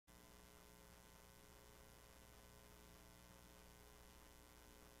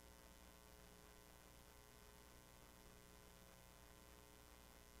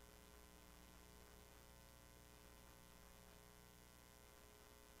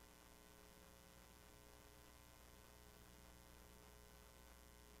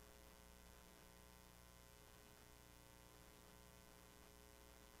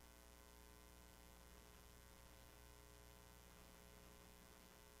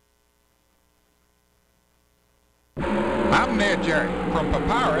Getting there, Jerry. From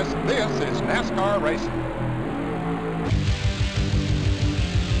Papyrus, this is NASCAR Racing.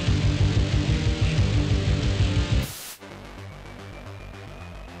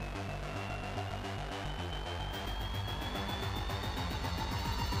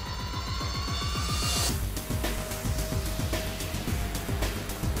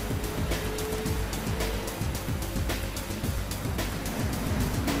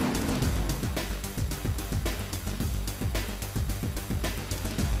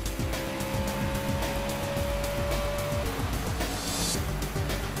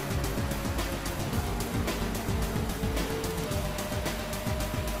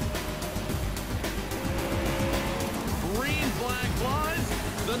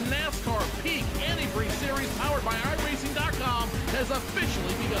 The NASCAR Peak Antifreeze Series, powered by iRacing.com, has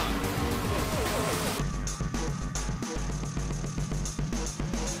officially begun.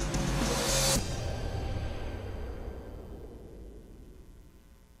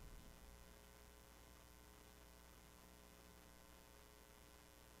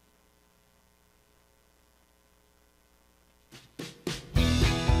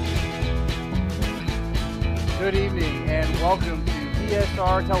 Good evening and welcome to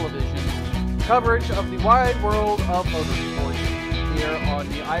ESR Television, coverage of the wide world of motorsports here on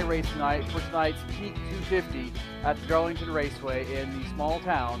the iRacing night for tonight's Peak 250 at the Darlington Raceway in the small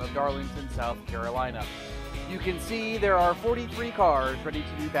town of Darlington, South Carolina. You can see there are 43 cars ready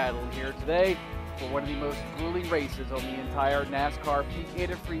to do battle here today for one of the most grueling races on the entire NASCAR Peak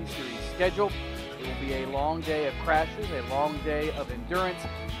Antifreeze Series schedule. It will be a long day of crashes, a long day of endurance,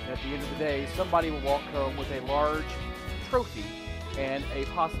 and at the end of the day, somebody will walk home with a large trophy and a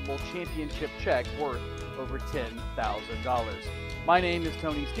possible championship check worth over $10,000. My name is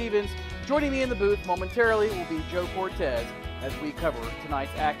Tony Stevens. Joining me in the booth momentarily will be Joe Cortez as we cover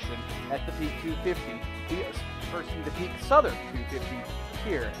tonight's action at the Peak 250, the Peak Southern 250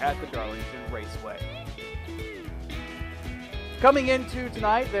 here at the Darlington Raceway. Coming into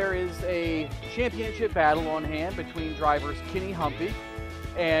tonight, there is a championship battle on hand between drivers Kenny Humpy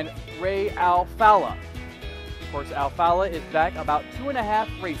and Ray Alfalla. Of course, Alfalla is back about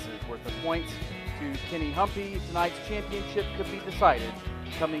 2.5 races worth of points to Kenny Humpy. Tonight's championship could be decided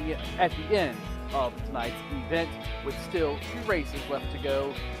coming at the end of tonight's event, with still 2 races left to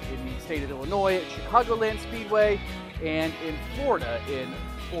go in the state of Illinois at Chicagoland Speedway and in Florida in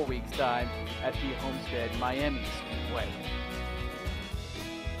 4 weeks' time at the Homestead Miami Speedway.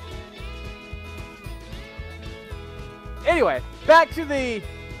 Anyway, back to the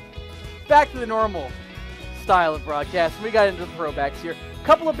normal style of broadcast. We got into the throwbacks here. A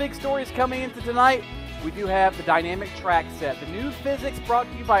couple of big stories coming into tonight. We do have the dynamic track set. The new physics brought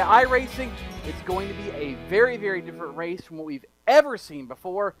to you by iRacing. It's going to be a very, very different race from what we've ever seen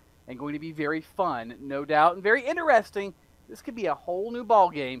before, and going to be very fun, no doubt, and very interesting. This could be a whole new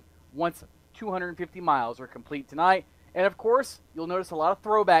ball game once 250 miles are complete tonight. And of course, you'll notice a lot of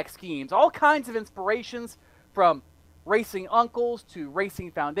throwback schemes, all kinds of inspirations from racing uncles to racing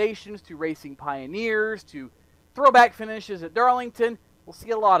foundations to racing pioneers to throwback finishes at Darlington. We'll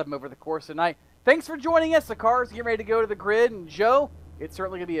see a lot of them over the course of the night. Thanks for joining us. The cars get ready to go to the grid, and Joe, it's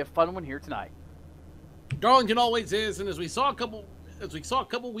certainly going to be a fun one here tonight. Darlington always is, and as we saw a couple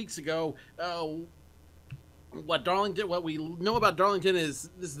weeks ago, what we know about Darlington is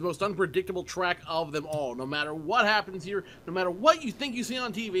this is the most unpredictable track of them all. No matter what happens here, no matter what you think you see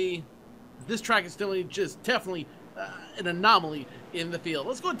on TV, this track is still definitely an anomaly in the field.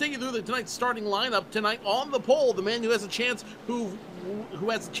 Let's go and take you through tonight's starting lineup. Tonight on the pole, the man who has a chance who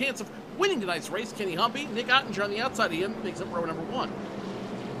has a chance of winning tonight's race, Kenny Humpy. Nick Ottinger on the outside of him makes up row number 1.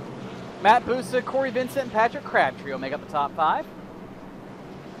 Matt Busa, Corey Vincent, and Patrick Crabtree will make up the top 5.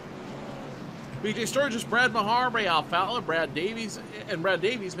 BJ Sturgis, Brad Mahar, Ray Alfalla, Brad Davies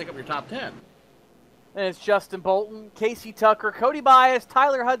make up your top 10. And it's Justin Bolton, Casey Tucker, Cody Bias,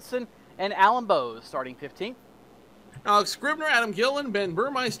 Tyler Hudson, and Alan Bowes starting 15th. Alex Scribner, Adam Gillen, Ben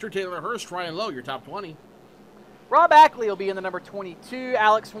Burmeister, Taylor Hurst, Ryan Lowe, your top 20. Rob Ackley will be in the number 22,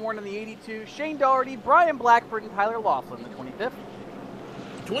 Alex Warren in the 82, Shane Doherty, Brian Blackburn, and Tyler Laughlin in the 25th.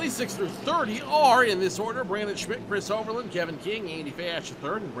 26 through 30 are, in this order, Brandon Schmidt, Chris Overland, Kevin King, Andy Fash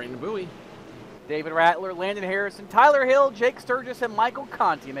III, and Brandon Bowie. David Rattler, Landon Harrison, Tyler Hill, Jake Sturgis, and Michael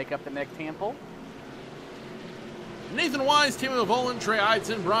Conti make up the next handful. Nathan Wise, Timmy Volan, Trey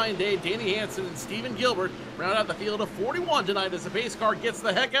Eidson, Brian Day, Danny Hansen, and Steven Gilbert round out the field of 41 tonight as the pace car gets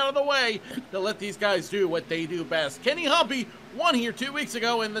the heck out of the way to let these guys do what they do best. Kenny Humpy won here 2 weeks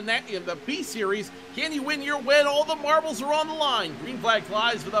ago in the B Series. Can you win your win? All the marbles are on the line. Green flag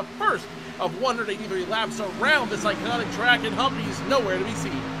flies for the first of 183 laps around this iconic track, and Humpy's nowhere to be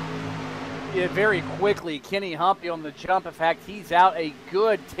seen. Yeah, very quickly, Kenny Humpy on the jump. In fact, he's out a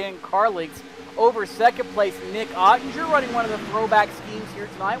good 10 car lengths over second place. Nick Ottinger running one of the throwback schemes here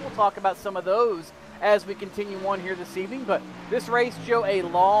tonight. We'll talk about some of those as we continue on here this evening. But this race, Joe, a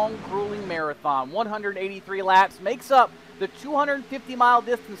long, grueling marathon. 183 laps makes up the 250-mile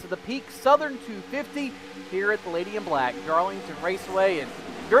distance of the peak Southern 250 here at the Lady in Black, Darlington Raceway. And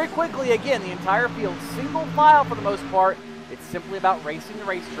very quickly, again, the entire field single file for the most part. It's simply about racing the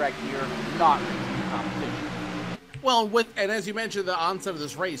racetrack here, not racing the competition. Well, and as you mentioned, the onset of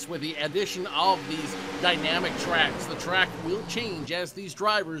this race, with the addition of these dynamic tracks, the track will change as these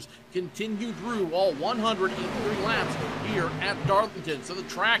drivers continue through all 183 laps here at Darlington. So the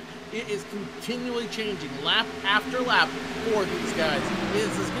track is continually changing lap after lap for these guys.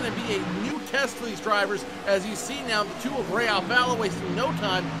 This is going to be a new test for these drivers. As you see now, the two of Ray Alfala wasting no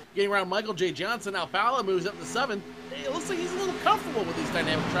time getting around Michael J. Johnson. Alfala moves up to 7. It looks like he's a little comfortable with these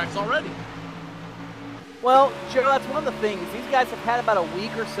dynamic tracks already. Well, Joe, that's one of the things. These guys have had about a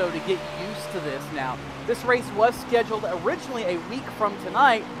week or so to get used to this now. This race was scheduled originally a week from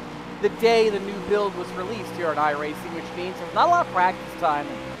tonight, the day the new build was released here at iRacing, which means there's not a lot of practice time.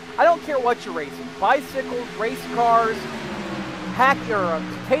 I don't care what you're racing, bicycles, race cars,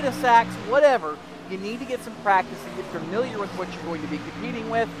 potato sacks, whatever. You need to get some practice and get familiar with what you're going to be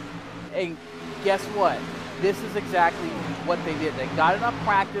competing with. And guess what? This is exactly what they did. They got enough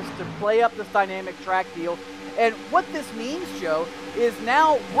practice to play up this dynamic track deal. And what this means, Joe, is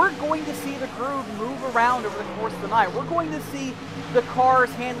now we're going to see the groove move around over the course of the night. We're going to see the car's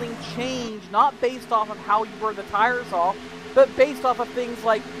handling change, not based off of how you burn the tires off, but based off of things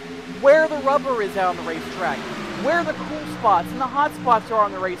like where the rubber is out on the racetrack, where the cool spots and the hot spots are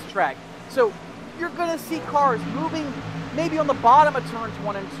on the racetrack. So you're going to see cars moving maybe on the bottom of turns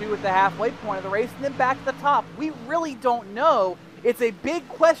 1 and 2 at the halfway point of the race, and then back to the top. We really don't know. It's a big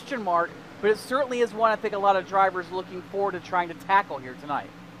question mark, but it certainly is one I think a lot of drivers looking forward to trying to tackle here tonight.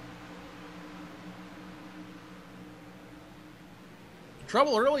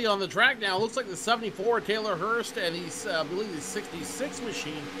 Trouble early on the track now. Looks like the 74 Taylor Hurst and I believe the 66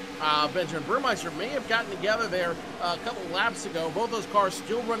 machine, Benjamin Burmeister, may have gotten together there a couple laps ago. Both those cars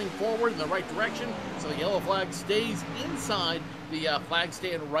still running forward in the right direction, so the yellow flag stays inside the flag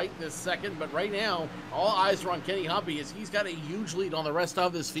stand right this second. But right now, all eyes are on Kenny Humpy as he's got a huge lead on the rest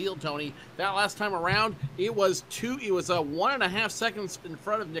of this field, Tony. That last time around, it was 1.5 seconds in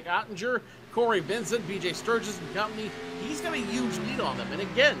front of Nick Ottinger. Corey Vincent, BJ Sturgis and company, he's got a huge lead on them. And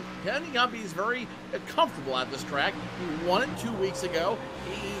again, Kenny Humpy is very comfortable at this track. He won it 2 weeks ago.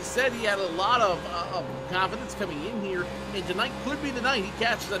 He said he had a lot of confidence coming in here, and tonight could be the night he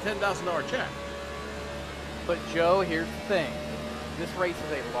catches a $10,000 check. But Joe, here's the thing. This race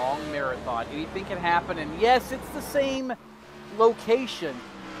is a long marathon. Anything can happen, and yes, it's the same location,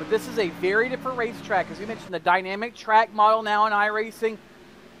 but this is a very different racetrack. As we mentioned, the dynamic track model now in iRacing.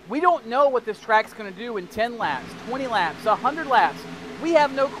 We don't know what this track's going to do in 10 laps, 20 laps, 100 laps. We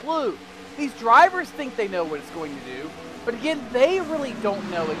have no clue. These drivers think they know what it's going to do, but again, they really don't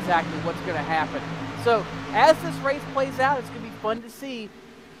know exactly what's going to happen. So as this race plays out, it's going to be fun to see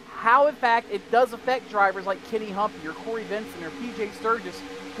how, in fact, it does affect drivers like Kenny Humpy or Corey Vincent or PJ Sturgis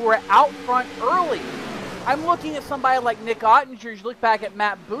who are out front early. I'm looking at somebody like Nick Ottinger. You look back at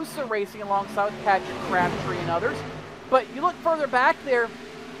Matt Busa racing alongside with Patrick Crabtree and others, but you look further back there,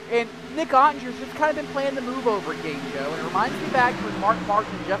 and Nick Ottinger's just kind of been playing the move-over game, Joe. And it reminds me back when Mark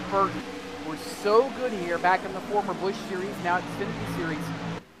Martin and Jeff Burton were so good here back in the former Busch Series, now Xfinity Series,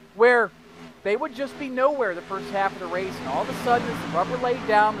 where they would just be nowhere the first half of the race, and all of a sudden, as the rubber laid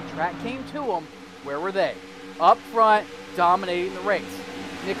down, the track came to them. Where were they? Up front, dominating the race.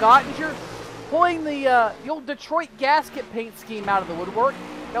 Nick Ottinger pulling the old Detroit gasket paint scheme out of the woodwork.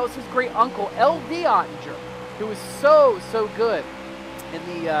 That was his great uncle, L.D. Ottinger, who was so good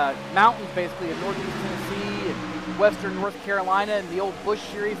in the mountains, basically, of northeast Tennessee and western North Carolina and the old Busch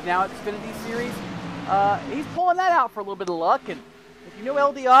Series, now Xfinity Series. He's pulling that out for a little bit of luck. And if you know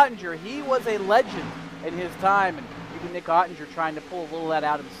L.D. Ottinger, he was a legend in his time. And even Nick Ottinger trying to pull a little of that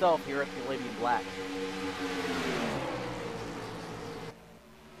out himself here at the Lady in Black.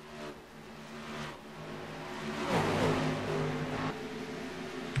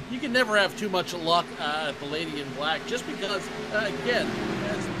 You can never have too much luck at the Lady in Black, just because, again,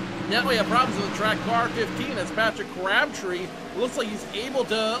 now we have problems with the track. Car 15, that's Patrick Crabtree. Looks like he's able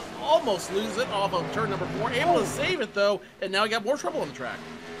to almost lose it off of turn number 4. Able to save it, though, and now he got more trouble on the track.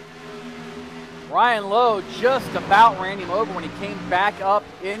 Ryan Lowe just about ran him over when he came back up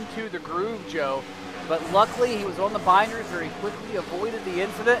into the groove, Joe. But luckily, he was on the binders, very quickly avoided the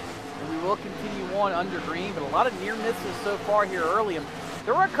incident, and we will continue on under green. But a lot of near misses so far here early. And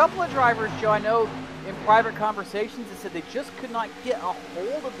There were a couple of drivers, Joe, I know in private conversations that said they just could not get a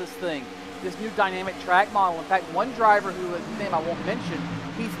hold of this thing, this new dynamic track model. In fact, one driver who, his name I won't mention,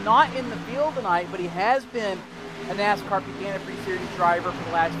 he's not in the field tonight, but he has been a NASCAR Peak Antifreeze Series driver for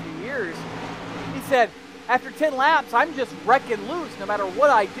the last few years. He said, after 10 laps, I'm just wrecking loose. No matter what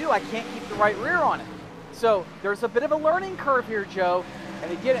I do, I can't keep the right rear on it. So there's a bit of a learning curve here, Joe.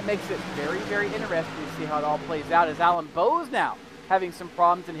 And again, it makes it very, very interesting to see how it all plays out as Alan Bowes now having some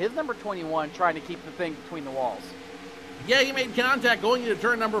problems in his number 21 trying to keep the thing between the walls. Yeah, he made contact going into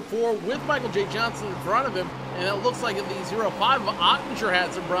turn number 4 with Michael J. Johnson in front of him, and it looks like in the 05, Ottinger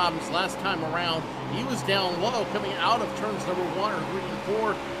had some problems last time around. He was down low coming out of turns number 1 or 3 and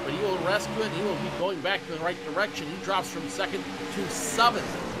 4, but he will rescue it. He will be going back to the right direction. He drops from 2nd to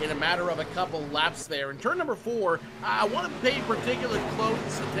 7th in a matter of a couple laps there. In turn number 4, I want to pay particular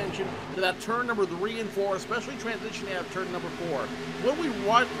close attention to that turn number 3 and 4, especially transitioning out of turn number 4. When we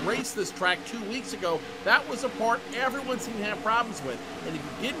raced this track 2 weeks ago, that was a part everyone seemed to have problems with. And if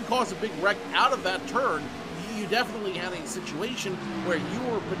you didn't cause a big wreck out of that turn, you definitely had a situation where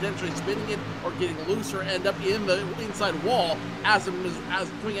you were potentially spinning it or getting loose or end up in the inside wall as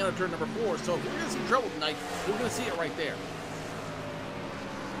coming out of turn number 4. So if we're going to see trouble tonight, we're going to see it right there.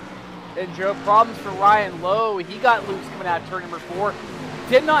 And Joe, problems for Ryan Lowe. He got loose coming out of turn number 4.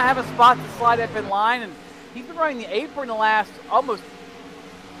 Did not have a spot to slide up in line, and he's been running the apron the last almost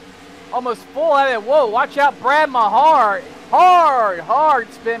full. I mean, whoa, watch out, Brad Mahar.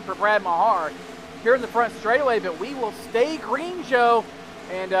 Hard spin for Brad Mahar here in the front straightaway, but we will stay green, Joe.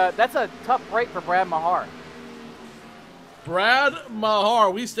 And that's a tough break for Brad Mahar. Brad Mahar,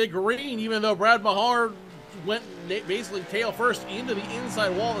 we stay green, even though Brad Mahar went basically tail first into the inside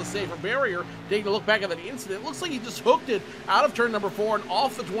wall of the safer barrier. Taking a look back at that incident, it looks like he just hooked it out of turn number 4 and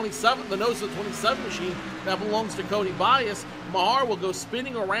off the 27, the nose of the 27 machine that belongs to Cody Bias. Mahar will go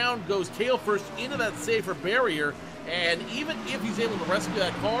spinning around, goes tail first into that safer barrier, and even if he's able to rescue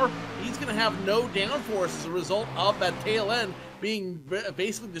that car, he's going to have no downforce as a result of that tail end being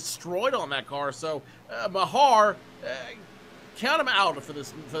basically destroyed on that car. So Mahar, count him out for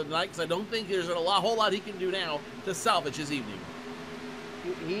the night, because I don't think there's a whole lot he can do now to salvage his evening.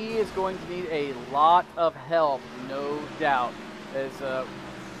 He is going to need a lot of help, no doubt. As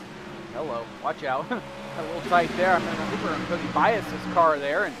hello, watch out, a little tight there. I think we're in Cody Bias's car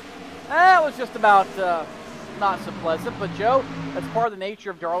there, and that was just about not so pleasant. But Joe, that's part of the nature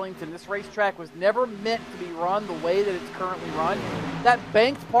of Darlington. This racetrack was never meant to be run the way that it's currently run. That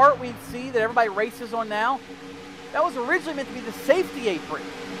banked part we see that everybody races on now, that was originally meant to be the safety apron.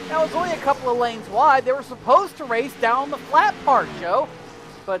 That was only a couple of lanes wide. They were supposed to race down the flat part, Joe.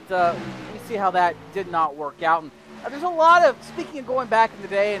 But we see how that did not work out. And there's a lot of, speaking of going back in the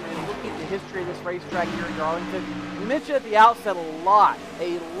day and looking at the history of this racetrack here in Darlington, we mentioned at the outset a lot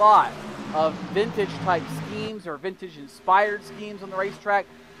of vintage-type schemes or vintage-inspired schemes on the racetrack.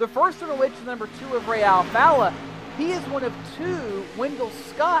 The first one of which is number 2 of Ray Alfalla. He is one of 2 Wendell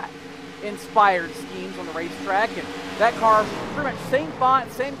Scott inspired schemes on the racetrack, and that car, pretty much same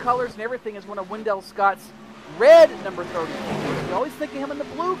font, same colors and everything, as one of Wendell Scott's red number 34. We always think of him in the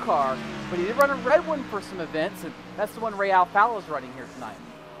blue car, but he did run a red one for some events, and that's the one Ray Alfalla is running here tonight.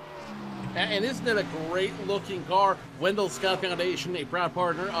 And isn't it a great looking car? Wendell Scott Foundation, a proud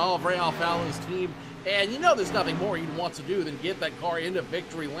partner of Ray Alfalla's team. And you know there's nothing more he wants to do than get that car into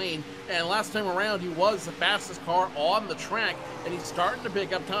victory lane. And last time around, he was the fastest car on the track, and he's starting to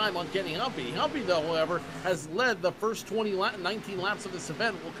pick up time on Kenny Humpy. Humpy, though, however, has led the first 19 laps of this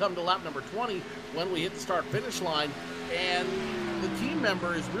event. We'll come to lap number 20 when we hit the start-finish line. And the team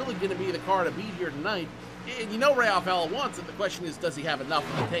member is really going to be the car to beat here tonight. And you know Ray Alfalla wants it. The question is, does he have enough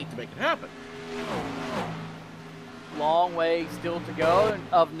in the tank to make it happen? Long way still to go. And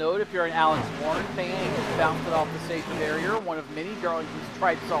of note, if you're an Alex Warren fan, he's bounced it off the safety barrier. One of many Darlington's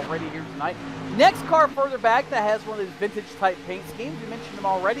stripes already here tonight. Next car further back that has one of these vintage-type paint schemes. We mentioned them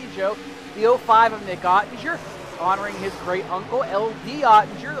already, Joe. The 05 of Nick Ottinger, honoring his great uncle, L.D.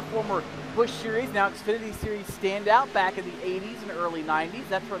 Ottinger, the former Busch Series, now Xfinity Series standout back in the 80s and early 90s.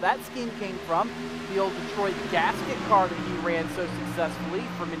 That's where that scheme came from. The old Detroit gasket car that he ran so successfully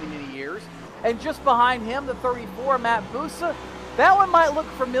for many, many years. And just behind him, the 34, Matt Busa. That one might look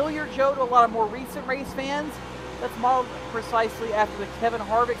familiar, Joe, to a lot of more recent race fans. That's modeled precisely after the Kevin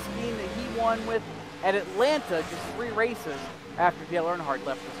Harvick scheme that he won with at Atlanta just 3 races after Dale Earnhardt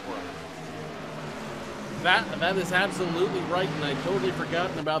left this world. That is absolutely right, and I'd totally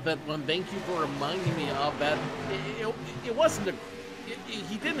forgotten about that one. Thank you for reminding me of that. It wasn't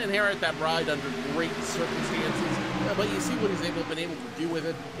he didn't inherit that ride under great circumstances. but you see what he's been able to do with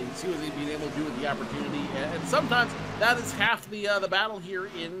it, and you see what he's been able to do with the opportunity. And sometimes that is half the battle here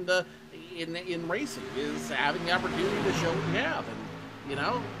in racing, is having the opportunity to show what you have. And you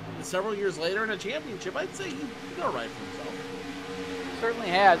know, several years later in a championship, I'd say he's all right for himself. Certainly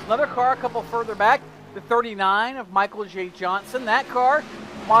has. Another car a couple further back, the 39 of Michael J. Johnson. That car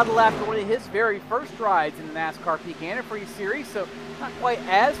modeled after one of his very first rides in the NASCAR Peak Antifreeze series, so not quite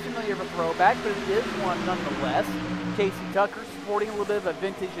as familiar of a throwback, but it is one nonetheless. Casey Tucker sporting a little bit of a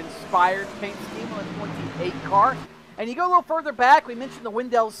vintage-inspired paint scheme on the 28 car. And you go a little further back, we mentioned the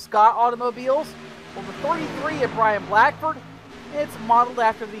Wendell Scott automobiles. Well, the 33 of Brian Blackford, it's modeled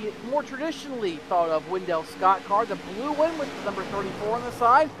after the more traditionally thought of Wendell Scott car, the blue one with the number 34 on the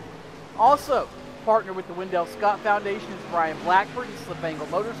side. Also partnered with the Wendell Scott Foundation is Brian Blackford and Slip Angle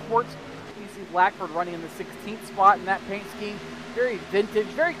Motorsports. You see Blackford running in the 16th spot in that paint scheme. Very vintage,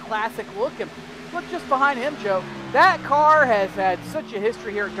 very classic look. And look just behind him, Joe. That car has had such a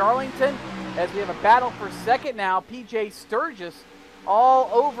history here at Darlington, as we have a battle for second now. PJ Sturgis all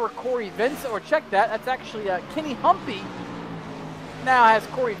over Corey Vincent, or check that, that's actually Kenny Humpy. Now has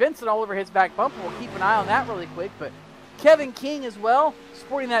Corey Vincent all over his back bumper. We'll keep an eye on that really quick. But Kevin King as well,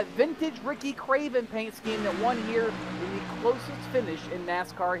 sporting that vintage Ricky Craven paint scheme that won here in the closest finish in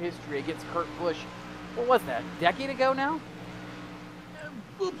NASCAR history against Kurt Busch. What was that, a decade ago now?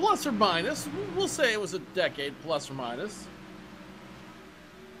 Plus or minus. We'll say it was a decade, plus or minus.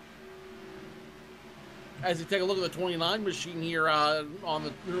 As you take a look at the 29 machine here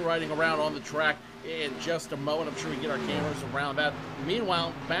riding around on the track in just a moment. I'm sure we can get our cameras around that.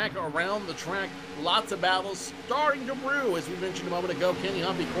 Meanwhile, back around the track, lots of battles starting to brew. As we mentioned a moment ago, Kenny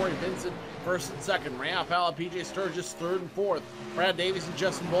Humpy, Corey Vincent, first and second. Ray Alpala, PJ Sturgis, third and fourth. Brad Davies and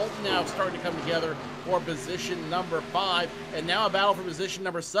Justin Bolton now starting to come together for position number 5. And now a battle for position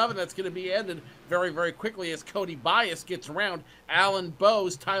number 7 that's going to be ended very, very quickly as Cody Bias gets around Alan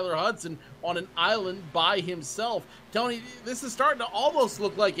Bowes, Tyler Hudson on an island by himself. Tony, this is starting to almost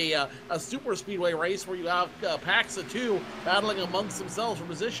look like a super speedway race where you have packs of 2 battling amongst themselves for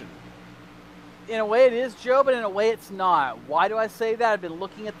position. In a way it is, Joe, but in a way it's not. Why do I say that? I've been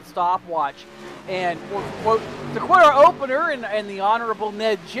looking at the stopwatch, and to quote our opener and the Honorable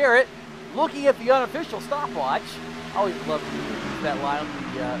Ned Jarrett, looking at the unofficial stopwatch. I always love to use that line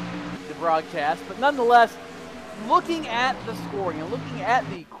on the broadcast, but nonetheless, looking at the scoring and looking at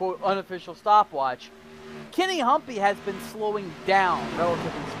the quote unofficial stopwatch, Kenny Humpy has been slowing down,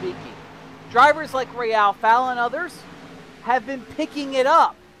 relatively speaking. Drivers like Ray Alfala and others have been picking it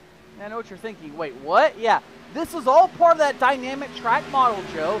up. I know what you're thinking. Wait, what? Yeah, this is all part of that dynamic track model,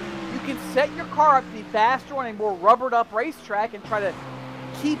 Joe. You can set your car up to be faster on a more rubbered up racetrack and try to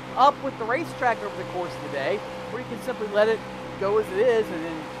keep up with the racetrack over the course of the day, or you can simply let it go as it is and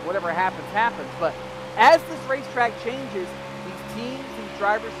then whatever happens, happens. But as this racetrack changes, these teams and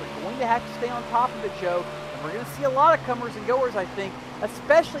drivers are going to have to stay on top of it, Joe. And we're going to see a lot of comers and goers, I think,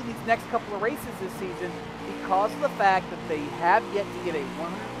 especially these next couple of races this season, because of the fact that they have yet to get a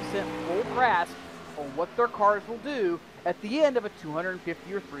 100% full grasp on what their cars will do at the end of a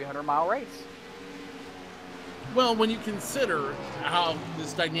 250 or 300 mile race. Well, when you consider how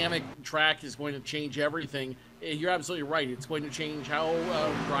this dynamic track is going to change everything, you're absolutely right. It's going to change how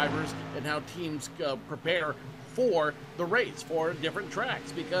drivers and how teams prepare for the race, for different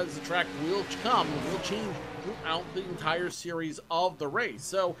tracks, because the track will change throughout the entire series of the race.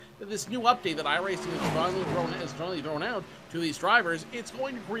 So this new update that iRacing has finally thrown out to these drivers, it's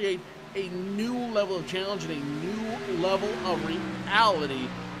going to create a new level of challenge and a new level of reality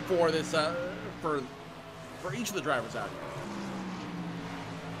for this for each of the drivers out here.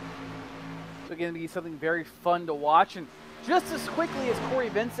 So again, it'll be something very fun to watch. And just as quickly as Corey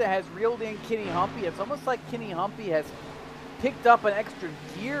Vincent has reeled in Kenny Humpy, it's almost like Kenny Humpy has picked up an extra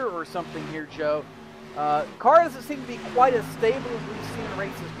gear or something here, Joe. Car doesn't seem to be quite as stable as we've seen in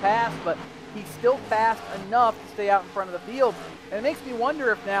races past, but he's still fast enough to stay out in front of the field. And it makes me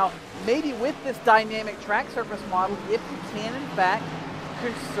wonder if now, maybe with this dynamic track surface model, if you can, in fact,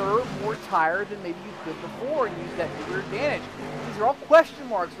 conserve more tire than maybe you could before and use that to your advantage. These are all question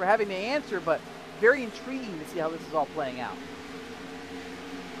marks we're having to answer, but very intriguing to see how this is all playing out.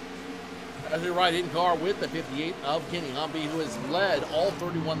 As we ride in car with the 58 of Kenny Humpy, who has led all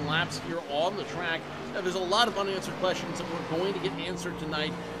 31 laps here on the track there's a lot of unanswered questions that we're going to get answered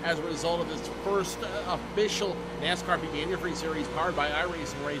tonight as a result of this first official NASCAR Peak Antifreeze Series powered by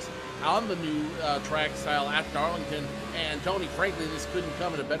iRacing race on the new track style at Darlington. And Tony, frankly, this couldn't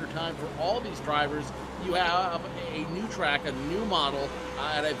come at a better time for all these drivers. You have a new track, a new model,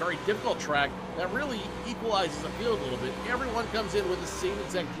 at a very difficult track that really equalizes the field a little bit. Everyone comes in with the same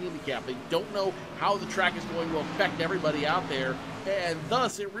exact handicap. They don't know how the track is going to affect everybody out there, and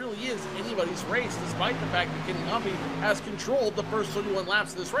thus it really is anybody's race, despite the fact that Kenny Humphrey has controlled the first 31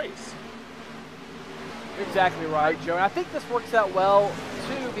 laps of this race. Exactly right, Joe. And I think this works out well,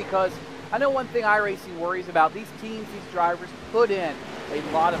 too, because I know one thing iRacing worries about. These teams, these drivers put in a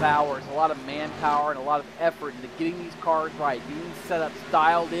lot of hours, a lot of manpower, and a lot of effort into getting these cars right, getting these setups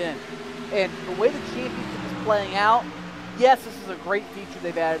dialed in. And the way the championship is playing out, yes, this is a great feature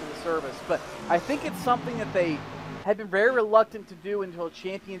they've added to the service, but I think it's something that they have been very reluctant to do until a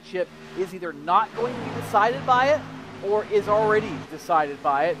championship is either not going to be decided by it or is already decided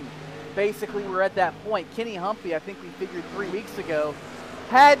by it. And basically, we're at that point. Kenny Humphrey, I think we figured 3 weeks ago,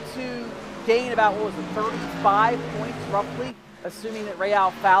 had to gain about, 35 points roughly, assuming that Ray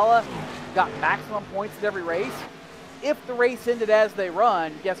Alfala got maximum points at every race. If the race ended as they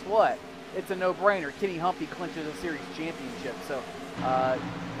run, guess what? It's a no-brainer. Kenny Humphrey clinches a series championship. So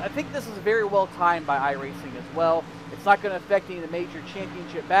I think this is very well timed by iRacing as well. It's not going to affect any of the major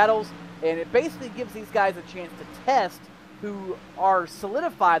championship battles, and it basically gives these guys a chance to test who are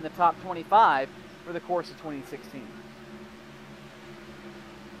solidified in the top 25 for the course of 2016.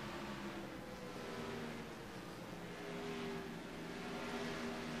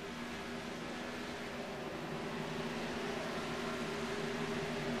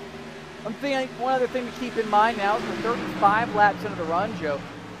 One other thing to keep in mind now is we're 35 laps into the run, Joe.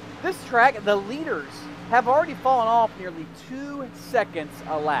 This track, the leaders have already fallen off nearly 2 seconds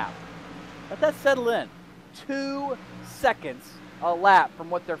a lap. Let that settle in. 2 seconds a lap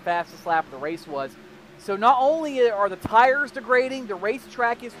from what their fastest lap of the race was. So not only are the tires degrading, the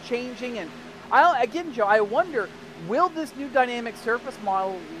racetrack is changing, and again, Joe, I wonder, will this new dynamic surface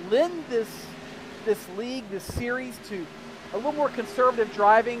model lend this league, this series, to a little more conservative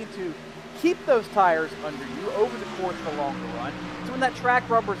driving to keep those tires under you over the course of a longer run? So when that track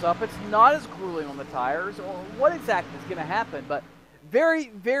rubbers up, it's not as grueling on the tires, or what exactly is going to happen. But very,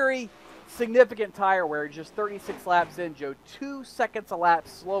 very significant tire wear just 36 laps in, Joe. 2 seconds a lap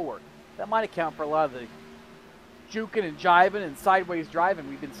slower. That might account for a lot of the juking and jiving and sideways driving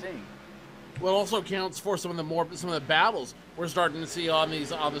we've been seeing. Well, it also accounts for some of the battles we're starting to see on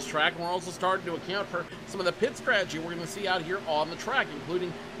this track, and we're also starting to account for some of the pit strategy we're going to see out here on the track,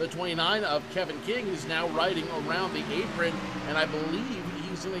 including the 29 of Kevin King, who's now riding around the apron, and I believe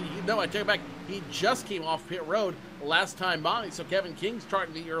I take it back, he just came off pit road last time by, so Kevin King's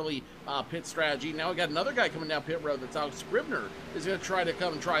starting the early pit strategy. Now we got another guy coming down pit road, that's Alex Scribner, is going to try to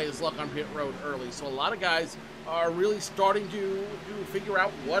come and try his luck on pit road early. So a lot of guys are really starting to figure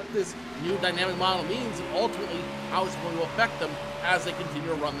out what this new dynamic model means and ultimately how it's going to affect them as they continue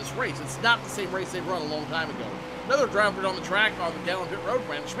to run this race. It's not the same race they've run a long time ago. Another driver on the track on the down pit road,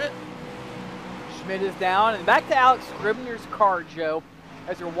 Brandon Schmidt. Schmidt is down, and back to Alex Scribner's car, Joe.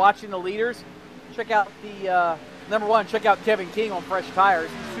 As you're watching the leaders, check out the number one, check out Kevin King on fresh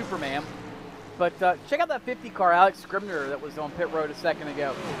tires, Superman. But check out that 50 car, Alex Scribner, that was on pit road a second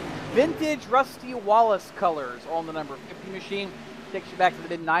ago. Vintage Rusty Wallace colors on the number 50 machine. Takes you back to the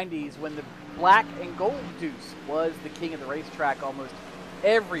mid-90s when the black and gold Deuce was the king of the racetrack almost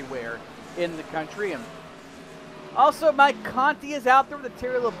everywhere in the country. And also, Mike Conti is out there with the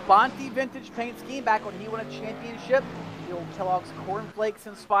Terry Labonte vintage paint scheme back when he won a championship. The old Kellogg's Cornflakes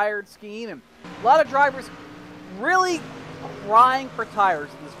inspired scheme. And a lot of drivers really crying for tires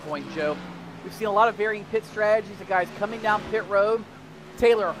at this point, Joe. We've seen a lot of varying pit strategies. The guys coming down pit road.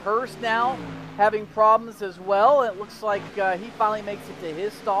 Taylor Hurst now having problems as well. It looks like he finally makes it to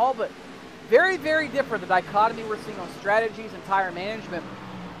his stall. But very, very different, the dichotomy we're seeing on strategies and tire management.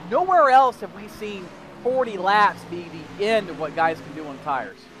 Nowhere else have we seen 40 laps be the end of what guys can do on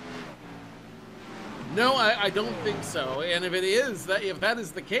tires. No, I don't think so. And if that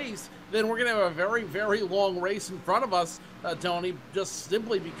is the case, then we're going to have a very, very long race in front of us, Tony, just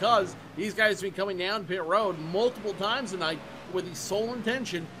simply because these guys have been coming down pit road multiple times tonight with the sole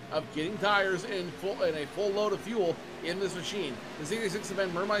intention of getting tires in a full load of fuel in this machine. The 66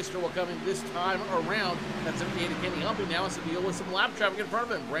 event Mermeister will come in this time around. That's indicated Kenny Humphrey now has to deal with some lap traffic in front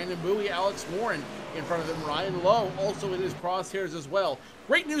of him. Brandon Bowie, Alex Warren in front of him. Ryan Lowe also in his crosshairs as well.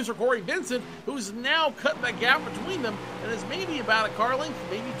 Great news for Corey Vincent, who's now cut that gap between them and is maybe about a car length,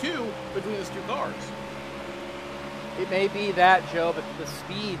 maybe two, between those two cars. It may be that, Joe, but the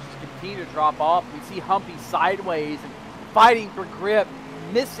speed just continue to drop off. We see Humpy sideways and fighting for grip,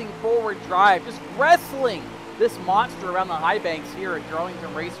 missing forward drive, just wrestling this monster around the high banks here at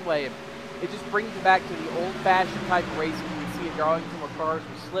Darlington Raceway. And it just brings you back to the old-fashioned type of racing we see at Darlington, where cars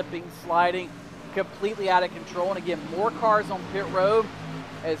were slipping, sliding, completely out of control. And again, more cars on pit road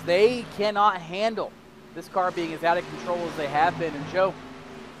as they cannot handle this car being as out of control as they have been. And Joe,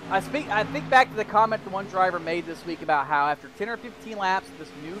 I think back to the comment the one driver made this week about how after 10 or 15 laps of this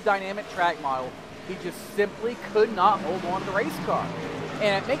new dynamic track model, he just simply could not hold on to the race car.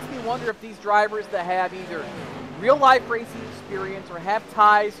 And it makes me wonder if these drivers that have either real-life racing experience or have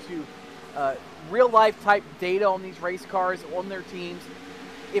ties to real-life type data on these race cars on their teams,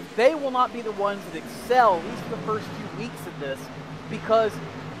 if they will not be the ones that excel, at least the first few weeks of this, because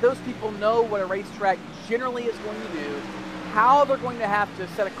those people know what a racetrack generally is going to do, how they're going to have to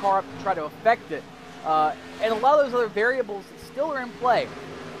set a car up to try to affect it, and a lot of those other variables still are in play.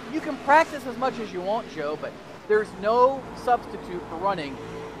 You can practice as much as you want, Joe, but there's no substitute for running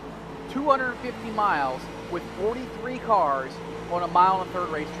 250 miles with 43 cars on a mile-and-a-third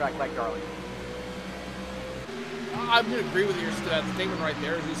racetrack like Darlington. I'm going to agree with your statement right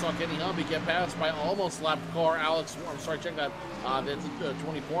there. As you saw Kenny Humpy get passed by almost lapped car check that. That's the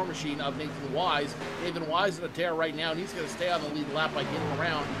 24 machine of Nathan Wise. Nathan Wise is at a tear right now, and he's going to stay on the lead lap by getting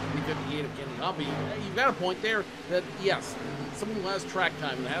around the 58 of Kenny Humpy. You've got a point there that, yes, someone who has track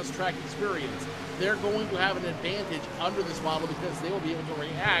time and has track experience, they're going to have an advantage under this model because they will be able to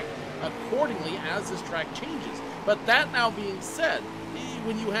react accordingly as this track changes. But that now being said,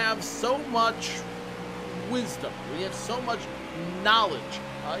 when you have so much wisdom, we have so much knowledge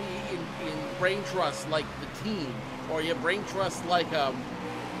in brain trust like the team, or you have brain trust like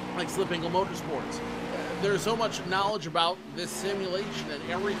Slip Angle Motorsports. There's so much knowledge about this simulation and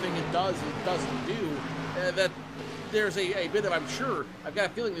everything it does and doesn't do that there's a bit of, I'm sure, I've got a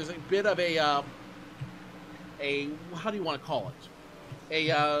feeling there's a bit of a how do you want to call it?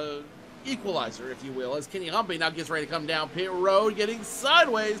 A equalizer, if you will, as Kenny Humpy now gets ready to come down pit road, getting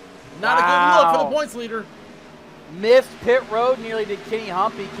sideways. Not a good look for the points leader. Missed pit road nearly to Kenny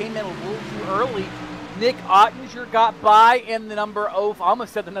Humpy. Came in a little too early. Nick Ottinger got by in the number I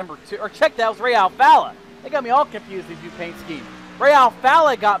almost said the number 2. Or check that, was Ray Alfalla. They got me all confused, these new paint schemes. Ray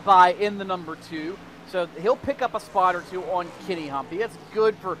Alfalla got by in the number 2. So he'll pick up a spot or two on Kenny Humpy. That's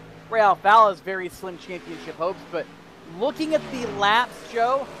good for Ray Alfalla's very slim championship hopes. But looking at the laps,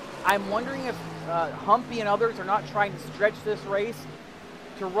 Joe, I'm wondering if Humpy and others are not trying to stretch this race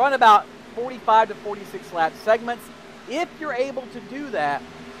to run about 45 to 46 lap segments. If you're able to do that, you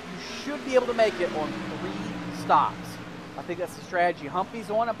should be able to make it on 3 stops. I think that's the strategy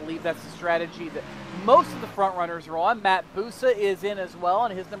Humpy's on. I believe that's the strategy that most of the front runners are on. Matt Busa is in as well on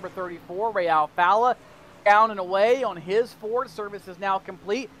his number 34. Ray Alfalla down and away on his Ford. Service is now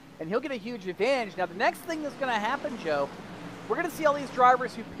complete, and he'll get a huge advantage. Now, the next thing that's going to happen, Joe, we're going to see all these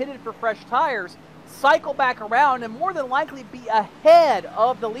drivers who pitted for fresh tires cycle back around and more than likely be ahead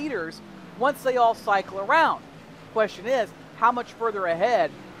of the leaders once they all cycle around. Question is, how much further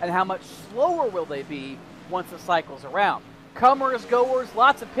ahead and how much slower will they be once it cycles around? Comers, goers,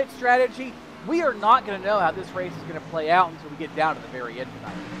 lots of pit strategy. We are not going to know how this race is going to play out until we get down to the very end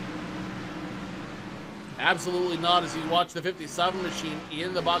tonight. Absolutely not. As you watch the 57 machine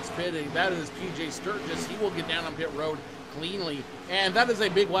in the box pitting, that is PJ Sturgis. He will get down on pit road cleanly, and that is a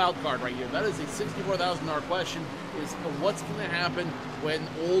big wild card right here. That is a $64,000 question, is what's going to happen when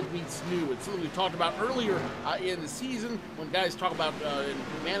old meets new. It's something we talked about earlier in the season when guys talk about and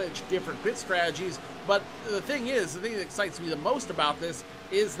manage different pit strategies. But the thing that excites me the most about this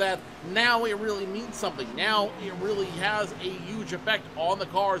is that now it really means something. Now it really has a huge effect on the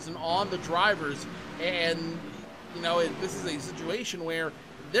cars and on the drivers. And, you know, this is a situation where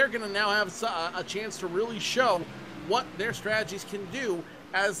they're going to now have a chance to really show what their strategies can do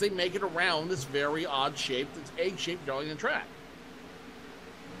as they make it around this very odd-shaped, it's egg-shaped Darlington track.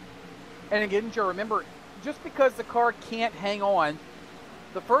 And again, Joe, remember, just because the car can't hang on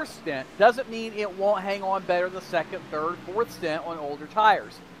the first stint doesn't mean it won't hang on better the second, third, fourth stint on older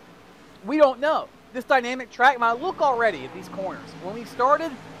tires. We don't know. This dynamic track, might look already at these corners. When we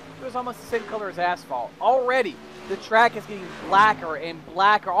started, it was almost the same color as asphalt. Already, the track is getting blacker and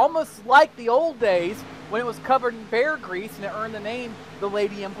blacker, almost like the old days when it was covered in bear grease and it earned the name the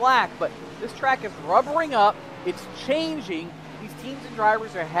Lady in Black. But this track is rubbering up. It's changing. These teams and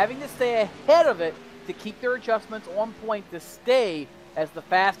drivers are having to stay ahead of it to keep their adjustments on point to stay as the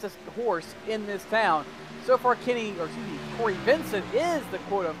fastest horse in this town. So far, Corey Vincent is the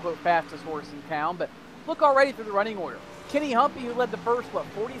quote-unquote fastest horse in town, but look already through the running order. Kenny Humpy, who led the first,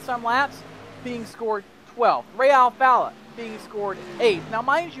 40-some laps, being scored 12th. Ray Alfalla, being scored 8th. Now,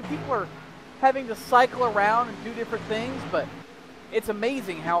 mind you, people are having to cycle around and do different things, but it's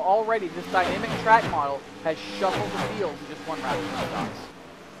amazing how already this dynamic track model has shuffled the field in just one round of stops.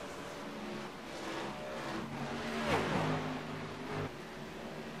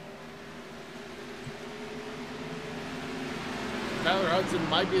 Tyler Hudson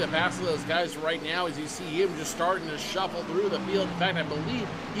might be the fastest of those guys right now, as you see him just starting to shuffle through the field. In fact, I believe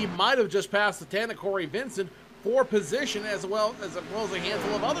he might have just passed the 10 of Corey Vincent for position, as well as a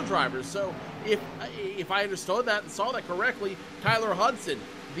handful of other drivers. So if I understood that and saw that correctly, Tyler Hudson,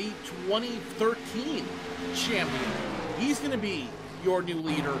 the 2013 champion, he's going to be your new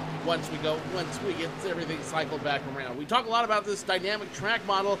leader once we get everything cycled back around. We talk a lot about this dynamic track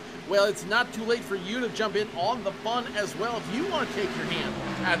model. Well, it's not too late for you to jump in on the fun as well if you want to take your hand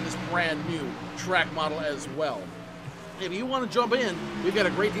at this brand new track model as well. If you want to jump in, we've got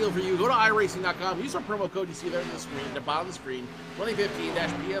a great deal for you. Go to iRacing.com. Use our promo code you see there on the screen, at the bottom of the screen,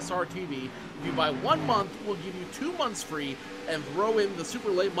 2015-PSRTV. If you buy 1 month, we'll give you 2 months free and throw in the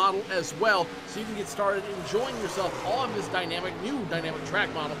super late model as well, so you can get started enjoying yourself on this new dynamic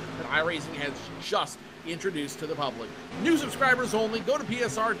track model that iRacing has just introduced to the public. New subscribers only. Go to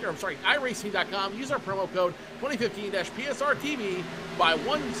iRacing.com. Use our promo code 2015-PSRTV. Buy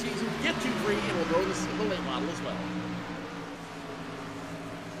 1 season, get 2 free, and we'll throw this in the late model as well.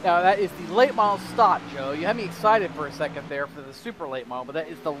 Now, that is the late model stock, Joe. You had me excited for a second there for the super late model, but that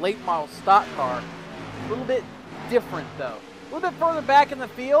is the late model stock car. A little bit different, though. A little bit further back in the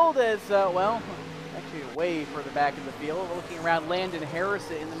field as, well, actually way further back in the field. We're looking around Landon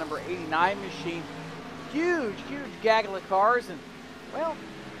Harrison in the number 89 machine. Huge, huge gaggle of cars, and, well,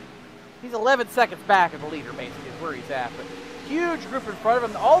 he's 11 seconds back of the leader, basically, is where he's at. But huge group in front of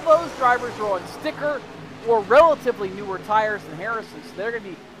him. All those drivers are on sticker or relatively newer tires than Harrison, so they're going to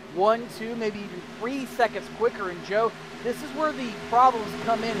be 1, 2, maybe even 3 seconds quicker. And Joe, this is where the problems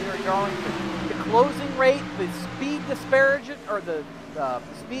come in here at Darlington. The closing rate, the speed disparagement, or the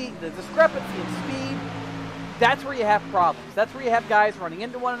discrepancy in speed, that's where you have problems. That's where you have guys running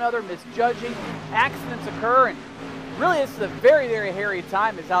into one another, misjudging, accidents occur, and really this is a very, very hairy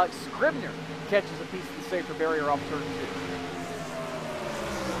time as Alex Scribner catches a piece of the safer barrier off turn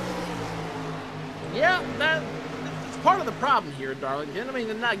 2. Yeah, that's part of the problem here at Darlington. I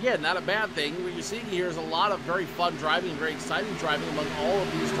mean, not a bad thing. What you're seeing here is a lot of very fun driving, very exciting driving among all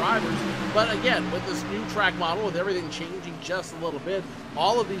of these drivers. But again, with this new track model, with everything changing just a little bit,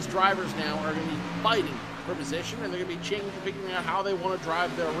 all of these drivers now are going to be fighting for position, and they're going to be figuring out how they want to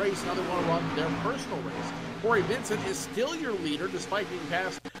drive their race, how they want to run their personal race. Corey Vincent is still your leader, despite being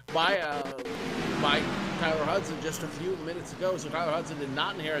passed by Tyler Hudson just a few minutes ago. So Tyler Hudson did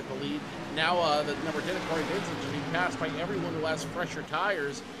not inherit the lead. Now the number 10 of Corey Vincent is being passed by everyone who has fresher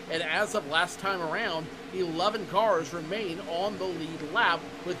tires. And as of last time around, 11 cars remain on the lead lap,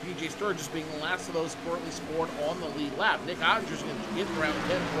 with PJ Sturgis being the last of those currently scored on the lead lap. Nick Odger's going to get around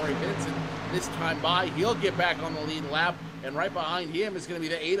 10 Corey Vincent this time by. He'll get back on the lead lap. And right behind him is going to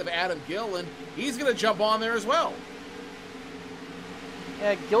be the 8 of Adam Gillen. He's going to jump on there as well.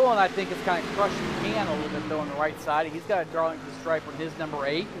 Yeah, Gillen, I think, is kind of crushing the can a little bit, though, on the right side. He's got a Darlington stripe on his number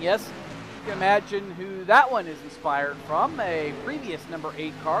 8. And yes, you can imagine who that one is inspired from. A previous number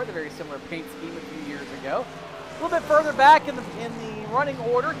 8 car, the very similar paint scheme a few years ago. A little bit further back in the running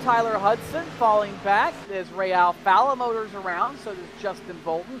order, Tyler Hudson falling back. There's Real Falla Motors around, so there's Justin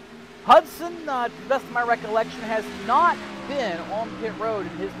Bolton. Hudson, to the best of my recollection, has not been on pit road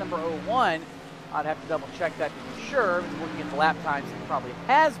in his number 01. I'd have to double check that to be sure. Looking at the lap times, he probably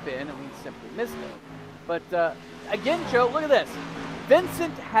has been, and we simply missed it. But again, Joe, look at this.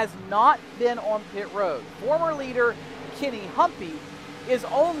 Vincent has not been on pit road. Former leader Kenny Humpy is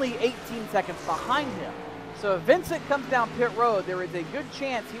only 18 seconds behind him. So if Vincent comes down pit road, there is a good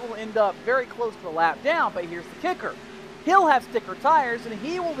chance he will end up very close to a lap down. But here's the kicker. He'll have sticker tires, and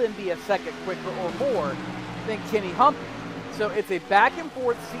he will then be a second quicker or more than Kenny Humpy. So it's a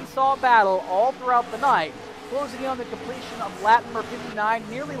back-and-forth seesaw battle all throughout the night, closing in on the completion of lap number 59,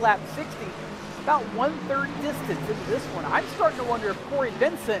 nearly lap 60, about 1/3 distance into this one. I'm starting to wonder if Corey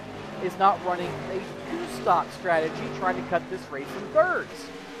Vincent is not running a two-stop strategy, trying to cut this race in thirds.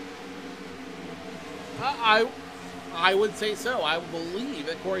 I would say so. I believe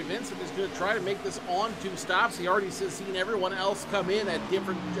that Corey Vincent is going to try to make this on 2 stops. He already has seen everyone else come in at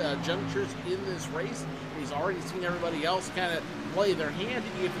different junctures in this race. He's already seen everybody else kind of play their hand,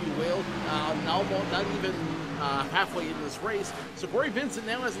 if you will. Not even halfway into this race. So Corey Vincent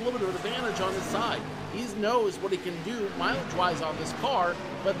now has a little bit of an advantage on his side. He knows what he can do mileage-wise on this car,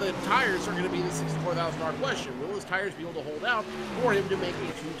 but the tires are going to be the $64,000 question. Will his tires be able to hold out for him to make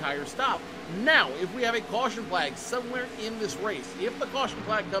a two-tire stop? Now, if we have a caution flag somewhere in this race, if the caution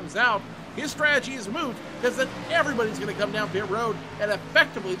flag comes out, his strategy is moot, because then everybody's going to come down pit road, and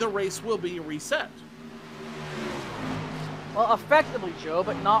effectively the race will be reset. Well, effectively, Joe,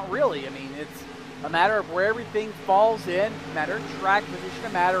 but not really. I mean, it's a matter of where everything falls in, a matter of track position, a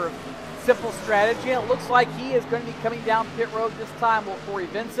matter of simple strategy. And it looks like he is going to be coming down pit road this time with Corey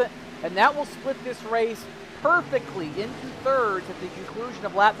Vincent, and that will split this race perfectly into thirds at the conclusion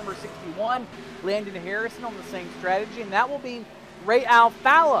of lap number 61. Landon Harrison on the same strategy, and that will be Ray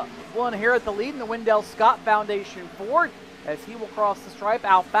Alfalla will inherit the lead in the Wendell Scott Foundation Ford as he will cross the stripe.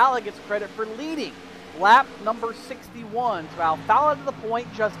 Alfalla gets credit for leading lap number 61. So Alfalla to the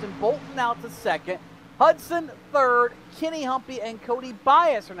point, Justin Bolton out to second, Hudson third, Kenny Humpy and Cody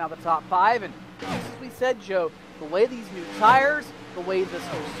Bias are now the top five. And just as we said, Joe, the way these new tires, the way this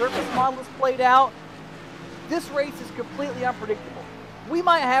new surface model is played out, this race is completely unpredictable. We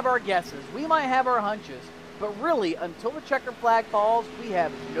might have our guesses, we might have our hunches, but really, until the checker flag falls, we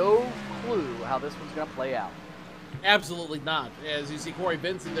have no clue how this one's going to play out. Absolutely not. As you see Corey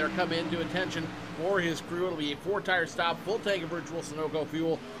Vincent there come into attention for his crew. It'll be a four-tire stop, full tank of virtual Sunoco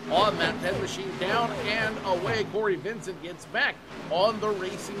fuel on that 10 machine, down and away. Corey Vincent gets back on the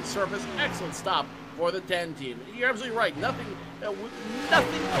racing surface. Excellent stop for the 10 team. You're absolutely right. Nothing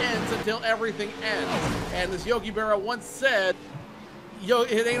ends until everything ends. And as Yogi Berra once said,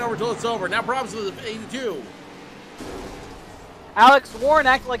 it ain't over till it's over. Now problems with 82. Alex Warren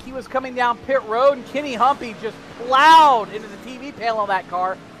acted like he was coming down pit road, and Kenny Humpy just plowed into the TV panel of that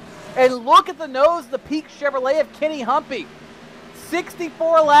car. And look at the nose of the Peak Chevrolet of Kenny Humpy.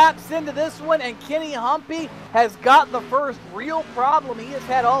 64 laps into this one, and Kenny Humpy has got the first real problem he has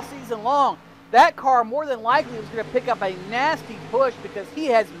had all season long. That car more than likely was going to pick up a nasty push because he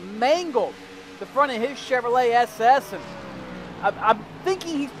has mangled the front of his Chevrolet SS. And I'm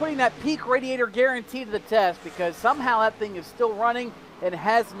thinking he's putting that Peak radiator guarantee to the test because somehow that thing is still running and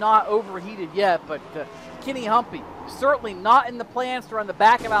has not overheated yet. But Kenny Humpy certainly not in the plans to run the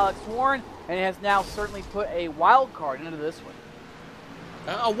back of Alex Warren, and has now certainly put a wild card into this one.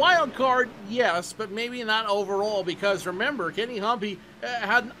 A wild card, yes, but maybe not overall, because remember, Kenny Humpy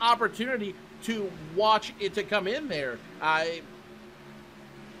had an opportunity to watch it to come in there.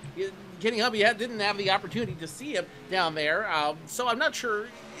 Kenny Humpy didn't have the opportunity to see him down there, so I'm not sure.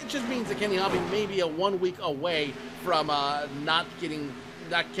 It just means that Kenny Humpy may be a 1 week away from not catching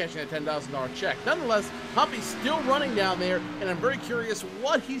a $10,000 check. Nonetheless, Humpy's still running down there, and I'm very curious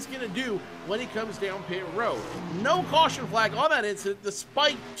what he's going to do when he comes down pit road. No caution flag on that incident,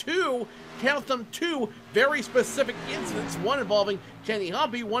 despite two very specific incidents, one involving Kenny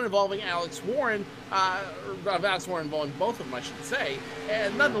Humpy, one involving Alex Warren, Alex Warren involving both of them, I should say.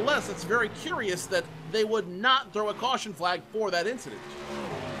 And nonetheless, it's very curious that they would not throw a caution flag for that incident.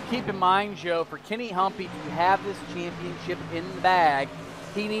 Keep in mind, Joe, for Kenny Humpy to have this championship in the bag,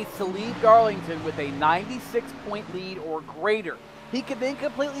 he needs to leave Darlington with a 96-point lead or greater. He could then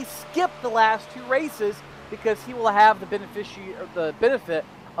completely skip the last two races because he will have the benefit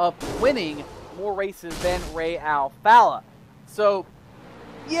of winning more races than Ray Alfalla. So,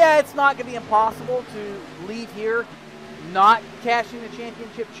 yeah, it's not going to be impossible to leave here not cashing the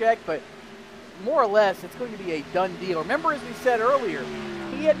championship check, but more or less it's going to be a done deal. Remember, as we said earlier,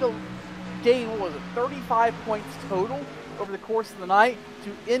 he had to gain, 35 points total over the course of the night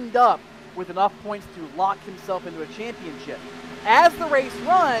to end up with enough points to lock himself into a championship. As the race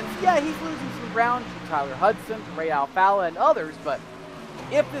runs, yeah, he's losing some ground to Tyler Hudson, to Ray Alfalla, and others, but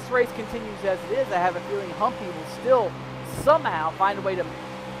if this race continues as it is, I have a feeling Humpy will still somehow find a way to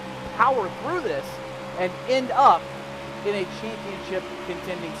power through this and end up in a championship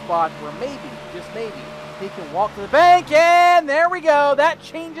contending spot where maybe, just maybe, he can walk to the bank, and there we go. That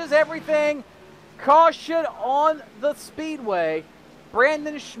changes everything. Caution on the speedway.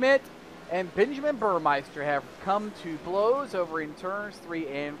 Brandon Schmidt and Benjamin Burmeister have come to blows over in turns 3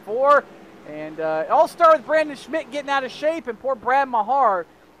 and 4. And it all started with Brandon Schmidt getting out of shape, and poor Brad Mahar,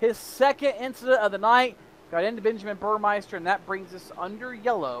 his second incident of the night, got into Benjamin Burmeister, and that brings us under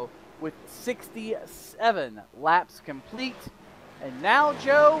yellow with 67 laps complete. And now,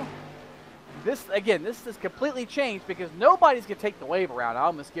 Joe, this has completely changed because nobody's going to take the wave around. I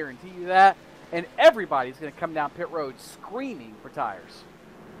almost guarantee you that. And everybody's going to come down pit road screaming for tires.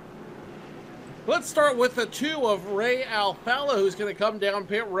 Let's start with the 2 of Ray Alfalla, who's going to come down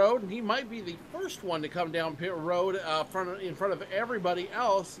pit road, and he might be the first one to come down pit road in front of everybody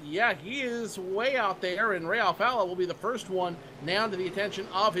else. Yeah, he is way out there, and Ray Alfalla will be the first one now to the attention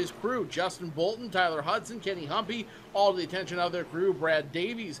of his crew. Justin Bolton, Tyler Hudson, Kenny Humpy, all to the attention of their crew. Brad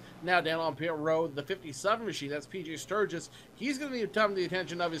Davies now down on pit road. The 57 machine, that's PJ Sturgis. He's going to come to the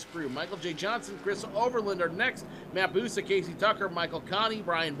attention of his crew. Michael J. Johnson, Chris Overland are next. Matt Busa, Casey Tucker, Michael Connie,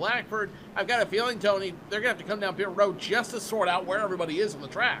 Brian Blackford. I've got a feeling, Tony, they're going to have to come down pit road just to sort out where everybody is on the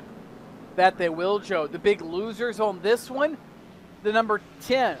track. That they will, Joe. The big losers on this one, the number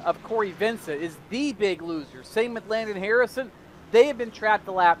 10 of Corey Vincent is the big loser. Same with Landon Harrison. They have been trapped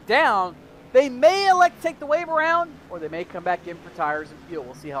a lap down. They may elect to take the wave around, or they may come back in for tires and fuel.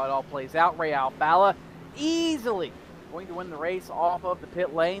 We'll see how it all plays out. Ray Alfalla easily going to win the race off of the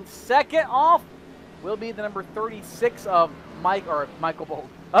pit lane. Second off will be the number 36 of Michael Bolton,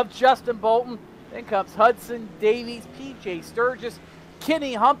 of Justin Bolton. Then comes Hudson, Davies, PJ Sturgis,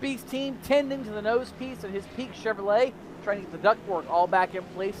 Kenny Humpy's team tending to the nose piece of his Peak Chevrolet, trying to get the ductwork all back in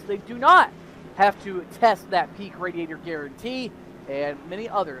place so they do not have to test that Peak radiator guarantee. And many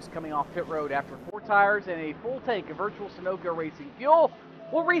others coming off pit road after 4 tires and a full tank of virtual Sunoco Racing fuel.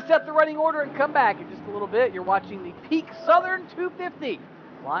 We'll reset the running order and come back in just a little bit. You're watching the Peak Southern 250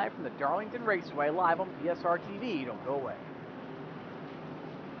 live from the Darlington Raceway, live on PSR TV. Don't go away.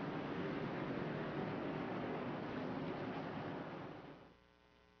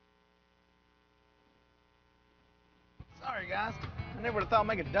 Sorry, guys. I never would have thought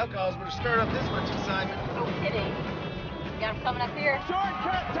making duck calls would have stirred up this much excitement. No kidding. You got them coming up here.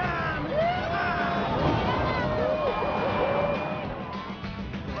 Shortcut time!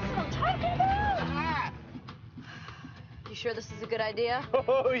 That's what I'm talking about. You sure this is a good idea?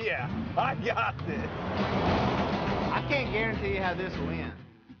 Oh, yeah. I got this. I can't guarantee you how this will end,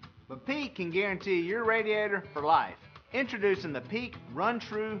 but Peak can guarantee your radiator for life. Introducing the Peak Run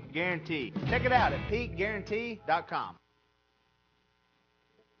True Guarantee. Check it out at peakguarantee.com.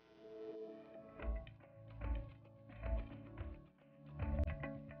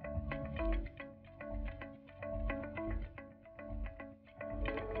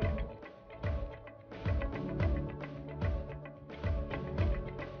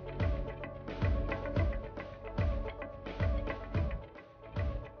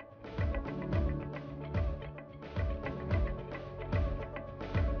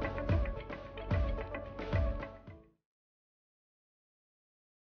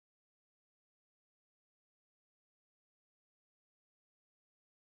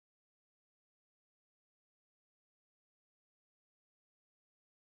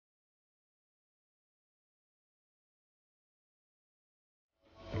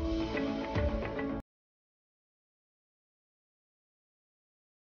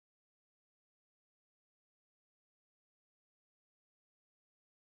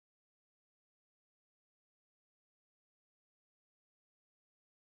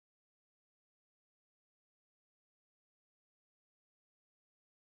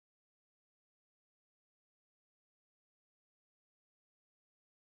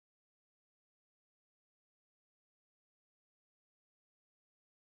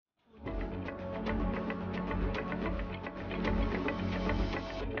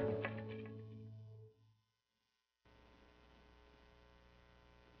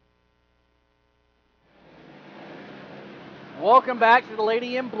 Welcome back to the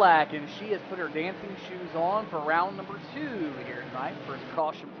Lady in Black, and she has put her dancing shoes on for round number 2 here tonight. First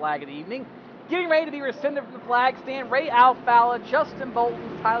caution flag of the evening. Getting ready to be rescinded from the flag stand. Ray Alfalla, Justin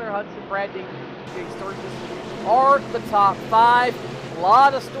Bolton, Tyler Hudson, Brad Davies, Jay Sturgis are the top 5. A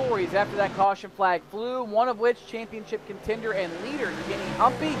lot of stories after that caution flag flew, one of which championship contender and leader Kenny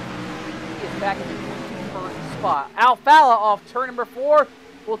Humpy. He is back in the 21st spot. Alfalla off turn number 4.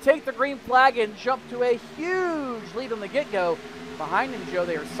 Will take the green flag and jump to a huge lead on the get-go. Behind him, Joe,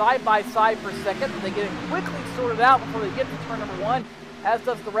 they are side by side for second. They get it quickly sorted out before they get to turn number 1, as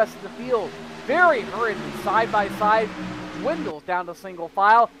does the rest of the field. Very hurriedly, side by side, dwindles down to single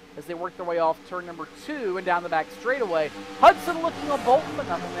file as they work their way off turn number 2 and down the back straightaway. Hudson looking on Bolton, but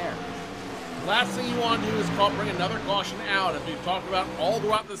nothing there. Last thing you want to do is bring another caution out. As we've talked about all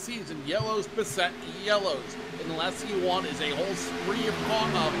throughout the season, yellows beset yellows. And the last thing you want is a whole spree of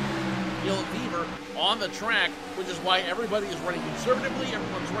yellow fever on the track, which is why everybody is running conservatively.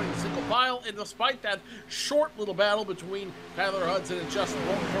 Everyone's running single file. And despite that short little battle between Tyler Hudson and Justin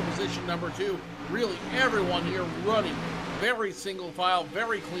Bolton for position number 2, really everyone here running very single file,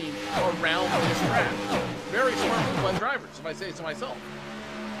 very clean around this track. Very smart move by the drivers, if I say so myself.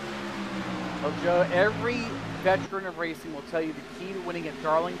 Well, Joe, every veteran of racing will tell you the key to winning at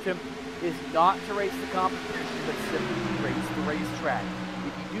Darlington is not to race the competition, but simply to race the racetrack.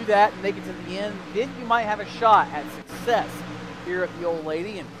 If you do that and make it to the end, then you might have a shot at success here at the Old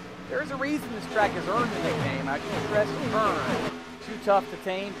Lady. And there's a reason this track has earned the nickname. I can stress earned. Too tough to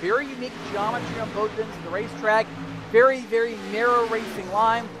tame. Very unique geometry on both ends of the racetrack. Very, very narrow racing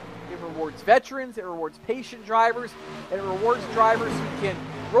line. It rewards veterans, it rewards patient drivers, and it rewards drivers who can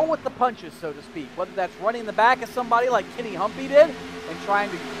roll with the punches, so to speak. Whether that's running the back of somebody like Kenny Humpy did and trying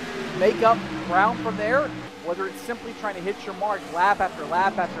to make up ground from there, whether it's simply trying to hit your mark lap after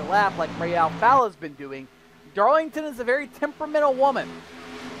lap after lap like Ray Alfala's been doing. Darlington is a very temperamental woman.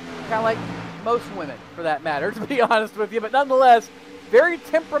 Kind of like most women, for that matter, to be honest with you. But nonetheless, very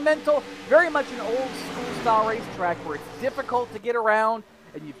temperamental, very much an old school style racetrack where it's difficult to get around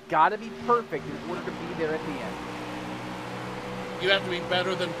and you've got to be perfect in order to be there at the end. You have to be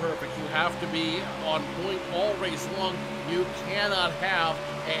better than perfect. You have to be on point all race long. You cannot have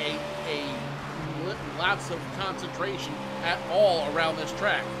a lapse of concentration at all around this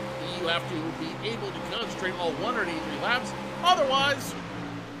track. You have to be able to concentrate all 183 laps. Otherwise,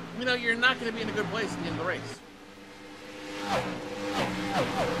 you know, you're not going to be in a good place at the end of the race.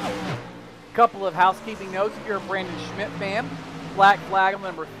 Couple of housekeeping notes. If you're a Brandon Schmidt fan, black flag on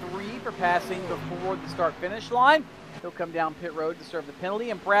number 3 for passing before the start-finish line. He'll come down pit road to serve the penalty.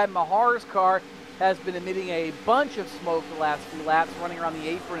 And Brad Mahar's car has been emitting a bunch of smoke the last few laps, running around the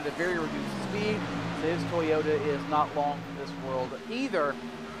apron at a very reduced speed. So his Toyota is not long for this world either,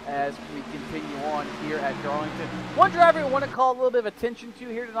 as we continue on here at Darlington. One driver I want to call a little bit of attention to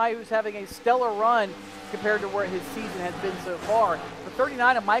here tonight, who's having a stellar run compared to where his season has been so far. The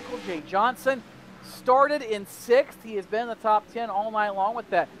 39 of Michael J. Johnson started in 6th. He has been in the top 10 all night long with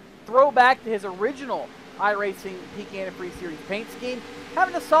that throwback to his original iRacing Peak Antifreeze Series paint scheme.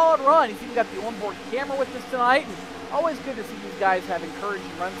 Having a solid run. He's even got the onboard camera with us tonight. And always good to see these guys have encouraging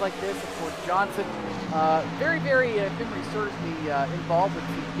runs like this. Of course, Johnson, very, if memory serves me, involved with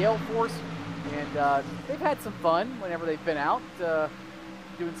the Gale Force. And they've had some fun whenever they've been out,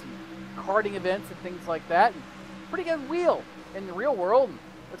 doing some karting events and things like that. And pretty good wheel in the real world. And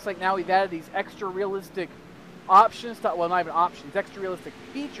looks like now we've added these extra realistic options, to, well, not even options, extra realistic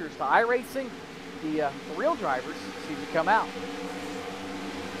features to iRacing. The real drivers seem to come out.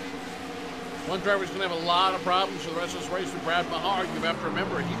 One driver's going to have a lot of problems for the rest of this race with Brad Mahar. You have to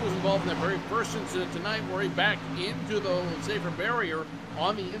remember, he was involved in that very first incident tonight where he backed into the safer barrier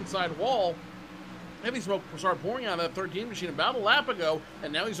on the inside wall. Heavy smoke started pouring out of that 13 machine about a lap ago,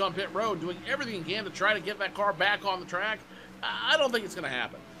 and now he's on pit road doing everything he can to try to get that car back on the track. I don't think it's going to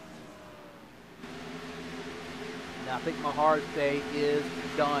happen. I think Mahar's day is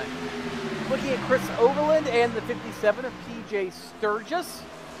done. Looking at Chris Overland and the 57 of PJ Sturgis.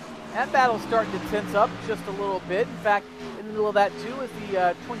 That battle's starting to tense up just a little bit. In fact, in the middle of that too is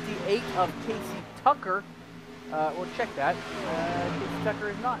the 28 of Casey Tucker. Well, check that. Casey Tucker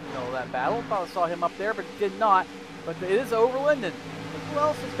is not in the middle of that battle. Thought I saw him up there, but did not. But it is Overland, and who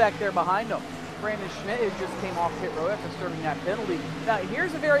else is back there behind him? Brandon Schmidt, who just came off pit road after serving that penalty. Now,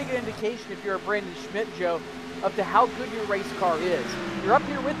 here's a very good indication, if you're a Brandon Schmidt, Joe, up to how good your race car is. You're up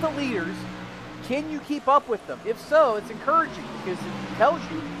here with the leaders. Can you keep up with them? If so, it's encouraging because it tells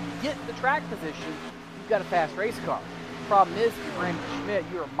you get the track position, you've got a fast race car. The problem is, if you're Brandon Schmidt,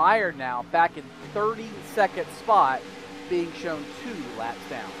 you're mired now back in 32nd spot, being shown 2 laps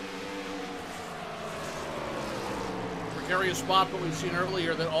down. Precarious spot, but we've seen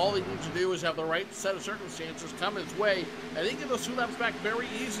earlier that all he needs to do is have the right set of circumstances come his way, and he can get those 2 laps back very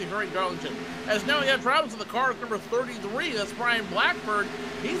easy here in Darlington. As now he had problems with the car number 33, that's Brian Blackford.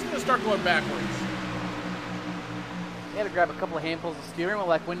 He's going to start going backwards. He had to grab a couple of handfuls of steering wheel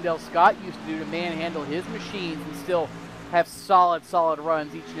like Wendell Scott used to do to manhandle his machines and still have solid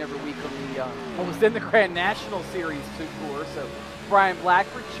runs each and every week on the what was then the Grand National Series tour. So Brian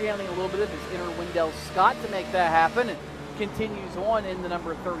Blackford channeling a little bit of his inner Wendell Scott to make that happen, and continues on in the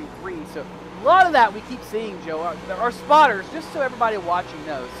number 33. So a lot of that we keep seeing, Joe. Our spotters, just so everybody watching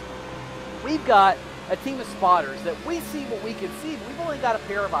knows, we've got a team of spotters that we see what we can see, but we've only got a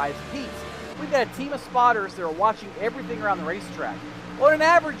pair of eyes apiece. We've got a team of spotters that are watching everything around the racetrack. Well, in an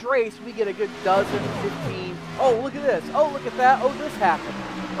average race, we get a good 12, 15. Oh, look at this. Oh, look at that. Oh, this happened.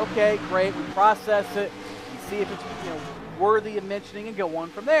 Okay, great. We process it. We see if it's worthy of mentioning and go on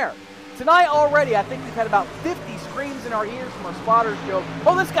from there. Tonight already, I think we've had about 50 screams in our ears from our spotters, Joe.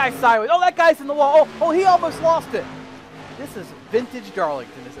 Oh, this guy's sideways. Oh, that guy's in the wall. Oh, he almost lost it. This is vintage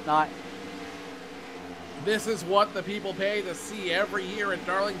Darlington, is it not? This is what the people pay to see every year at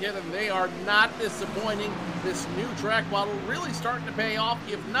Darlington, and they are not disappointing. This new track model really starting to pay off,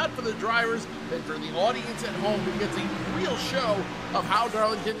 if not for the drivers, then for the audience at home, who gets a real show of how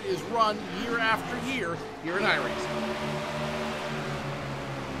Darlington is run year after year here in iRacing.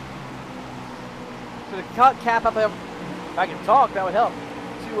 So to cap up, if I can talk, that would help.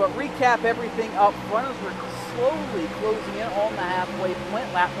 To recap everything up front as we're slowly closing in on the halfway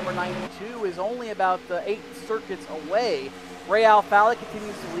point. Lap number 92 is only about 8 circuits away. Ray Alfalla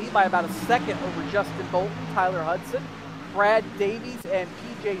continues to lead by about a second over Justin Bolton, Tyler Hudson, Brad Davies, and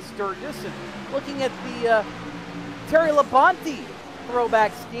PJ Sturgis. And looking at the Terry Labonte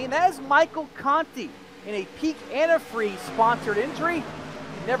throwback scheme, that is Michael Conti in a Peak Antifreeze sponsored entry.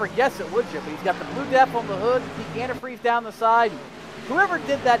 You'd never guess it, would you? But he's got the blue depth on the hood, the Peak Antifreeze down the side. Whoever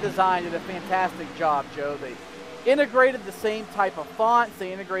did that design did a fantastic job, Joe. They integrated the same type of fonts.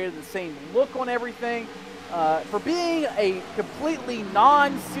 They integrated the same look on everything. For being a completely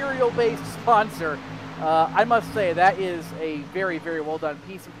non-serial-based sponsor, I must say that is a very, very well-done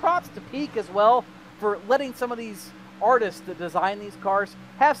piece. And props to Peak as well for letting some of these artists that design these cars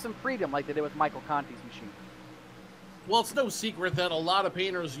have some freedom like they did with Michael Conti's machine. Well, it's no secret that a lot of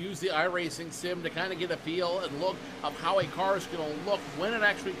painters use the iRacing sim to kind of get a feel and look of how a car is going to look when it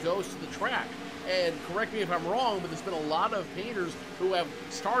actually goes to the track. And correct me if I'm wrong, but there's been a lot of painters who have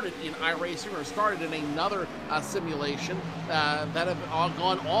started in iRacing or started in another simulation that have all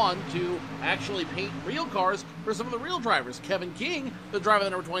gone on to actually paint real cars for some of the real drivers. Kevin King, the driver of the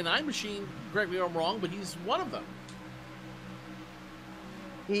number 29 machine, correct me if I'm wrong, but he's one of them.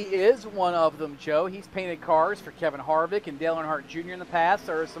 He is one of them, Joe. He's painted cars for Kevin Harvick and Dale Earnhardt Jr. in the past.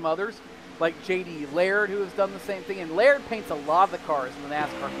 There are some others, like J.D. Laird, who has done the same thing. And Laird paints a lot of the cars in the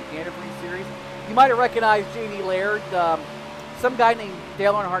NASCAR Antifreeze series. You might have recognized J.D. Laird. Some guy named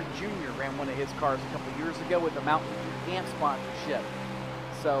Dale Earnhardt Jr. ran one of his cars a couple years ago with the Mountain Dew Camp sponsorship.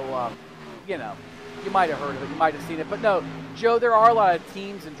 So, you know, you might have heard of it. You might have seen it. But no, Joe, there are a lot of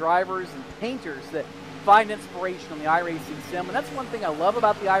teams and drivers and painters that find inspiration on the iRacing sim, and that's one thing I love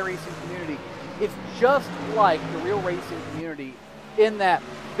about the iRacing community. It's just like the real racing community in that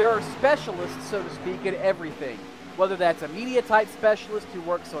there are specialists, so to speak, in everything. Whether that's a media type specialist who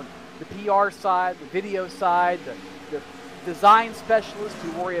works on the PR side, the video side, the design specialists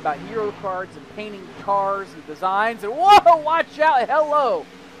who worry about hero cards and painting cars and designs, and whoa, watch out, hello!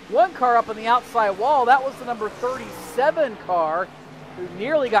 One car up on the outside wall, that was the number 37 car, who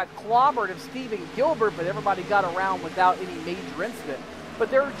nearly got clobbered of Stephen Gilbert, but everybody got around without any major incident. But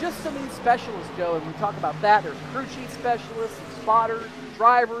there are just so many specialists, Joe, and we talk about that. There's crew chief specialists, and spotters, and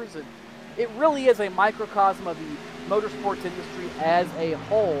drivers, and it really is a microcosm of the motorsports industry as a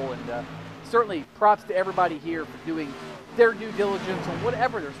whole. And certainly props to everybody here for doing their due diligence on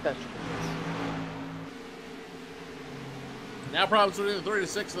whatever their specialty is. Now problems between the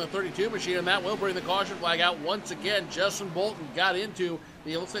 36 and the 32 machine, and that will bring the caution flag out once again. Justin Bolton got into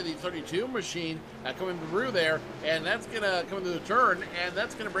the, let's say, the 32 machine coming through there, and that's going to come into the turn, and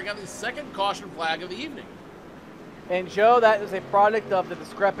that's going to bring out the second caution flag of the evening. And Joe, that is a product of the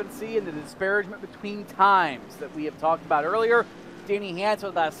discrepancy and the disparagement between times that we have talked about earlier. Danny Hansen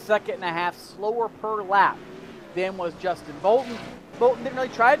was about a second and a half slower per lap than was Justin Bolton. Bolton didn't really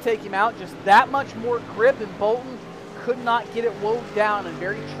try to take him out, just that much more grip, and Bolton could not get it wove down in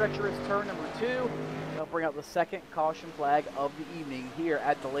very treacherous turn number 2. They'll bring out the second caution flag of the evening here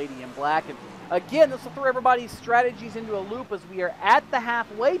at the Lady in Black. And again, this will throw everybody's strategies into a loop as we are at the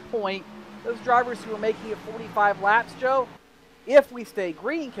halfway point. Those drivers who are making it 45 laps, Joe, if we stay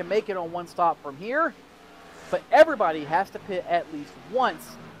green, can make it on one stop from here. But everybody has to pit at least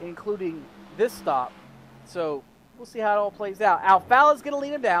once, including this stop. So we'll see how it all plays out. Alfalla's going to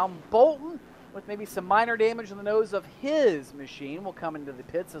lead him down. Bolton, with maybe some minor damage on the nose of his machine, will come into the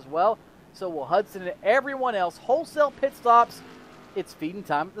pits as well. So will Hudson and everyone else. Wholesale pit stops. It's feeding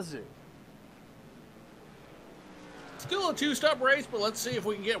time at the zoo. Still a two-stop race, but let's see if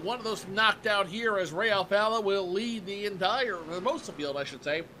we can get one of those knocked out here, as Ray Alfalla will lead the entire, or most of the field, I should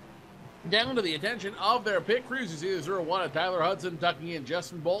say, down to the attention of their pit crews. You see the 0-1 of Tyler Hudson ducking in.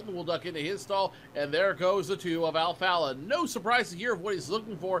 Justin Bolton will duck into his stall, and there goes the 2 of Alfalla. No surprises here of what he's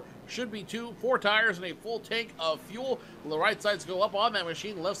looking for. Should be 4 tires and a full tank of fuel. The right sides go up on that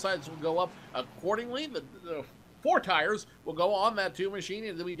machine. Left sides will go up accordingly. The 4 tires will go on that 2 machine,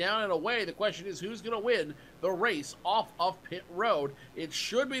 and it'll be down and away. The question is, who's going to win the race off of pit road? It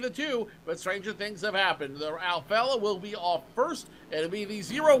should be the 2, but stranger things have happened. The Alfalla will be off first, and it'll be the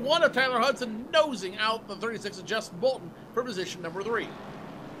 0-1 of Tyler Hudson nosing out the 36 of Justin Bolton for position number 3.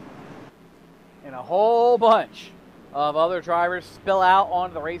 And a whole bunch of other drivers spill out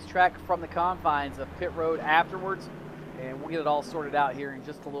onto the racetrack from the confines of pit road afterwards. And we'll get it all sorted out here in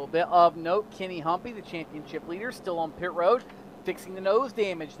just a little bit. Of note, Kenny Humpy, the championship leader, still on pit road, fixing the nose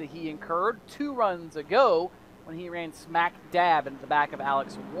damage that he incurred 2 runs ago when he ran smack dab into the back of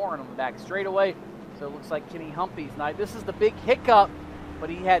Alex Warren on the back straightaway. So it looks like Kenny Humpy's night. This is the big hiccup, but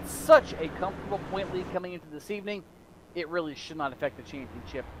he had such a comfortable point lead coming into this evening. It really should not affect the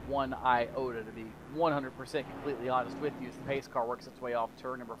championship one iota, to be 100% completely honest with you, as the pace car works its way off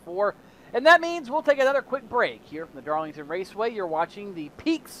turn number 4. And that means we'll take another quick break here from the Darlington Raceway. You're watching the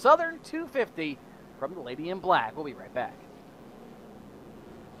Peak Southern 250 from the Lady in Black. We'll be right back.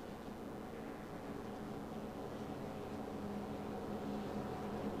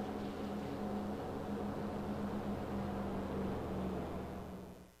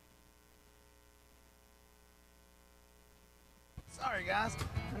 Sorry, guys.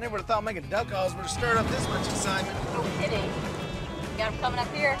 I never would have thought making duck calls would have stirred up this much excitement. No kidding. You got him coming up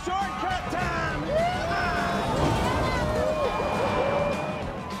here. Shortcut time!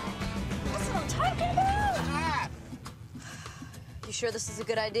 That's what I'm talking about. You sure this is a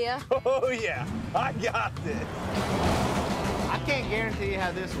good idea? Oh, yeah. I got this. I can't guarantee you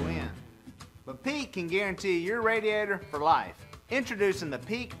how this will end, but Pete can guarantee your radiator for life. Introducing the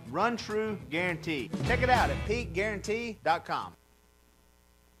Peak Run True Guarantee. Check it out at peakguarantee.com.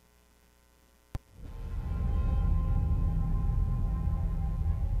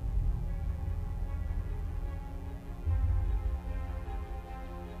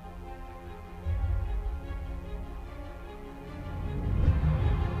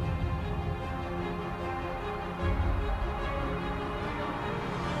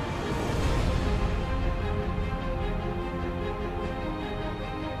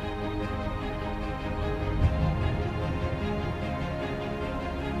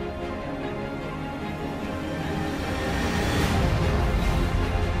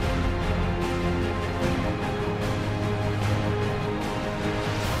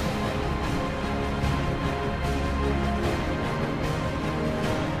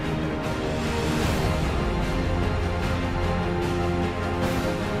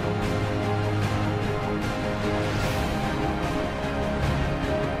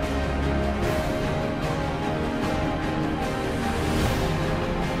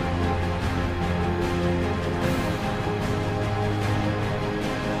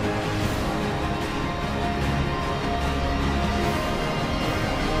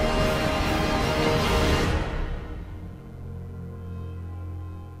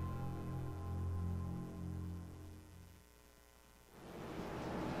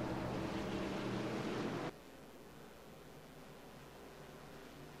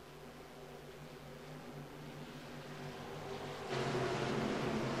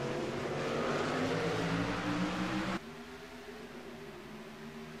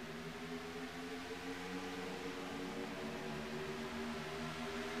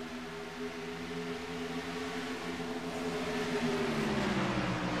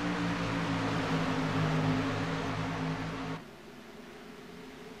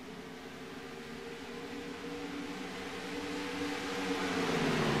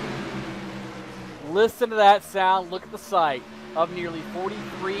 Listen to that sound. Look at the sight of nearly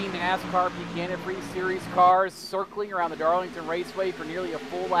 43 NASCAR Peak Antifreeze Series cars circling around the Darlington Raceway for nearly a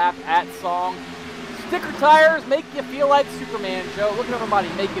full lap at song. Sticker tires make you feel like Superman, Joe. Look at everybody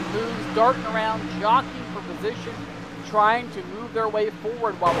making moves, darting around, jockeying for position, trying to move their way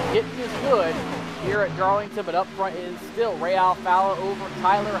forward while the hitting is good here at Darlington. But up front is still Ray Alfalla over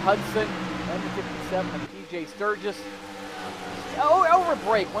Tyler Hudson and the 57 of PJ Sturgis. Over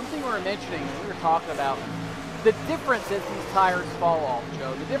break, one thing we were mentioning, we were talking about the difference as these tires fall off,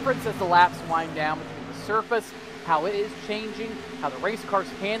 Joe. The difference as the laps wind down between the surface, how it is changing, how the race car's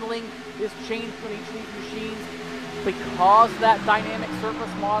handling is changed on each of these machines because of that dynamic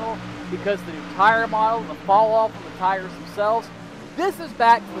surface model, because the new tire model, the fall off on the tires themselves. This is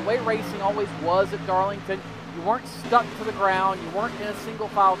back to the way racing always was at Darlington. You weren't stuck to the ground. You weren't in a single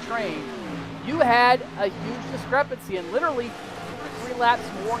file train. You had a huge discrepancy, and literally 2 or 3 laps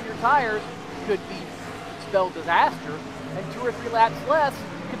more on your tires could spell disaster, and 2 or 3 laps less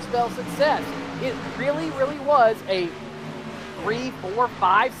could spell success. It really, really was a 3, 4,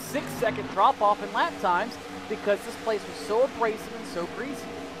 5, 6 second drop off in lap times because this place was so abrasive and so greasy.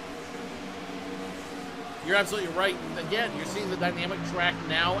 You're absolutely right. Again, you're seeing the dynamic track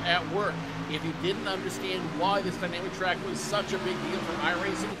now at work. If you didn't understand why this dynamic track was such a big deal for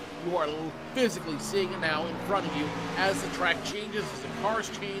iRacing, you are physically seeing it now in front of you as the track changes, as the cars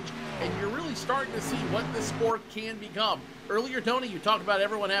change, and you're really starting to see what this sport can become. Earlier, Tony, you talked about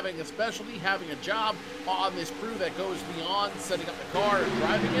everyone having a specialty, having a job on this crew that goes beyond setting up the car and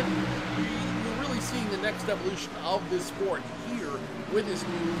driving it. You're really seeing the next evolution of this sport here with this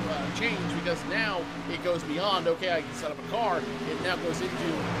new change, because now it goes beyond, okay, I can set up a car. It now goes into,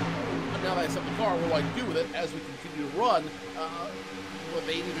 now that I set up the car, what do I do with it as we continue to run with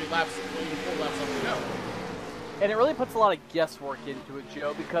 83 laps, 84 laps left to go. And it really puts a lot of guesswork into it,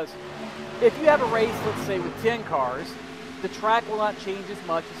 Joe, because if you have a race, let's say, with 10 cars, the track will not change as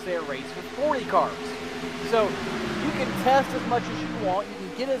much as, say, a race with 40 cars. So you can test as much as you want, you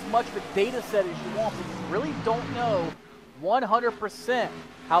can get as much of a data set as you want, but you really don't know 100%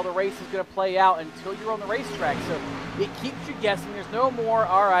 how the race is going to play out until you're on the racetrack. So it keeps you guessing. There's no more,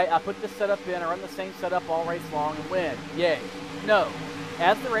 all right, I put this setup in, I run the same setup all race long and win. Yay. No.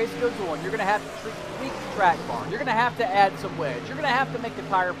 As the race goes on, you're going to have to tweak the track bar. You're going to have to add some wedge. You're going to have to make a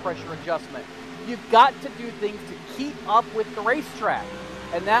tire pressure adjustment. You've got to do things to keep up with the racetrack.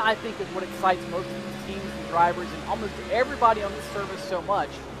 And that, I think, is what excites most of these teams and drivers and almost everybody on this service so much.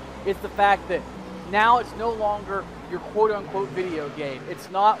 It's the fact that now it's no longer your quote-unquote video game. It's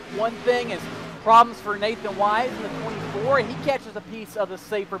not one thing as problems for Nathan Wise in the 24. He catches a piece of the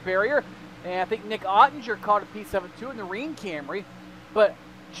safer barrier. And I think Nick Ottinger caught a piece of it too in the Reen Camry. But,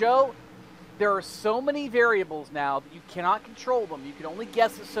 Joe, there are so many variables now that you cannot control them. You can only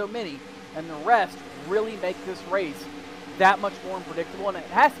guess at so many, and the rest really make this race that much more unpredictable, and it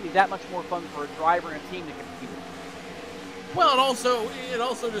has to be that much more fun for a driver and a team to compete with. Well, it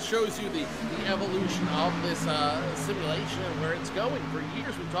also just shows you the evolution of this simulation and where it's going. For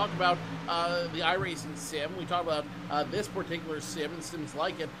years, we talked about the iRacing sim. We talked about this particular sim and sims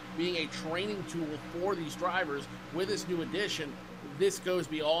like it being a training tool for these drivers. With this new addition, this goes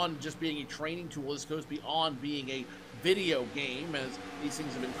beyond just being a training tool. This goes beyond being a video game, as these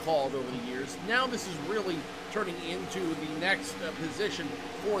things have been called over the years. Now this is really turning into the next position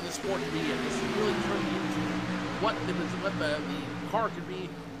for the sport to be in. This is really turning into what the car could be,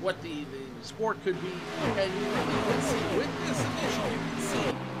 what the sport could be, and you really can see with this edition, you can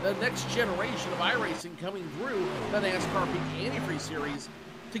see the next generation of iRacing coming through the NASCAR Peak Antifreeze series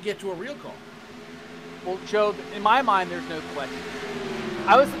to get to a real car. Well, Joe, in my mind, there's no question.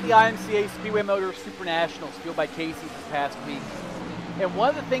 I was at the IMCA Speedway Motors Super Nationals, fueled by Casey, this past week. And one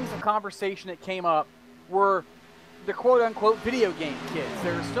of the things of conversation that came up were the quote-unquote video game kids.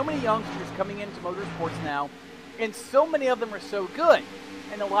 There are so many youngsters coming into motorsports now, and so many of them are so good.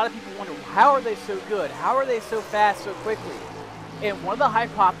 And a lot of people wonder, how are they so good? How are they so fast so quickly? And one of the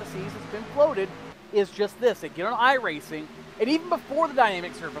hypotheses that's been floated is just this. They get on iRacing, and even before the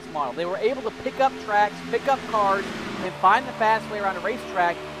dynamic surface model, they were able to pick up tracks, pick up cars, and find the fast way around a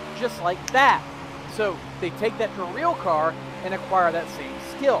racetrack just like that. So they take that to a real car and acquire that same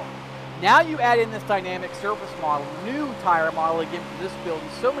skill. Now you add in this dynamic surface model, new tire model again for this build,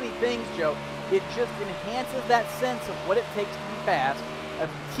 and so many things, Joe. It just enhances that sense of what it takes to be fast,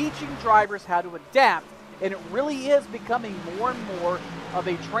 of teaching drivers how to adapt, and it really is becoming more and more of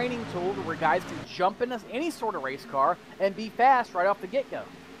a training tool where guys can jump into any sort of race car and be fast right off the get-go.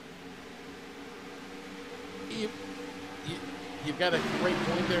 You've got a great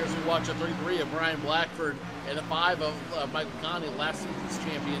point there as we watch a 33 of Brian Blackford and a 5 of Michael Conley, last season's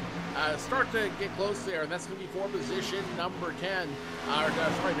champion, start to get close there, and that's going to be for position number 10.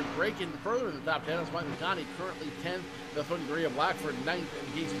 To break in further in the top 10 is Michael Conley, currently 10th. The 33 of Blackford, 9th,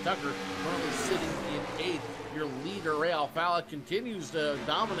 and Casey Tucker currently sitting in 8th. Your leader, Ray Alfala, continues to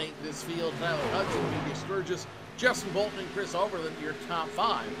dominate this field. Tyler Hudson, B.J. Sturgis, Justin Bolton, and Chris Overland, your top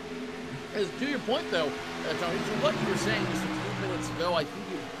 5. As to your point, though, Tony, to what you were saying just a few minutes ago, I think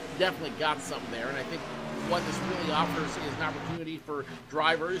you've definitely got something there, and I think what this really offers is an opportunity for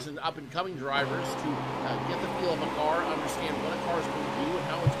drivers and up-and-coming drivers to get the feel of a car, understand what a car is going to do and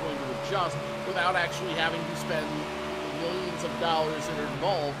how it's going to adjust without actually having to spend millions of dollars that are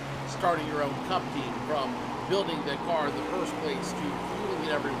involved starting your own cup team, from building the car in the first place to fueling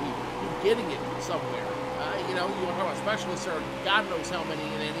it every week to getting it somewhere. You want to talk about specialists, there are God knows how many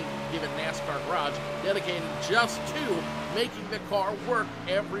in any given NASCAR garage dedicated just to making the car work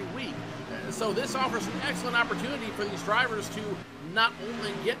every week. So this offers an excellent opportunity for these drivers to not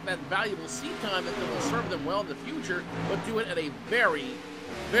only get that valuable seat time that will serve them well in the future, but do it at a very,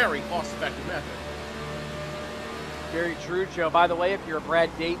 very cost-effective method. Very true, Joe. By the way, if you're a Brad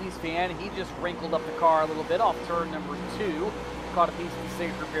Davies fan, he just wrinkled up the car a little bit off turn number 2. Caught a piece of the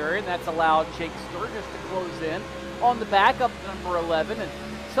safer barrier, and that's allowed Jake Sturgis to close in on the backup number 11. And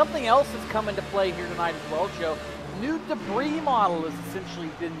Something else that's come into play here tonight as well, Joe. New debris model has essentially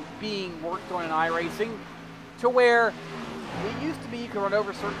been being worked on in iRacing, to where it used to be you could run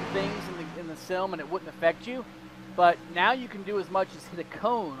over certain things in the sim and it wouldn't affect you, but now you can do as much as hit a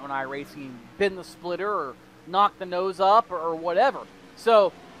cone on iRacing, bend the splitter or knock the nose up or whatever.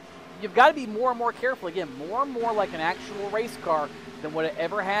 So you've got to be more and more careful, again, more and more like an actual race car than what it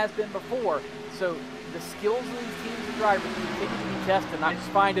ever has been before. So the skills of these teams and drivers continue to be tested, and I just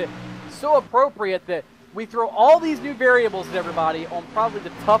find it so appropriate that we throw all these new variables at everybody on probably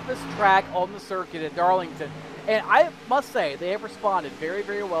the toughest track on the circuit at Darlington. And I must say, they have responded very,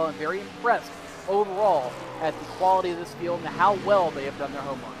 very well and very impressed overall at the quality of this field and how well they have done their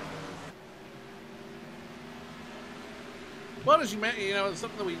homework. Well, as you mentioned, you know, it's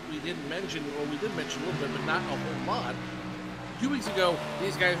something that we didn't mention, or we did mention a little bit, but not a whole lot. 2 weeks ago, a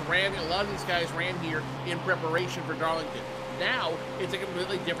lot of these guys ran here in preparation for Darlington. Now, it's a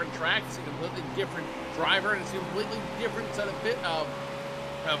completely different track, it's a completely different driver, and it's a completely different set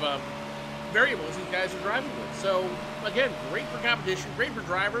of variables these guys are driving with. So, again, great for competition, great for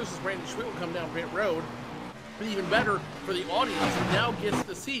drivers, as Brandon Schmidt will come down pit road, but even better for the audience who now gets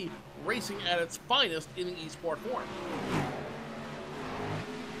to see racing at its finest in the esport form.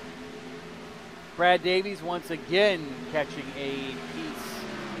 Brad Davies once again catching a piece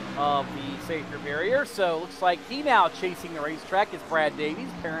of the safety barrier, so looks like he now chasing the racetrack is Brad Davies,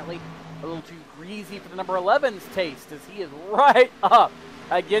 apparently a little too greasy for the number 11's taste, as he is right up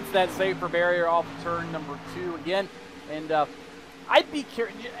against that safer barrier off turn number 2 again. And I'd be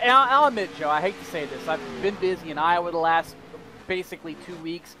curious, I'll admit, Joe, I hate to say this, I've been busy in Iowa the last basically 2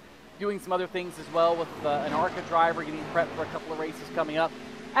 weeks, doing some other things as well with an ARCA driver, getting prepped for a couple of races coming up.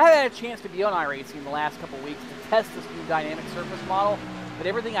 I haven't had a chance to be on iRacing in the last couple of weeks to test this new dynamic surface model, but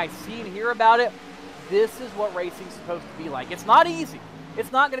everything I see and hear about it, this is what racing's supposed to be like. It's not easy.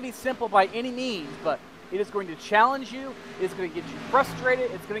 It's not going to be simple by any means, but it is going to challenge you, it's going to get you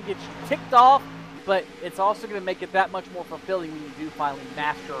frustrated, it's going to get you ticked off, but it's also going to make it that much more fulfilling when you do finally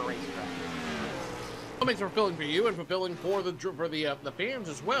master a racetrack. It makes it fulfilling for you and fulfilling for the fans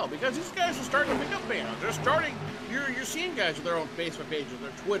as well, because these guys are starting to pick up fans. They're starting. You're seeing guys with their own Facebook pages,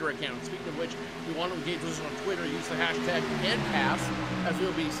 their Twitter accounts. Speaking of which, if you want to engage with us on Twitter, use the hashtag NPass, as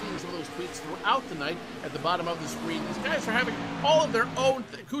we'll be seeing some of those tweets throughout the night at the bottom of the screen. These guys are having all of their own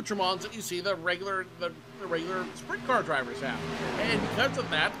accoutrements that you see the regular sprint car drivers have, and because of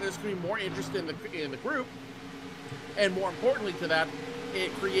that, there's going to be more interest in the group, and more importantly to that,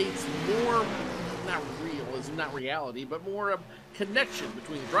 it creates more. Not reality, but more connection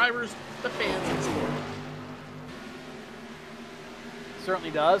between the drivers, the fans, and the sport.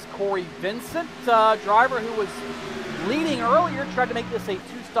 Certainly does. Corey Vincent, driver who was leading earlier, tried to make this a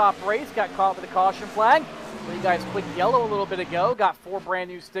 2-stop race, got caught with a caution flag. Well, you guys clicked yellow a little bit ago, got 4 brand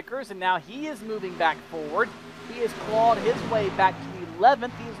new stickers, and now he is moving back forward. He has clawed his way back to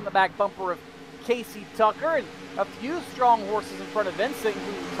 11th. He was in the back bumper of Casey Tucker, and a few strong horses in front of Vincent,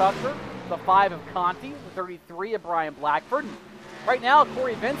 including Tucker, the 5 of Conti, the 33 of Brian Blackford. And right now,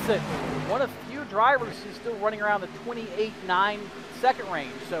 Corey Vincent, one of few drivers who's still running around the 28.9 second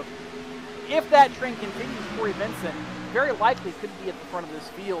range. So if that trend continues, Corey Vincent very likely could be at the front of this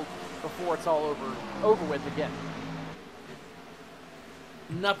field before it's all over with again.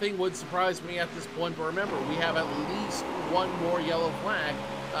 Nothing would surprise me at this point, but remember, we have at least one more yellow flag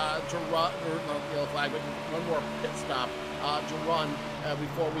to run, or not yellow flag, but one more pit stop to run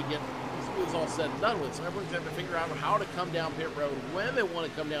before we get it's all said and done with. So everyone's going to have to figure out how to come down pit road, when they want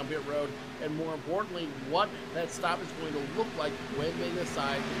to come down pit road, and more importantly, what that stop is going to look like when they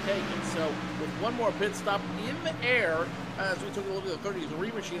decide to take it. So with one more pit stop in the air, as we took a look at the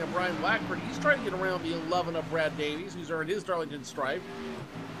 33 machine of Brian Blackford, he's trying to get around the 11 of Brad Davies, who's earned his Darlington stripe.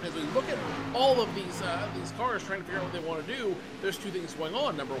 As we look at all of these cars trying to figure out what they want to do, there's 2 things going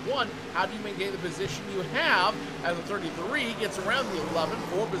on. Number 1, how do you maintain the position you have as the 33 gets around the 11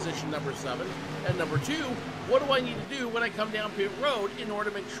 for position number 7? And number 2, what do I need to do when I come down pit road in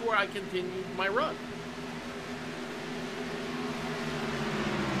order to make sure I continue my run?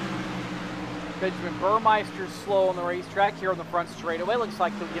 Benjamin Burmeister's slow on the racetrack here on the front straightaway. Looks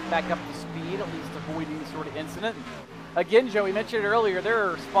like he'll get back up to speed, at least avoid any sort of incident. Again, Joe, we mentioned it earlier, there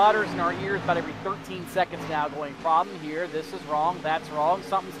are spotters in our ears about every 13 seconds now going, problem here, this is wrong, that's wrong,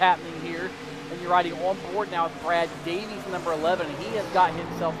 something's happening here. And you're riding on board now with Brad Davies, number 11, and he has got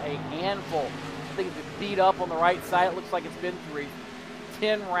himself a handful. I think it's beat up on the right side. It looks like it's been through a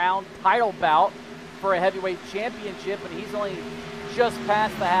 10-round title bout for a heavyweight championship, and he's only just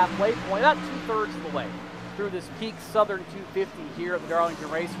past the halfway point, about 2/3 of the way through this peak Southern 250 here at the Darlington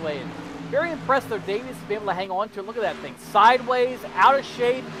Raceway. And Very impressed, though, Davies has been able to hang on to it. Look at that thing. Sideways, out of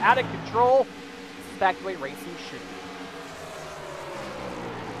shape, out of control. This is back the way racing should be.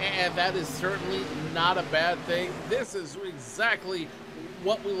 And that is certainly not a bad thing. This is exactly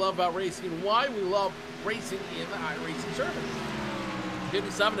what we love about racing, why we love racing in the iRacing service.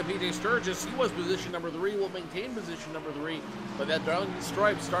 57 to PJ Sturgis, he was position number 3, will maintain position number 3, but that Darlington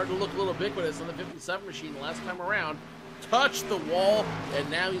stripe started to look a little ubiquitous on the 57 machine last time around. Touched the wall, and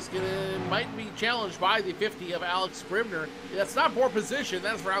now he's might be challenged by the 50 of Alex Scribner. That's not poor position.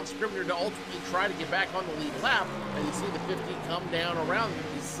 That's for Alex Scribner to ultimately try to get back on the lead lap. And you see the 50 come down around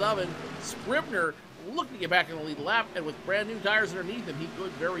 57. Scribner looking to get back on the lead lap, and with brand new tires underneath him, he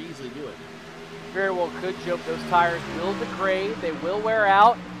could very easily do it. Very well could, Joe. Those tires will degrade. They will wear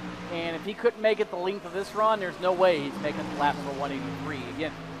out. And if he couldn't make it the length of this run, there's no way he's making the lap for 183.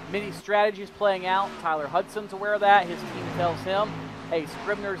 Again, many strategies playing out. Tyler Hudson's aware of that. His team tells him, hey,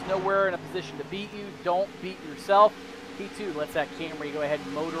 Scribner's nowhere in a position to beat you. Don't beat yourself. He, too, lets that Camry go ahead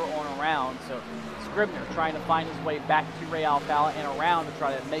and motor on around. So Scribner trying to find his way back to Ray Alfala and around to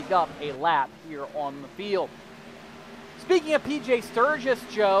try to make up a lap here on the field. Speaking of PJ Sturgis,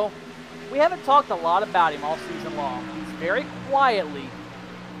 Joe, we haven't talked a lot about him all season long. He's very quietly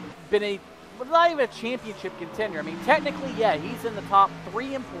been not even a championship contender. I mean, technically, yeah, he's in the top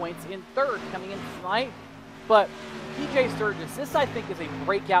 3 in points, in 3rd coming in tonight. But PJ Sturgis, this I think is a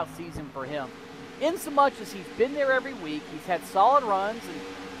breakout season for him. In so much as he's been there every week, he's had solid runs, and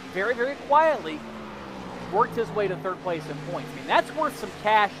very, very quietly worked his way to 3rd place in points. I mean, that's worth some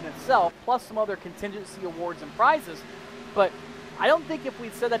cash in itself, plus some other contingency awards and prizes. But I don't think if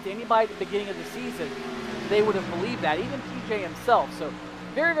we'd said that to anybody at the beginning of the season, they would have believed that, even PJ himself. So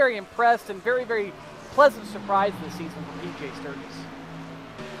very, very impressed and very, very pleasant surprise this season for PJ Sturgis.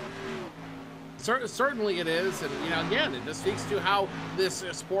 Certainly it is, and again, it just speaks to how this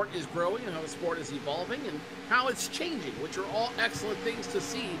sport is growing and how the sport is evolving and how it's changing, which are all excellent things to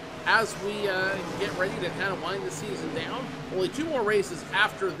see as we get ready to kind of wind the season down. Only 2 more races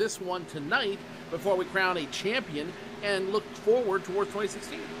after this one tonight before we crown a champion and look forward towards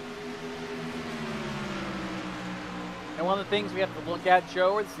 2016. And one of the things we have to look at,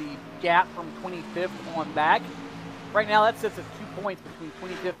 Joe, is the gap from 25th on back. Right now, that sits at 2 points between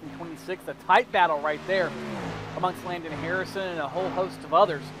 25th and 26th. A tight battle right there amongst Landon Harrison and a whole host of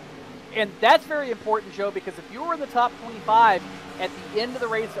others. And that's very important, Joe, because if you were in the top 25 at the end of the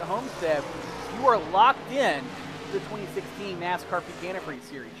race at Homestead, you are locked in to the 2016 NASCAR Peak Antifreeze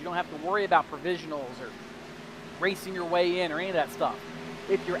Series. You don't have to worry about provisionals or racing your way in or any of that stuff.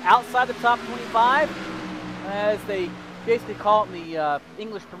 If you're outside the top 25, as they basically call it in the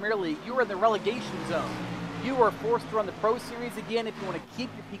English Premier League, you are in the relegation zone. You are forced to run the Pro Series again if you want to keep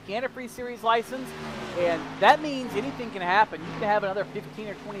your Peak Antifreeze Series license, and that means anything can happen. You can have another 15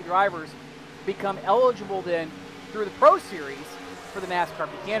 or 20 drivers become eligible then through the Pro Series for the NASCAR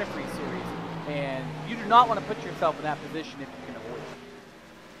Peak Antifreeze Series, and you do not want to put yourself in that position if you can avoid it.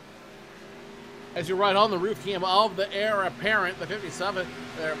 As you're right on the roof cam of the heir apparent, the 57,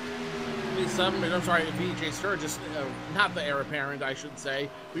 I'm sorry, PJ Sturgis, not the heir apparent, I should say.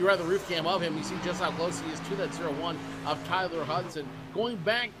 We were at the roof cam of him. You see just how close he is to that 0-1 of Tyler Hudson. Going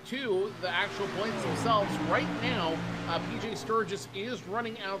back to the actual points themselves, right now, PJ Sturgis is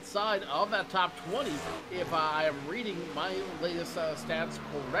running outside of that top 20. If I am reading my latest stats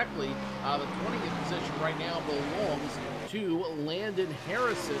correctly, the 20th position right now belongs to Landon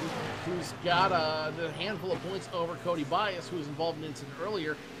Harrison, who's got a handful of points over Cody Bias, who was involved in an incident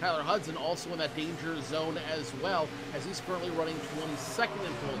earlier. Tyler Hudson also in that danger zone as well, as he's currently running 22nd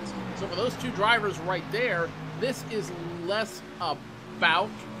in points. So for those 2 drivers right there, this is less about...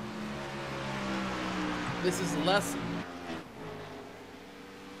 This is less...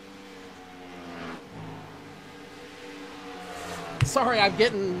 Sorry, I'm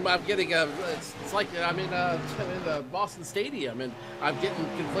getting it's like I'm in the Boston Stadium, and I'm getting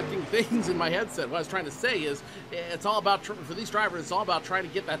conflicting things in my headset. What I was trying to say is, it's all about, for these drivers, it's all about trying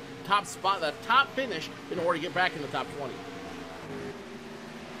to get that top spot, that top finish, in order to get back in the top 20.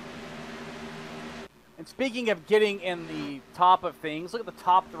 And speaking of getting in the top of things, look at the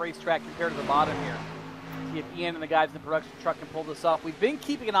top of the racetrack compared to the bottom here. See if Ian and the guys in the production truck can pull this off. We've been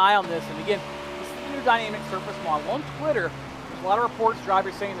keeping an eye on this, and again, this is the new dynamic surface model. On Twitter, a lot of reports,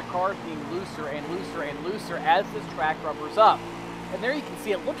 drivers saying the car is being looser and looser and looser as this track rubbers up. And there you can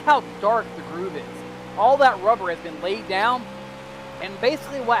see it. Look how dark the groove is. All that rubber has been laid down, and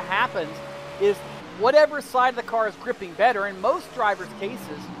basically what happens is whatever side of the car is gripping better, in most drivers'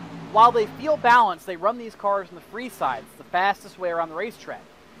 cases, while they feel balanced, they run these cars on the free side. It's the fastest way around the racetrack.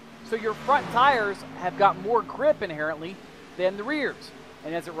 So your front tires have got more grip inherently than the rears.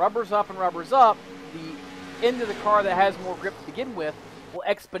 And as it rubbers up and rubbers up, the end of the car that has more grip to begin with will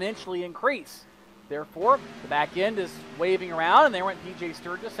exponentially increase. Therefore, the back end is waving around, and there went PJ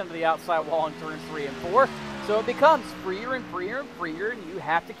Sturgis into the outside wall in turns 3 and 4. So it becomes freer and freer and freer, and you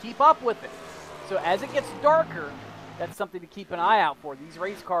have to keep up with it. So as it gets darker, that's something to keep an eye out for. These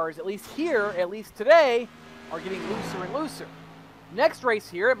race cars, at least here, at least today, are getting looser and looser. Next race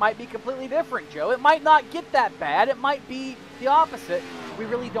here, it might be completely different, Joe. It might not get that bad. It might be the opposite. We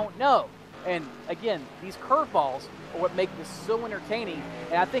really don't know. And again, these curveballs are what make this so entertaining.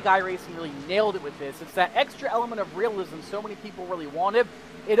 And I think iRacing really nailed it with this. It's that extra element of realism so many people really wanted.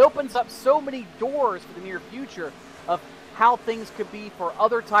 It opens up so many doors for the near future of how things could be for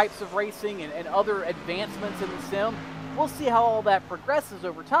other types of racing and other advancements in the sim. We'll see how all that progresses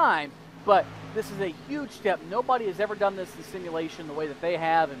over time. But this is a huge step. Nobody has ever done this in simulation the way that they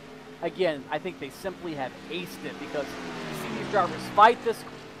have. And again, I think they simply have aced it, because you see these drivers fight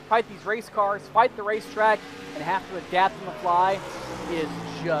these race cars, fight the racetrack, and have to adapt on the fly is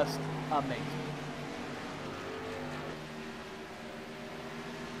just amazing.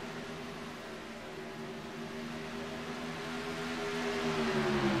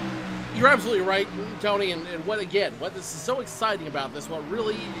 You're absolutely right, Tony, and what this is so exciting about this, what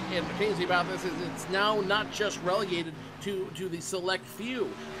really entertains me about this, is it's now not just relegated to the select few.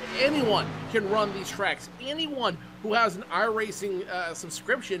 Anyone can run these tracks. Anyone who has an iRacing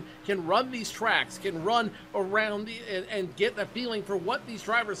subscription can run these tracks, can run around and get a feeling for what these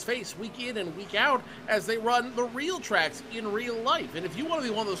drivers face week in and week out as they run the real tracks in real life. And if you want to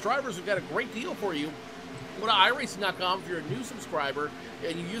be one of those drivers, we've got a great deal for you. Go to iRacing.com if you're a new subscriber,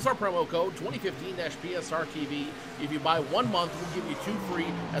 and you use our promo code 2015-PSRTV. If you buy 1 month, we'll give you 2 free,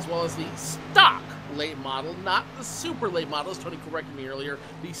 as well as the stock late model, not the super late model, as Tony corrected me earlier.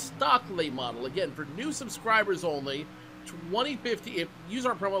 The stock late model, again, for new subscribers only, 2015. Use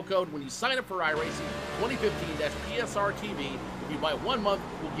our promo code when you sign up for iRacing, 2015-PSRTV. If you buy 1 month,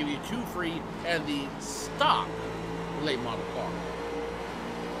 we'll give you 2 free, and the stock late model car.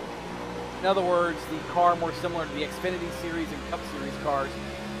 In other words, the car more similar to the Xfinity Series and Cup Series cars.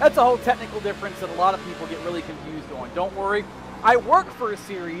 That's a whole technical difference that a lot of people get really confused on. Don't worry, I work for a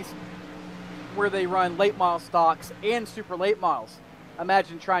series where they run late model stocks and super late models.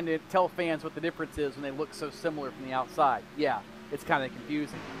 Imagine trying to tell fans what the difference is when they look so similar from the outside. Yeah, it's kind of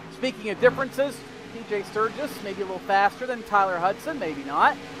confusing. Speaking of differences, PJ Sturgis maybe a little faster than Tyler Hudson, maybe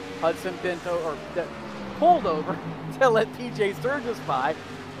not. Hudson pulled over to let PJ Sturgis by.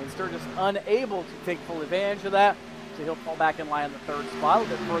 And Sturgis unable to take full advantage of that, so he'll fall back in line in the 3rd spot. A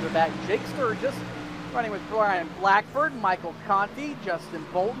little bit further back, Jake Sturgis running with Brian Blackford, Michael Conti, Justin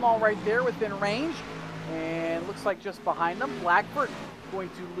Bolton, all right there within range. And looks like just behind them, Blackford going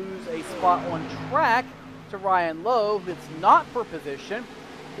to lose a spot on track to Ryan Lowe. It's not for position.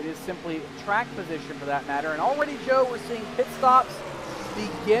 It is simply track position for that matter. And already, Joe, we're seeing pit stops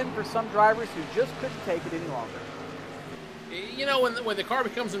begin for some drivers who just couldn't take it any longer. You know, when the car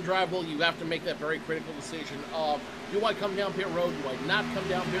becomes undrivable, you have to make that very critical decision of, do I come down pit road, do I not come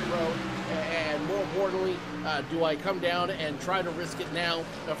down pit road, and more importantly, do I come down and try to risk it now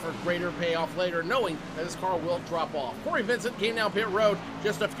for greater payoff later, knowing that this car will drop off. Corey Vincent came down pit road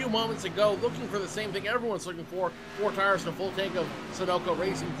just a few moments ago, looking for the same thing everyone's looking for, 4 tires and a full tank of Sunoco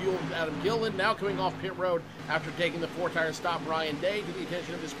Racing Fuel. Adam Gillen now coming off pit road after taking the 4-tire stop. Ryan Day, to the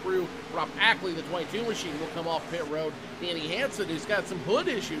attention of his crew. Rob Ackley, the 22 machine, will come off pit road. Danny Hansen, who's got some hood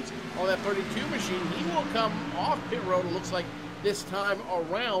issues on that 32 machine, he will come off pit road, it looks like, this time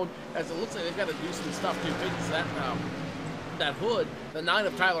around, as it looks like they've got to do some stuff to fix that hood. The 9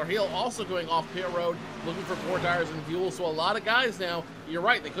 of Tyler Hill also going off pit road, looking for 4 tires and fuel. So a lot of guys now, you're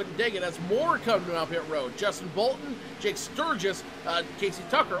right, they couldn't dig it as more coming down pit road. Justin Bolton, Jake Sturgis, Casey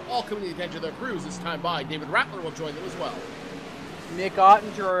Tucker, all coming to the attention of their crews this time by. David Rattler will join them as well. Nick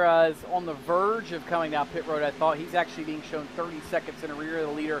Ottinger is on the verge of coming down pit road. I thought he's actually being shown 30 seconds in the rear of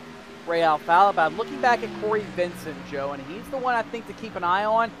the leader, Ray Alfala. But I'm looking back at Corey Vincent, Joe, and he's the one I think to keep an eye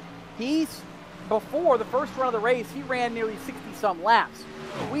on. Before the first run of the race, he ran nearly 60-some laps.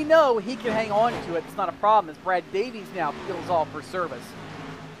 We know he can hang on to it. It's not a problem, as Brad Davies now peels off for service.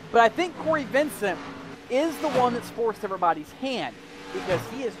 But I think Corey Vincent is the one that's forced everybody's hand, because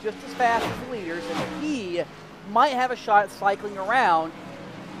he is just as fast as the leaders, and he might have a shot at cycling around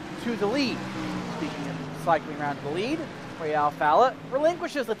to the lead. Speaking of cycling around to the lead, Ray Alfala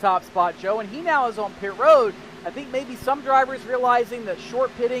relinquishes the top spot, Joe, and he now is on pit road. I think maybe some drivers realizing that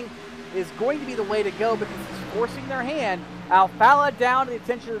short pitting is going to be the way to go because he's forcing their hand. Alfala down to the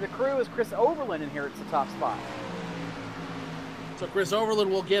attention of the crew as Chris Overland inherits the top spot. So Chris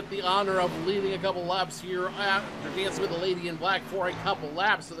Overland will get the honor of leading a couple laps here after dancing with the lady in black for a couple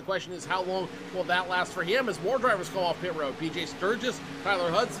laps. So the question is, how long will that last for him as more drivers come off pit road? PJ Sturgis,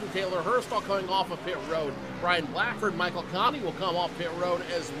 Tyler Hudson, Taylor Hurst all coming off of pit road. Brian Blackford, Michael Conti will come off pit road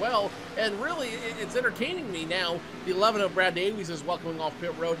as well. And really, it's entertaining me now. The 11 of Brad Davies is well coming off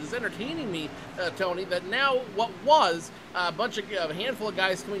pit road. It's entertaining me, Tony, that now what was a handful of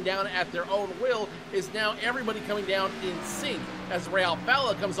guys coming down at their own will is now everybody coming down in sync as Ray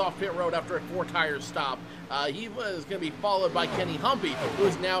Alfalla comes off pit road after a 4-tire stop. He was going to be followed by Kenny Humpy, who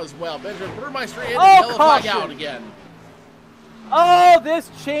is now as well. Benjamin Burmeister in and yellow flag out again. Oh,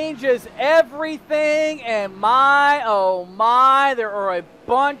 this changes everything, and my, oh my, there are a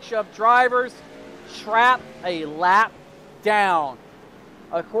bunch of drivers trapped a lap down.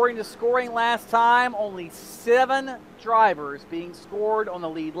 According to scoring last time, only 7 drivers being scored on the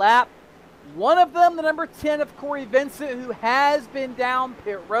lead lap. One of them, the number 10 of Corey Vincent, who has been down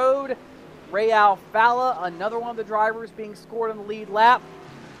pit road. Ray Alfalla, another one of the drivers being scored on the lead lap.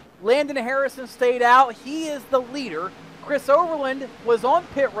 Landon Harrison stayed out. He is the leader. Chris Overland was on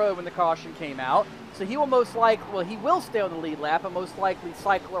pit road when the caution came out, so he will most likely, well, he will stay on the lead lap and most likely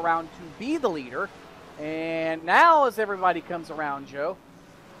cycle around to be the leader. And now, as everybody comes around, Joe,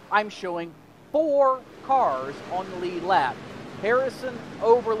 I'm showing 4 cars on the lead lap. Harrison,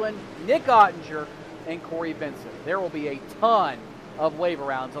 Overland, Nick Ottinger, and Corey Vincent. There will be a ton of wave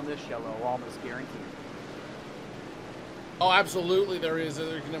arounds on this yellow, almost guaranteed. Oh, absolutely there is.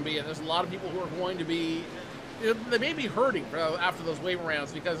 There's going to be. There's a lot of people who are going to be, they may be hurting after those wave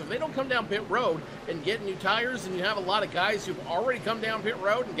rounds, because if they don't come down pit road and get new tires, and you have a lot of guys who've already come down pit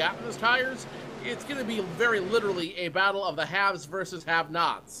road and gotten those tires, it's going to be very literally a battle of the haves versus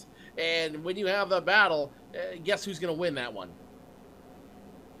have-nots. And when you have the battle, guess who's going to win that one?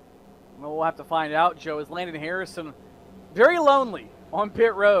 Well, we'll have to find out, Joe. Is Landon Harrison very lonely on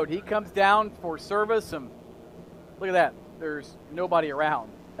pit road? He comes down for service, and look at that. There's nobody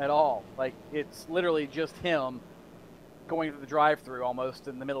around at all. Like, it's literally just him going through the drive-thru almost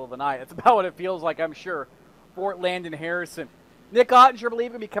in the middle of the night. That's about what it feels like, I'm sure, for Landon Harrison. Nick Ottinger, I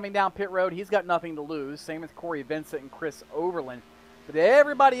believe, will be coming down pit road. He's got nothing to lose. Same with Corey Vincent and Chris Overland. But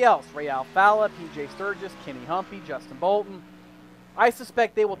everybody else, Ray Alfalla, PJ Sturgis, Kenny Humpy, Justin Bolton, I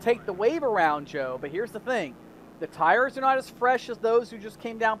suspect they will take the wave around, Joe. But here's the thing. The tires are not as fresh as those who just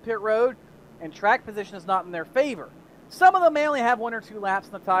came down pit road, and track position is not in their favor. Some of them may only have 1 or 2 laps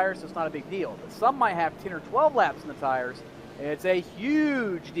in the tires, so it's not a big deal. But some might have 10 or 12 laps in the tires, and it's a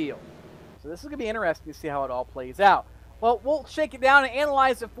huge deal. So this is going to be interesting to see how it all plays out. Well, we'll shake it down and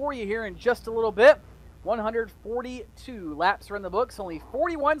analyze it for you here in just a little bit. 142 laps are in the books, only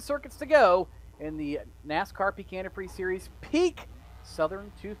 41 circuits to go in the NASCAR Peak Antifreeze Series Peak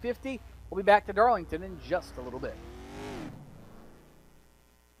Southern 250. We'll be back to Darlington in just a little bit.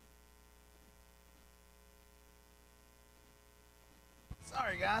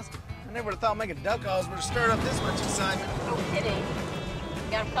 Sorry, guys. I never would have thought making duck calls would have stirred up this much excitement. No kidding.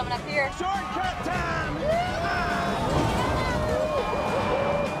 Got him coming up here. Shortcut time!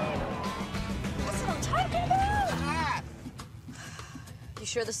 That's what I'm talking about. You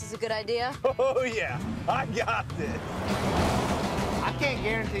sure this is a good idea? Oh, yeah. I got this. I can't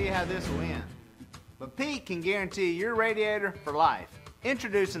guarantee you how this will end, but Pete can guarantee your radiator for life.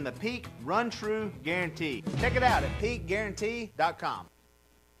 Introducing the Peak Run True Guarantee. Check it out at peakguarantee.com.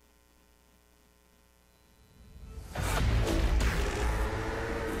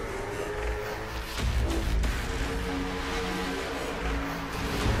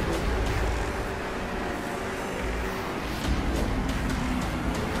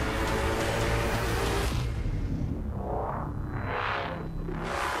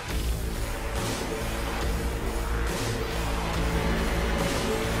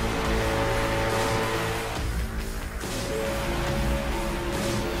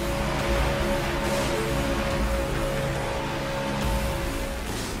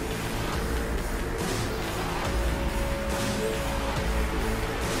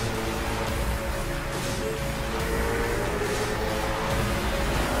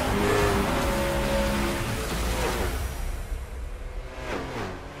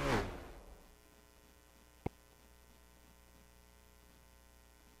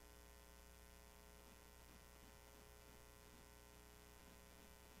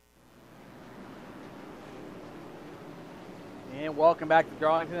 And welcome back to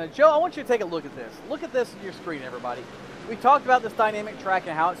Darlington. Now, Joe, I want you to take a look at this. Look at this on your screen, everybody. We talked about this dynamic track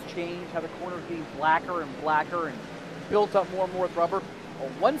and how it's changed, how the corners getting blacker and blacker and built up more and more with rubber. On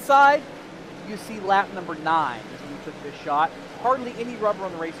one side, you see lap number 9 as we took this shot. Hardly any rubber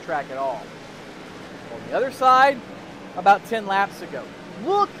on the racetrack at all. On the other side, about 10 laps ago.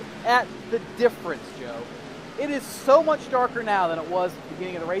 Look at the difference, Joe. It is so much darker now than it was at the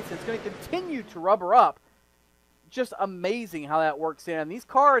beginning of the race. It's going to continue to rubber up. Just amazing how that works in. And these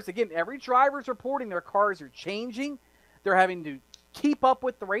cars, again, every driver's reporting their cars are changing. They're having to keep up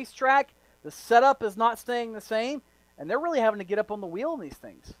with the racetrack. The setup is not staying the same. And they're really having to get up on the wheel in these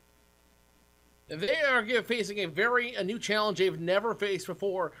things. They are facing a new challenge they've never faced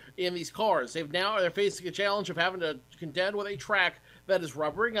before in these cars. They're facing a challenge of having to contend with a track that is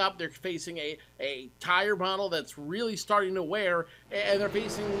rubbering up. They're facing a tire model that's really starting to wear, and they're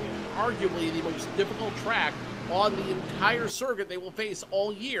facing arguably the most difficult track on the entire circuit they will face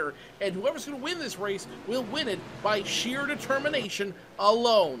all year. And whoever's going to win this race will win it by sheer determination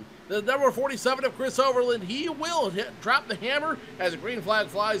alone. The number 47 of Chris Overland, he will drop the hammer as the green flag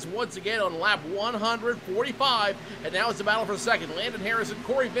flies once again on lap 145. And now it's a battle for second. Landon Harrison,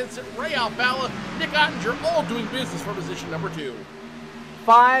 Corey Vincent, Ray Alfalla, Nick Ottinger, all doing business for position number 2.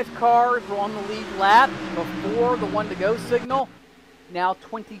 5 cars were on the lead lap before the 1-to-go signal. Now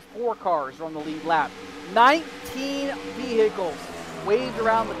 24 cars are on the lead lap. 19 vehicles waved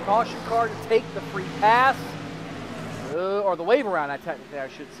around the caution car to take the free pass. Or the wave around, technically I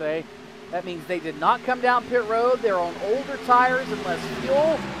should say. That means they did not come down pit road. They're on older tires and less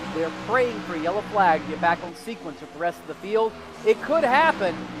fuel. They're praying for a yellow flag to get back on sequence with the rest of the field. It could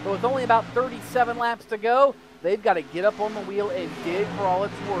happen, but with only about 37 laps to go, they've got to get up on the wheel and dig for all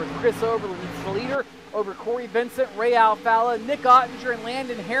it's worth. Chris Overland leads the leader over Corey Vincent, Ray Alfalla, Nick Ottinger, and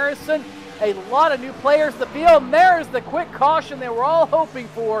Landon Harrison. A lot of new players in the field, and there's the quick caution they were all hoping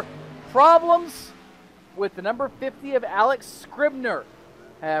for. Problems with the number 50 of Alex Scribner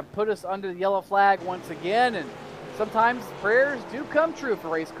have put us under the yellow flag once again, and sometimes prayers do come true for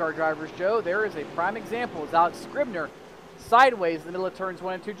race car drivers, Joe. There is a prime example as Alex Scribner sideways in the middle of turns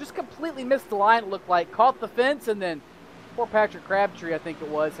 1 and 2, just completely missed the line, it looked like, caught the fence, and then poor Patrick Crabtree, I think it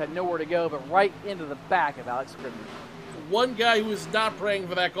was, had nowhere to go but right into the back of Alex Scribner. One guy who was not praying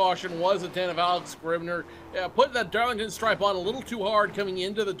for that caution was the 10 of Alex Scribner. Putting that Darlington stripe on a little too hard coming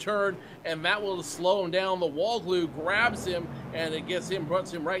into the turn, and that will slow him down. The wall glue grabs him, and it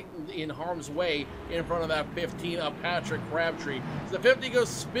puts him right in harm's way in front of that 15 of Patrick Crabtree. So the 50 goes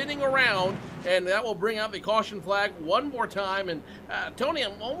spinning around, and that will bring out the caution flag one more time. And Tony,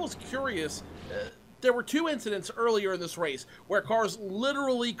 I'm almost curious. There were 2 incidents earlier in this race where cars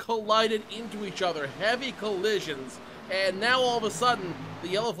literally collided into each other, heavy collisions. And now all of a sudden, the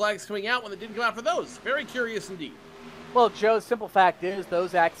yellow flag's coming out when it didn't come out for those. Very curious indeed. Well, Joe, the simple fact is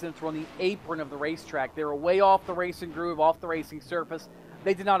those accidents were on the apron of the racetrack. They were way off the racing groove, off the racing surface.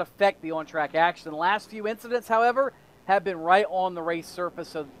 They did not affect the on-track action. The last few incidents, however, have been right on the race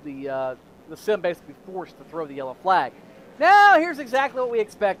surface of the sim, basically forced to throw the yellow flag. Now, here's exactly what we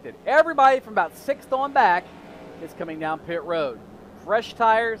expected. Everybody from about 6th on back is coming down pit road. Fresh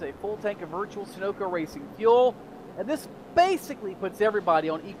tires, a full tank of virtual Sunoco racing fuel. And this basically puts everybody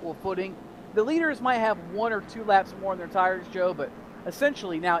on equal footing. The leaders might have 1 or 2 laps more on their tires, Joe, but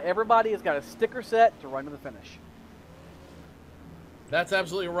essentially now everybody has got a sticker set to run to the finish. That's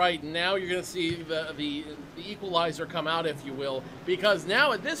absolutely right. Now you're going to see the equalizer come out, if you will, because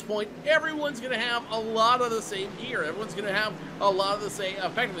now at this point, everyone's going to have a lot of the same gear. Everyone's going to have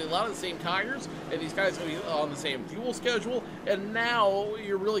effectively a lot of the same tires, and these guys are going to be on the same fuel schedule. And now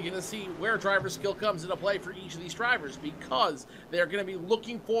you're really going to see where driver skill comes into play for each of these drivers, because they're going to be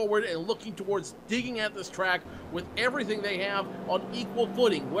looking forward and looking towards digging at this track with everything they have on equal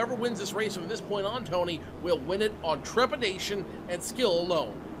footing. Whoever wins this race from this point on, Tony, will win it on trepidation and skill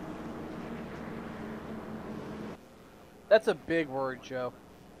alone. That's a big word, Joe.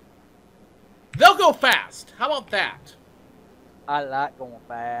 They'll go fast. How about that? I like going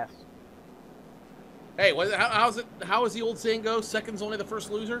fast. Hey, how does the old saying go? Second's only the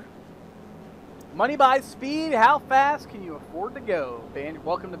first loser? Money buys speed. How fast can you afford to go?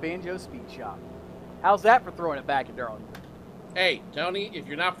 Welcome to Banjo Speed Shop. How's that for throwing it back at Darlington? Hey, Tony, if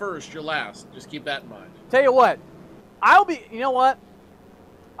you're not first, you're last. Just keep that in mind. Tell you what, you know what?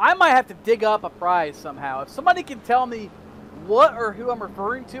 I might have to dig up a prize somehow. If somebody can tell me what or who I'm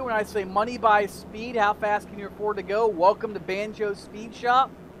referring to when I say money buys speed, how fast can you afford to go? Welcome to Banjo Speed Shop.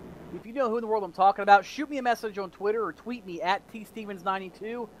 If you know who in the world I'm talking about, shoot me a message on Twitter or tweet me at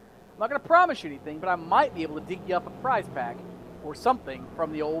tstevens92. I'm not going to promise you anything, but I might be able to dig you up a prize pack or something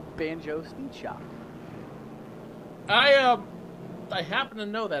from the old Banjo Speed Shop. I happen to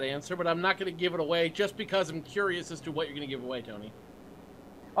know that answer, but I'm not going to give it away just because I'm curious as to what you're going to give away, Tony.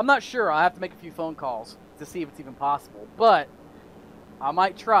 I'm not sure. I'll have to make a few phone calls to see if it's even possible, but I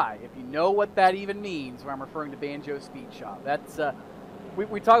might try. If you know what that even means when I'm referring to Banjo Speed Shop. That's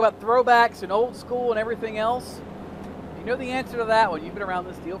we talk about throwbacks and old school and everything else. You know the answer to that one. You've been around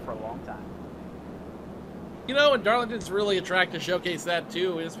this deal for a long time. You know, and Darlington's really a track to showcase that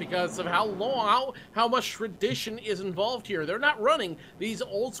too, is because of how long, how much tradition is involved here. They're not running these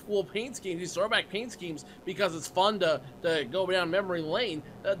old school paint schemes, these throwback paint schemes, because it's fun to go down memory lane.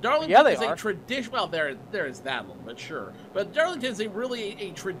 Darlington is a tradition. Well, there is that a little bit, sure, but Darlington is really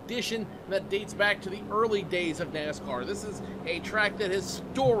a tradition that dates back to the early days of NASCAR. This is a track that has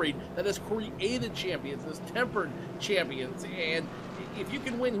storied, that has created champions, has tempered champions, and if you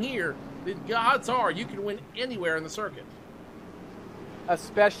can win here, the odds are you can win anywhere in the circuit.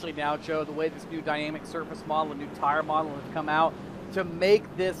 Especially now, Joe, the way this new dynamic surface model, a new tire model has come out to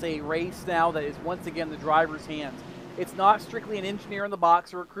make this a race now that is once again the driver's hands. It's not strictly an engineer in the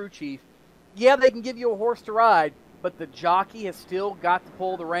box or a crew chief. Yeah, they can give you a horse to ride, but the jockey has still got to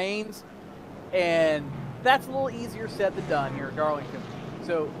pull the reins, and that's a little easier said than done here at Darlington.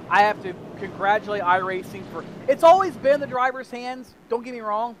 So I have to congratulate iRacing for, it's always been the driver's hands, don't get me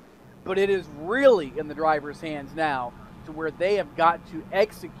wrong, but it is really in the driver's hands now to where they have got to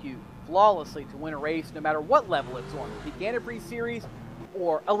execute flawlessly to win a race no matter what level it's on. The Antifreeze series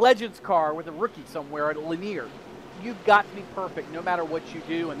or a Legends car with a rookie somewhere at a Lanier. You've got to be perfect no matter what you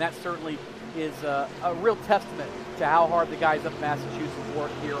do, and that certainly is a real testament to how hard the guys up in Massachusetts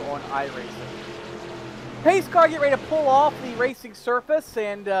work here on iRacing. Pace car get ready to pull off the racing surface,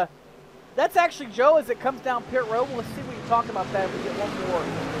 and that's actually, Joe, as it comes down pit road. Well, let's see if we can talk about that if we get one more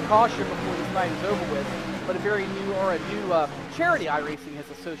caution before this night is over with. But a new charity iRacing has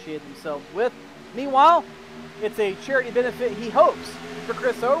associated themselves with. Meanwhile, it's a charity benefit, he hopes, for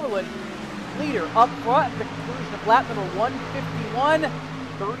Chris Overland, leader up front at the conclusion of lap number 151.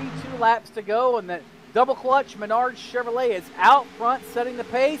 32 laps to go, and that double clutch Menard Chevrolet is out front setting the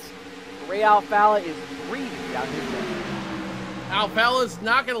pace. Ray Alfalla is breathing down his neck. Alfalla's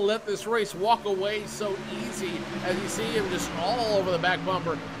not going to let this race walk away so easy, as you see him just all over the back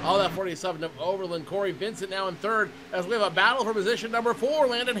bumper. All that 47 of Overland. Corey Vincent now in third, as we have a battle for position number 4.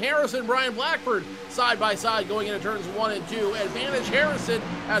 Landon Harrison, Brian Blackford, side by side going into turns 1 and 2. Advantage Harrison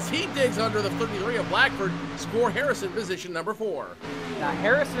as he digs under the 33 of Blackford. Score Harrison, position number 4. Now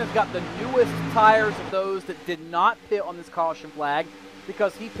Harrison has got the newest tires of those that did not pit on this caution flag,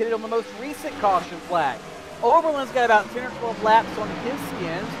 because he pitted on the most recent caution flag. Overland's got about 10 or 12 laps on his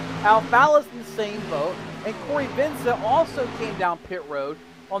skins. Alfalla's in the same boat. And Corey Vincent also came down pit road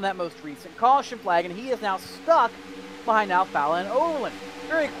on that most recent caution flag, and he is now stuck behind Alfalla and Overland.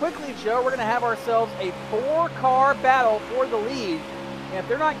 Very quickly, Joe, we're going to have ourselves a 4-car battle for the lead. And if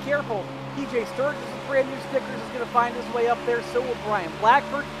they're not careful, PJ Sturgis with brand new stickers is going to find his way up there. So will Brian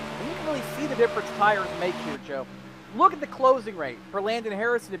Blackford. And you can really see the difference tires make here, Joe. Look at the closing rate for Landon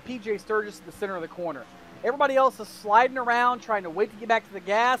Harrison and PJ Sturgis at the center of the corner. Everybody else is sliding around, trying to wait to get back to the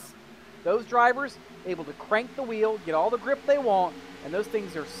gas. Those drivers able to crank the wheel, get all the grip they want, and those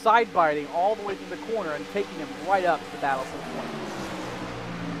things are side-biting all the way through the corner and taking them right up to the battle for the point.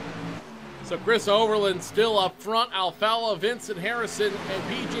 So Chris Overland still up front. Alfalla, Vincent Harrison, and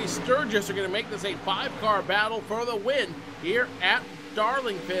PJ Sturgis are going to make this a 5-car battle for the win here at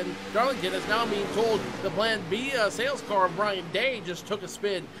Darlington. Darlington is now being told the Plan B sales car of Brian Day just took a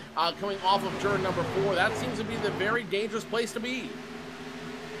spin coming off of turn number 4. That seems to be the very dangerous place to be.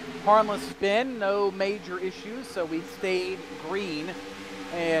 Harmless spin, no major issues, so we stayed green.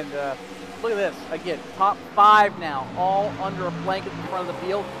 And look at this, again, top 5 now, all under a blanket in front of the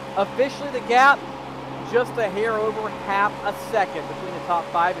field. Officially the gap, just a hair over half a second between the top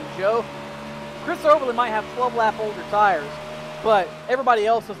 5 and Joe. Chris Overland might have 12-lap older tires, but everybody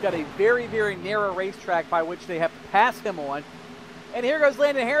else has got a very, very narrow racetrack by which they have to pass him on. And here goes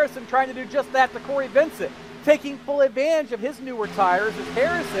Landon Harrison trying to do just that to Corey Vincent, taking full advantage of his newer tires. As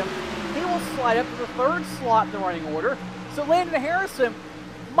Harrison, he will slide up to the 3rd slot in the running order. So Landon Harrison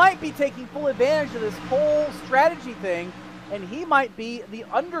might be taking full advantage of this whole strategy thing, and he might be the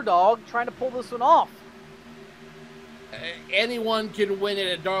underdog trying to pull this one off. Anyone can win it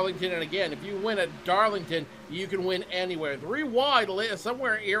at Darlington, and again, if you win at Darlington, you can win anywhere. 3 wide,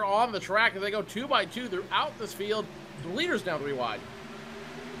 somewhere here on the track, as they go 2 by 2 throughout this field. The leader's now 3 wide.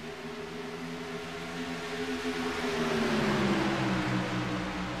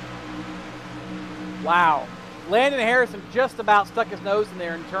 Wow. Landon Harrison just about stuck his nose in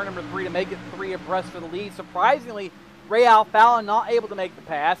there in turn number 3 to make it 3 abreast for the lead. Surprisingly, Ray Alfalla not able to make the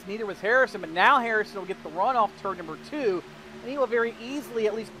pass. Neither was Harrison, but now Harrison will get the run off turn number 2, and he will very easily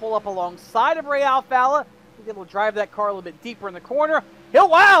at least pull up alongside of Ray Alfalla. He's able to drive that car a little bit deeper in the corner.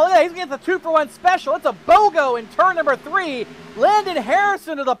 Wow, look at that, he's getting the 2-for-1 special. It's a BOGO in turn number 3. Landon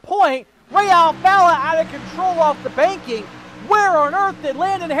Harrison to the point. Ray Alfalla out of control off the banking. Where on earth did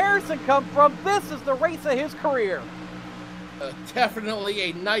Landon Harrison come from? This is the race of his career. Definitely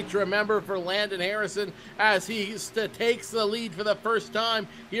a night to remember for Landon Harrison as he takes the lead for the first time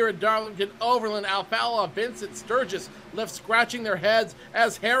here at Darlington Overland. Alfala, Vincent, Sturgis left scratching their heads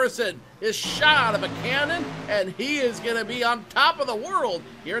as Harrison is shot out of a cannon, and he is going to be on top of the world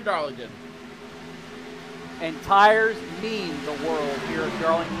here at Darlington. And tires mean the world here at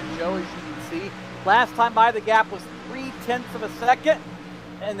Darlington, Joe, as you can see. Last time by, the gap was 0.3 of a second,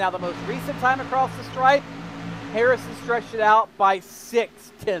 and now the most recent time across the stripe, Harrison stretched it out by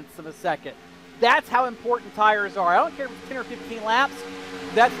 0.6 of a second. That's how important tires are. I don't care if it's 10 or 15 laps.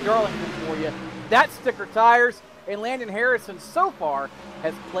 That's Darlington for you. That's sticker tires. And Landon Harrison so far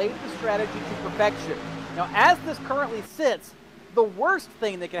has played the strategy to perfection. Now, as this currently sits, the worst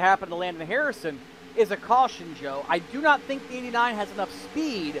thing that could happen to Landon Harrison is a caution, Joe. I do not think the 89 has enough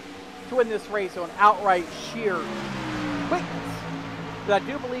speed to win this race on outright sheer quickness. But I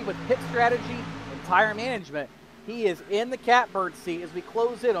do believe with pit strategy and tire management, he is in the catbird seat as we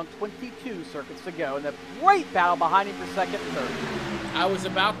close in on 22 circuits to go. And the great battle behind him for second and third. I was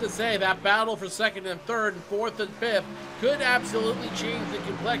about to say that battle for second and third and fourth and fifth could absolutely change the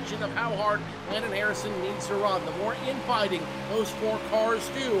complexion of how hard Landon Harrison needs to run. The more infighting those four cars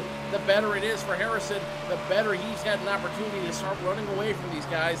do, the better it is for Harrison, the better he's had an opportunity to start running away from these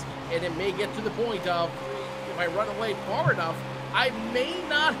guys. And it may get to the point of, if I run away far enough, I may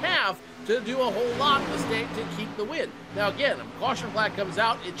not have to do a whole lot to keep the win. Now again, if caution flag comes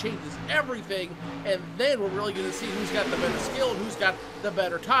out, it changes everything, and then we're really going to see who's got the better skill and who's got the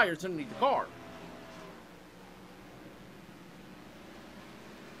better tires underneath the car.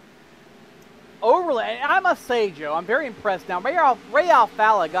 Overland, I must say, Joe, I'm very impressed now. Ray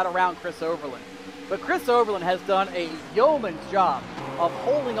Alfala got around Chris Overland, but Chris Overland has done a yeoman's job of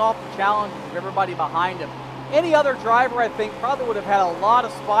holding off the challenges of everybody behind him. Any other driver, I think, probably would have had a lot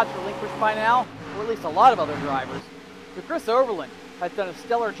of spots relinquished by now, or at least a lot of other drivers. But Chris Overland has done a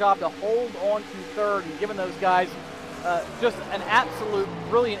stellar job to hold on to third and given those guys just an absolute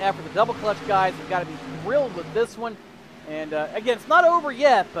brilliant effort. The double clutch guys have got to be thrilled with this one. And again, it's not over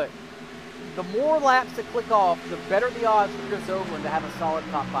yet, but the more laps that click off, the better the odds for Chris Overland to have a solid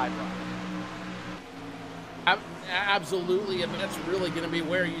top 5 run. Absolutely, and that's really going to be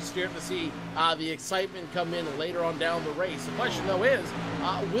where you start to see the excitement come in later on down the race. The question, though, is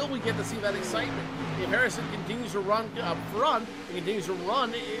will we get to see that excitement? If Harrison continues to run up front and continues to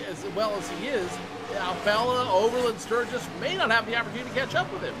run as well as he is, Alfala, Overland, Sturgis may not have the opportunity to catch up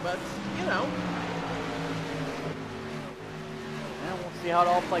with him, but, you know. And we'll see how it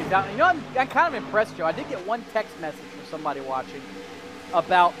all plays out. You know, I'm kind of impressed, Joe. I did get one text message from somebody watching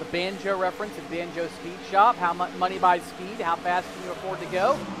about the Banjo reference at Banjo Speed Shop, how much money buys speed, how fast can you afford to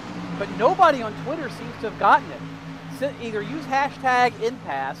go, but nobody on Twitter seems to have gotten it. Either use hashtag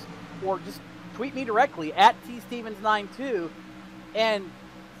 #InPass or just tweet me directly at TStevens92 and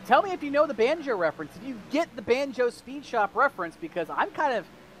tell me if you know the Banjo reference, if you get the Banjo Speed Shop reference, because I'm kind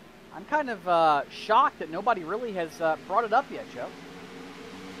of shocked that nobody really has brought it up yet, Joe.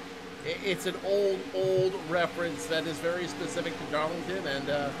 It's an old reference that is very specific to Darlington,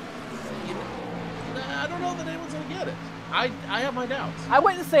 and I don't know that anyone's going to get it. I have my doubts. I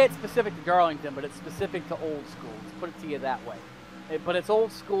wouldn't say it's specific to Darlington, but it's specific to old school. Let's put it to you that way. But it's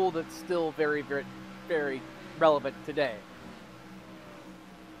old school that's still very, very, very relevant today.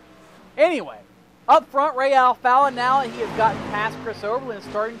 Anyway, up front, Ray Alfala, now he has gotten past Chris Overland,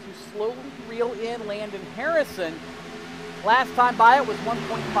 starting to slowly reel in Landon Harrison. Last time by it was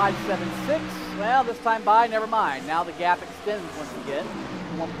 1.576. Well, this time by, never mind. Now the gap extends once again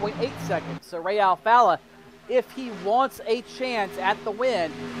to 1.8 seconds. So Ray Alfala, if he wants a chance at the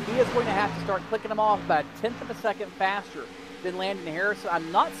win, he is going to have to start clicking them off about 1/10 of a second faster than Landon Harrison.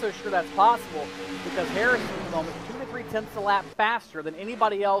 I'm not so sure that's possible because Harrison is almost 2 to 3/10 a lap faster than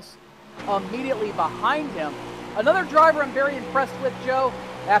anybody else immediately behind him. Another driver I'm very impressed with, Joe,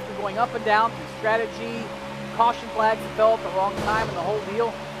 after going up and down through strategy, caution flags that fell at the wrong time and the whole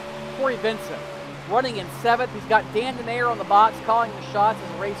deal, Corey Vincent, running in 7th. He's got Dan Denayer on the box calling the shots as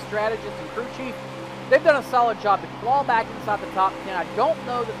a race strategist and crew chief. They've done a solid job to claw back inside the top 10. I don't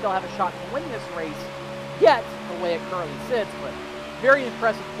know that they'll have a shot to win this race yet, the way it currently sits, but very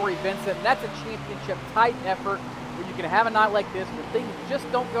impressive Corey Vincent. And that's a championship-type effort where you can have a night like this where things just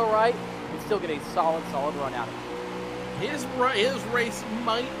don't go right and still get a solid run out of it. His race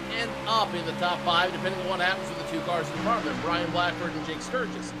might end up in the top 5, depending on what happens with the 2 cars in front of him, Brian Blackford and Jake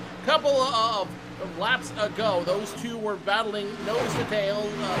Sturgis. Couple of laps ago, those two were battling nose to tail,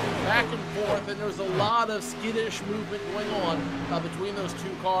 back and forth, and there was a lot of skittish movement going on between those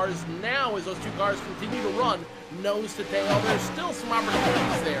two cars. Now, as those two cars continue to run nose to tail, there's still some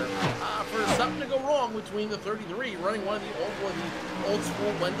opportunities there for something to go wrong between the 33 running one of the old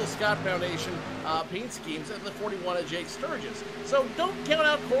school Wendell Scott Foundation paint schemes and the 41 of Jake Sturgis. So don't count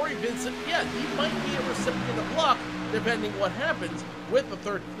out Corey Vincent yet. He might be a recipient of luck depending what happens with the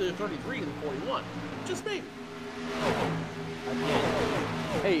 33 and the 41. Just maybe.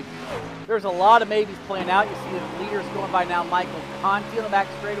 Hey, there's a lot of maybes playing out. You see the leaders going by now. Michael Conti on the back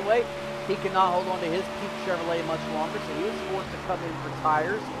straightaway. He cannot hold on to his Peak Chevrolet much longer, so he was forced to come in for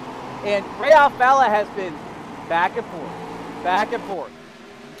tires. And Ray Alfalla has been back and forth, back and forth.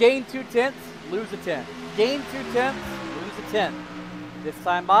 Gain 2/10, lose a 10. Gain 2/10, lose a 10. This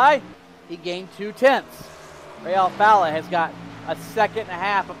time by, he gained 2/10. Ray Alfalla has got a second and a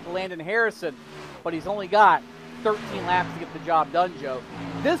half up to Landon Harrison, but he's only got 13 laps to get the job done, Joe.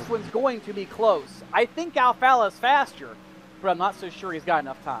 This one's going to be close. I think Alfalla is faster, but I'm not so sure he's got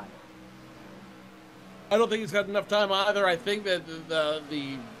enough time. I don't think he's got enough time either. I think that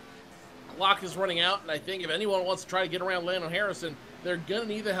the clock is running out, and I think if anyone wants to try to get around Landon Harrison, they're going to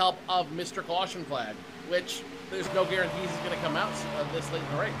need the help of Mr. Caution Flag, which there's no guarantees he's going to come out this late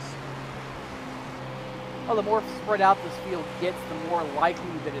in the race. Well, the more spread out this field gets, the more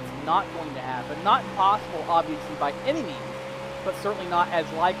likely that it's not going to happen. Not impossible, obviously, by any means, but certainly not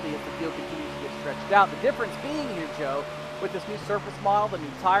as likely if the field continues to get stretched out. The difference being here, Joe, with this new surface model, the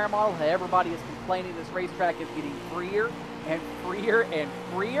new tire model, everybody is complaining this racetrack is getting freer and freer and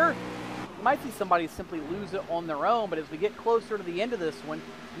freer. You might see somebody simply lose it on their own, but as we get closer to the end of this one,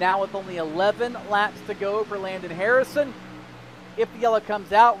 now with only 11 laps to go for Landon Harrison, if the yellow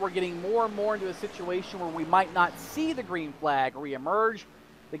comes out, we're getting more and more into a situation where we might not see the green flag reemerge.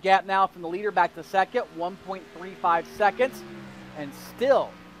 The gap now from the leader back to second, 1.35 seconds, and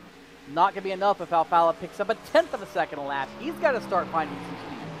still not going to be enough if Alfalla picks up a 1/10 of a second a lap. He's got to start finding some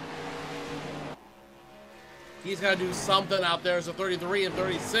speed. He's got to do something out there as the 33 and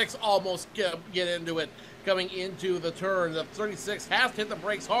 36 almost get into it coming into the turn. The 36 has to hit the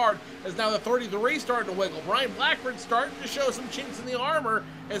brakes hard as now the 33 starting to wiggle. Brian Blackford starting to show some chinks in the armor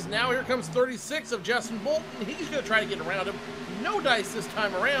as now here comes 36 of Justin Bolton. He's going to try to get around him. No dice this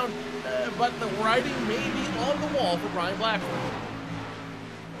time around, but the writing may be on the wall for Brian Blackford.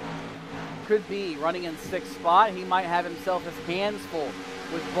 Could be running in sixth spot. He might have himself his hands full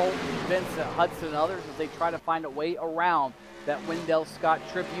with Bolton, Vincent, Hudson, and others as they try to find a way around that Wendell Scott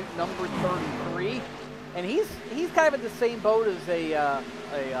tribute, number 33. And he's kind of in the same boat as a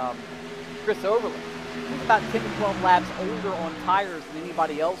Chris Overland. He's about 10 to 12 laps older on tires than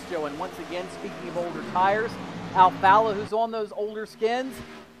anybody else, Joe. And once again, speaking of older tires, Alfalla, who's on those older skins,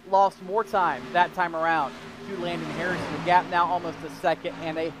 lost more time that time around to Landon Harrison. The gap now almost a second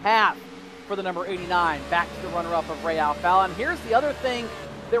and a half for the number 89, back to the runner-up of Ray Alfalla. And here's the other thing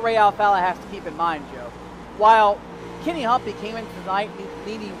that Ray Alfalla has to keep in mind, Joe. While Kenny Humpy came in tonight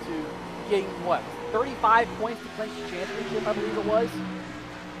needing to getting, 35 points to clinch the championship, I believe it was.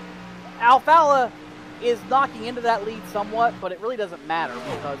 Alfalla is knocking into that lead somewhat, but it really doesn't matter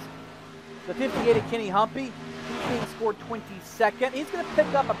because the 58 of Kenny Humpy, he's being scored 22nd. He's going to pick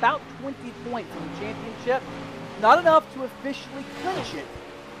up about 20 points in the championship. Not enough to officially clinch it,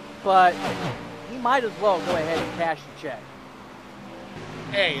 but he might as well go ahead and cash the check.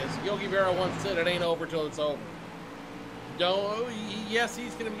 Hey, as Yogi Berra once said, it ain't over till it's over. Yes,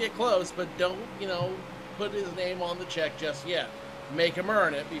 he's going to get close, but don't, put his name on the check just yet. Make him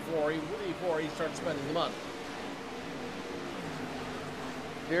earn it before he starts spending the money.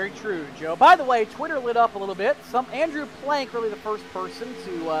 Very true, Joe. By the way, Twitter lit up a little bit. Andrew Plank, really the first person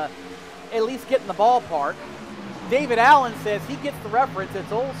to at least get in the ballpark. David Allen says he gets the reference.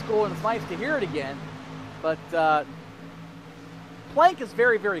 It's old school and it's nice to hear it again. But Plank is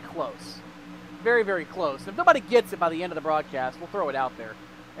very, very close. Very, very close. If nobody gets it by the end of the broadcast, we'll throw it out there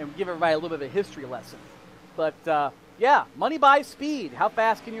and give everybody a little bit of a history lesson. But, yeah, money buys speed. How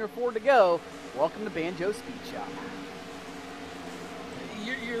fast can you afford to go? Welcome to Banjo Speed Shop.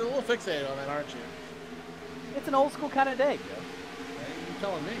 You're a little fixated on that, aren't you? It's an old school kind of day, Joe. You're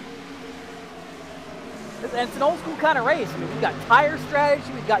telling me. And it's an old school kind of race. I mean, we've got tire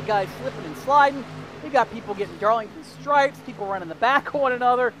strategy. We've got guys slipping and sliding. We've got people getting Darlington stripes, people running the back of one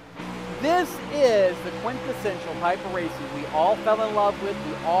another. This is the quintessential type of racing we all fell in love with,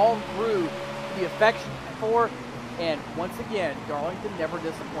 we all grew to be affectionate for, and once again, Darlington never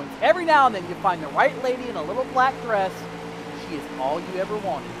disappoints. Every now and then you find the right lady in a little black dress, and she is all you ever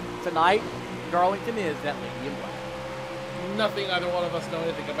wanted. Tonight, Darlington is that lady in black. Nothing either one of us know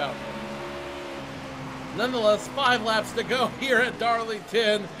anything about. Nonetheless, 5 laps to go here at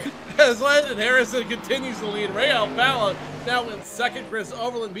Darlington as Landon Harrison continues to lead. Ray Alfalla now in second. Chris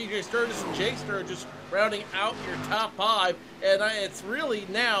Overland, BJ Sturgis, and Jake Sturgis rounding out your top 5. And it's really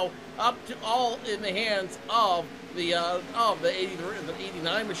now up to all in the hands of the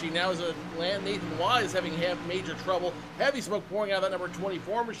 89 machine. Now is Nathan Wise having major trouble. Heavy smoke pouring out of that number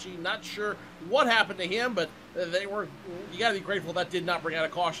 24 machine. Not sure what happened to him, but you got to be grateful that did not bring out a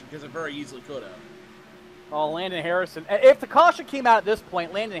caution because it very easily could have. Oh, Landon Harrison. If the caution came out at this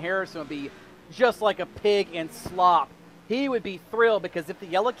point, Landon Harrison would be just like a pig in slop. He would be thrilled because if the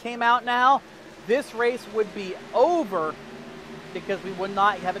yellow came out now, this race would be over because we would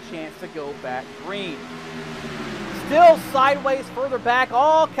not have a chance to go back green. Still sideways further back,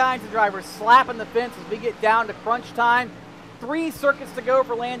 all kinds of drivers slapping the fence as we get down to crunch time. 3 circuits to go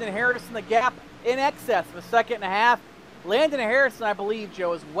for Landon Harrison. The gap in excess of a second and a half. Landon Harrison, I believe,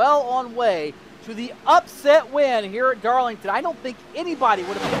 Joe, is well on way to the upset win here at Darlington. I don't think anybody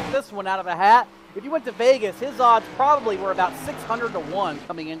would have picked this one out of a hat. If you went to Vegas, his odds probably were about 600 to 1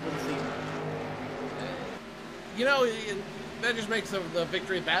 coming into the season. You know, that just makes the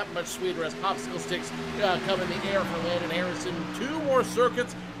victory that much sweeter as popsicle sticks come in the air for Landon Harrison. 2 more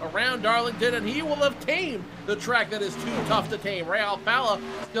circuits around Darlington, and he will have tamed the track that is too tough to tame. Ray Alfalla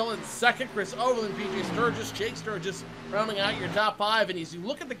still in second. Chris Overland, PJ Sturgis, Jake Sturgis rounding out your top 5. And as you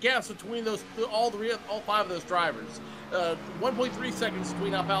look at the gaps between all 5 of those drivers, 1.3 seconds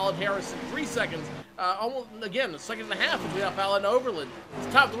between Alfalla and Harrison, 3 seconds, almost again a second and a half between Alfalla and Overland.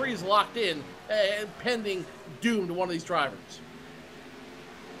 His top 3 is locked in, pending doom to one of these drivers.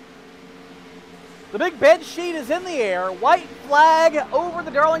 The big bed sheet is in the air. White flag over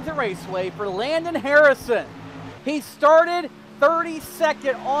the Darlington Raceway for Landon Harrison. He started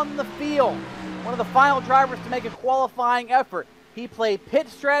 32nd on the field. One of the final drivers to make a qualifying effort. He played pit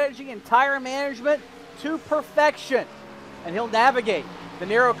strategy and tire management to perfection. And he'll navigate the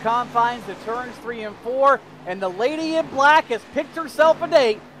narrow confines of turns 3 and 4. And the lady in black has picked herself a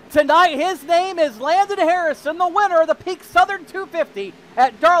date. Tonight, his name is Landon Harrison, the winner of the Peak Southern 250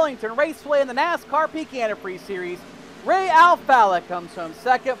 at Darlington Raceway in the NASCAR Peak Antifreeze Series. Ray Alfalla comes home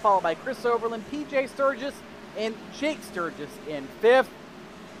second, followed by Chris Overland, PJ Sturgis, and Jake Sturgis in 5th.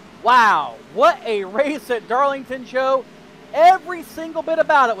 Wow, what a race at Darlington, Joe. Every single bit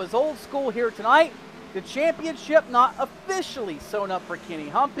about it was old school here tonight. The championship not officially sewn up for Kenny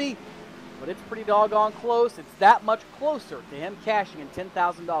Humpy, but it's pretty doggone close. It's that much closer to him cashing a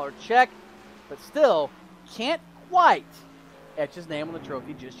 $10,000 check, but still can't quite etch his name on the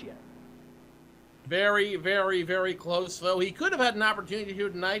trophy just yet. Very, very, very close, though. He could have had an opportunity here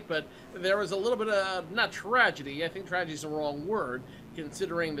tonight, but there was a little bit of, not tragedy, I think tragedy is the wrong word,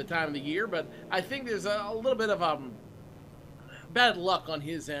 considering the time of the year, but I think there's a little bit of bad luck on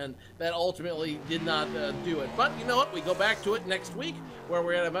his end that ultimately did not do it. But you know what? We go back to it next week where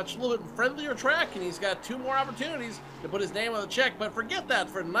we're at a little bit friendlier track, and he's got 2 more opportunities to put his name on the check. But forget that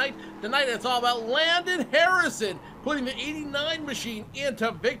for tonight. Tonight it's all about Landon Harrison putting the 89 machine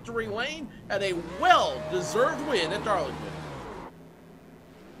into victory lane at a well-deserved win at Darlington.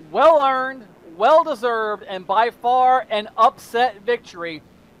 Well earned, well deserved, and by far an upset victory.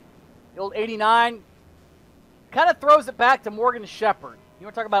 The old 89 kind of throws it back to Morgan Shepherd. You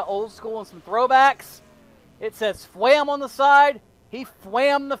want to talk about old school and some throwbacks? It says Fwam on the side. He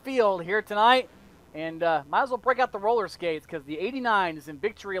Fwam the field here tonight. And might as well break out the roller skates because the 89 is in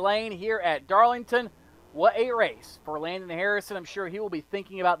victory lane here at Darlington. What a race for Landon Harrison. I'm sure he will be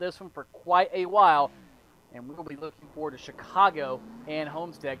thinking about this one for quite a while. And we will be looking forward to Chicago and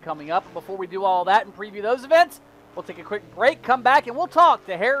Homestead coming up. Before we do all that and preview those events, we'll take a quick break, come back, and we'll talk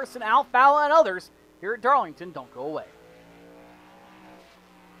to Harrison, Alfalla, and others here at Darlington. Don't go away.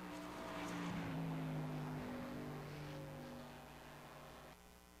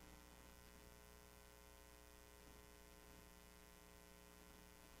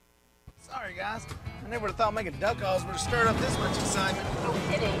 Sorry, guys. I never would have thought making duck calls would have stirred up this much excitement. No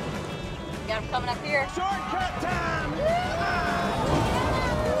kidding. Got him coming up here. Shortcut time!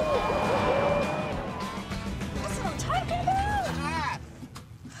 That's what I'm talking about. Ah.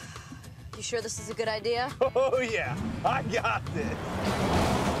 You sure this is a good idea? Oh, yeah. I got this.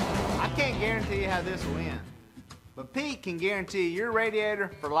 I can't guarantee you how this will end, but Pete can guarantee your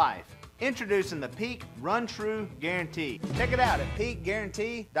radiator for life. Introducing the Peak Run True Guarantee. Check it out at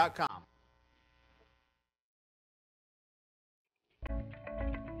peakguarantee.com.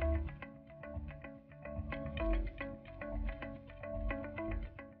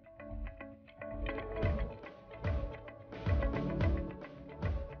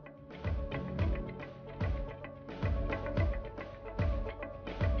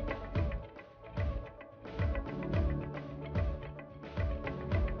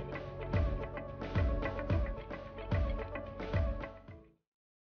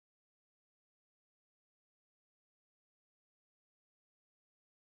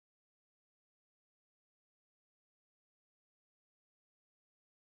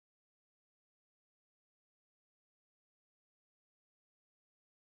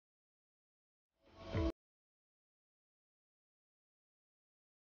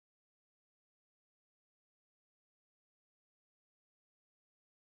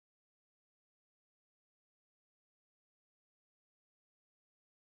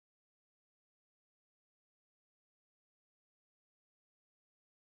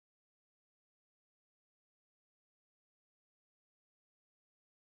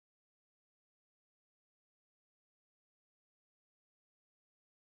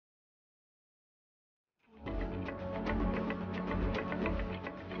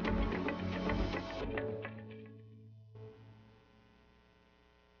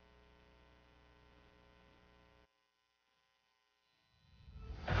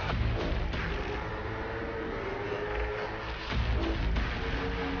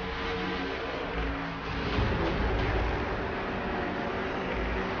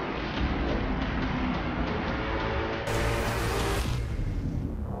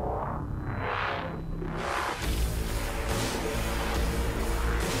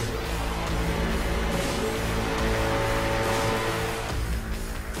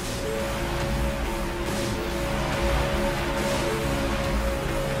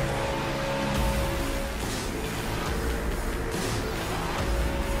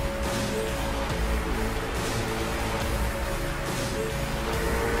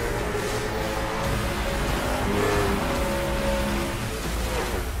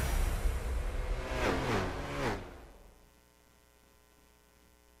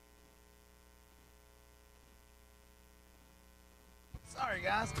 Sorry,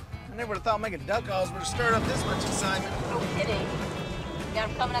 guys. I never would have thought making duck calls would have stirred up this much excitement. No kidding. You got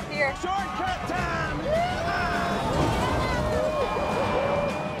him coming up here. Shortcut time!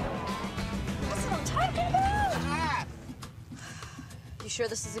 That's what I'm talking about. You sure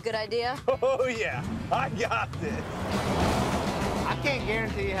this is a good idea? Oh, yeah. I got this. I can't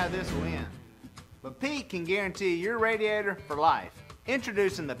guarantee you how this will end, but Pete can guarantee your radiator for life.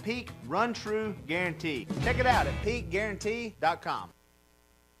 Introducing the Peak Run True Guarantee. Check it out at peakguarantee.com.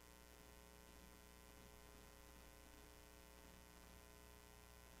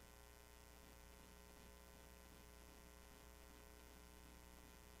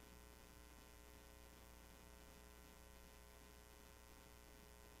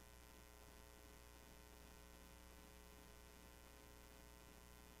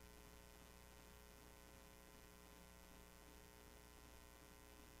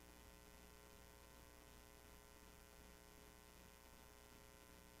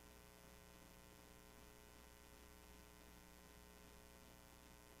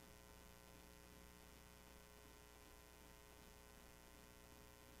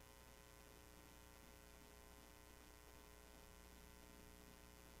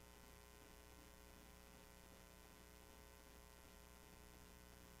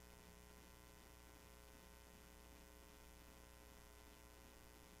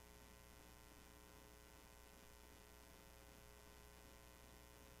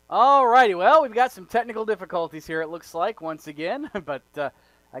 Alrighty, well, we've got some technical difficulties here, it looks like, once again, but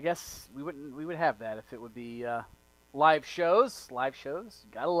I guess we would have that if it would be live shows. Live shows,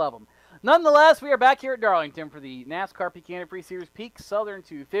 gotta love them. Nonetheless, we are back here at Darlington for the NASCAR Peak Antifreeze Series Peak Southern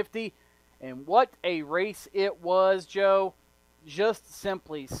 250, and what a race it was, Joe. Just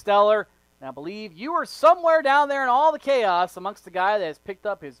simply stellar. And I believe you were somewhere down there in all the chaos amongst the guy that has picked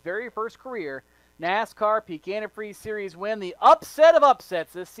up his very first career NASCAR Peak Antifreeze Series win, the upset of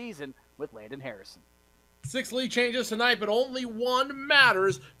upsets this season with Landon Harrison. 6 lead changes tonight, but only one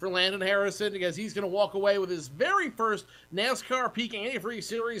matters for Landon Harrison because he's going to walk away with his very first NASCAR Peak Antifreeze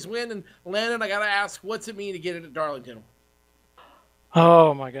Series win. And Landon, I got to ask, what's it mean to get it at Darlington?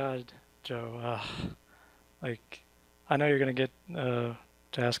 Oh my God, Joe. I know you're going to get to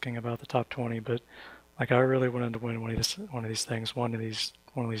asking about the top 20, but I really wanted to win one of these things, one of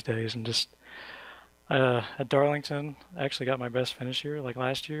these days, and just. At Darlington, I actually got my best finish here,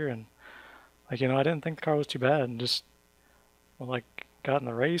 last year, and I didn't think the car was too bad, and just got in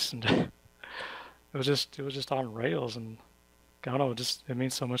the race, and it was just on rails, and I don't know, it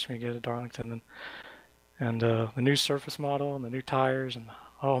means so much to me to get at Darlington, and the new surface model and the new tires, and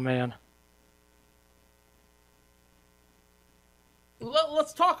oh man.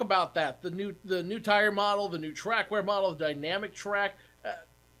 Let's talk about that. The new tire model, the new track wear model, the dynamic track.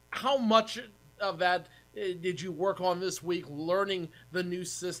 How much of that did you work on this week, learning the new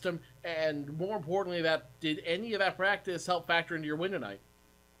system, and more importantly, did any of that practice help factor into your win tonight?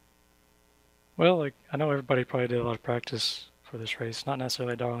 Well, I know everybody probably did a lot of practice for this race, not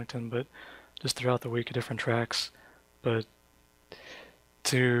necessarily at Darlington, but just throughout the week at different tracks. But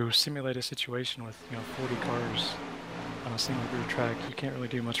to simulate a situation with 40 cars on a single groove track, you can't really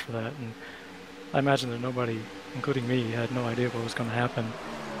do much for that. And I imagine that nobody, including me, had no idea what was going to happen.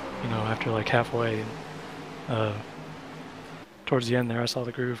 After halfway, and towards the end there, I saw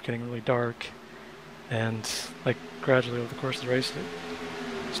the groove getting really dark, and gradually over the course of the race,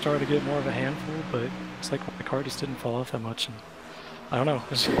 it started to get more of a handful. But it's my car just didn't fall off that much, and I don't know.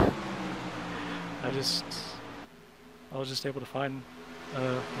 I was just able to find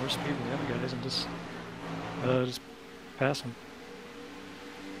more speed than the other guys, and just pass them.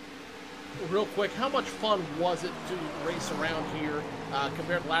 Real quick, how much fun was it to race around here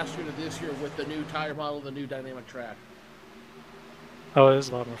compared to last year to this year with the new tire model, the new dynamic track? Oh, it is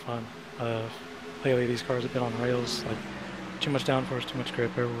a lot more fun. Lately, these cars have been on rails, too much downforce, too much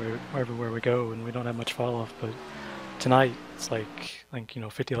grip everywhere we go, and we don't have much fall off. But tonight, it's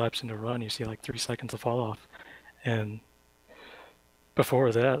 50 laps into a run, you see 3 seconds of fall off, and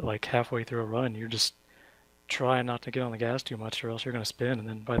before that, halfway through a run, you're just trying not to get on the gas too much, or else you're going to spin, and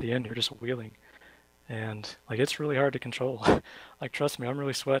then by the end, you're just wheeling, and it's really hard to control. Trust me, I'm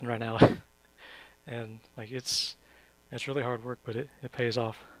really sweating right now, and it's really hard work, but it pays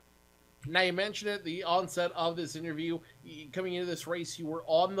off. Now, you mentioned at the onset of this interview, coming into this race, you were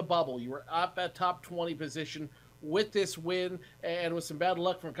on the bubble. You were up at top 20 position with this win, and with some bad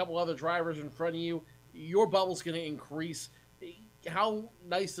luck from a couple other drivers in front of you, your bubble's going to increase. How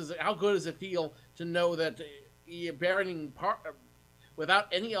good does it feel to know that without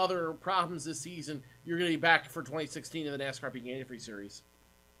any other problems this season, you're going to be back for 2016 in the NASCAR Peak Antifreeze Series?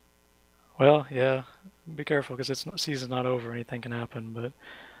 Well, yeah, be careful because season's not over. Anything can happen, but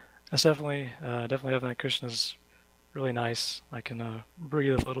it's definitely having that cushion is really nice. I can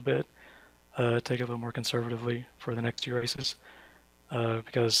breathe a little bit, take it a little more conservatively for the next few races,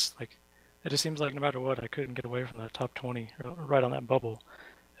 because like it just seems like no matter what, I couldn't get away from that top 20 right on that bubble,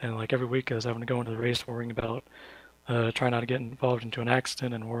 and like every week I was having to go into the race worrying about trying not to get involved into an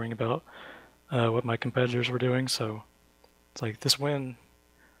accident and worrying about what my competitors were doing. So it's like this win,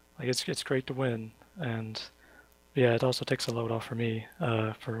 like it's great to win, and yeah, it also takes a load off for me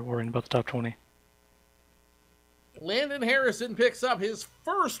for worrying about the top 20. Landon Harrison picks up his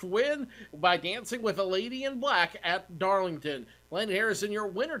first win by dancing with a lady in black at Darlington. Landon Harrison, your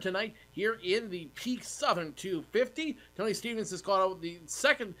winner tonight here in the Peak Southern 250. Tony Stevens has caught out the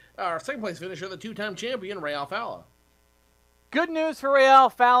second place finisher, the two-time champion, Ray Alfalla. Good news for Ray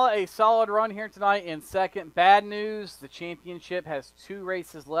Alfalla, a solid run here tonight in second. Bad news, the championship has 2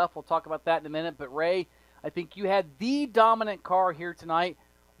 races left. We'll talk about that in a minute. But Ray, I think you had the dominant car here tonight.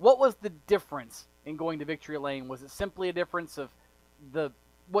 What was the difference in going to victory lane? Was it simply a difference of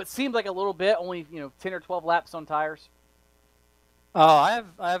what seemed like a little bit, only 10 or 12 laps on tires? Oh,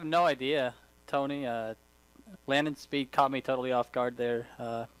 I have no idea, Tony. Landon's speed caught me totally off guard there.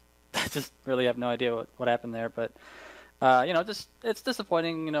 I just really have no idea what happened there. But just it's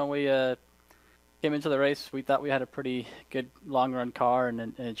disappointing. We came into the race. We thought we had a pretty good long run car,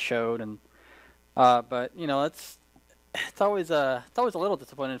 and it showed. And but it's always a little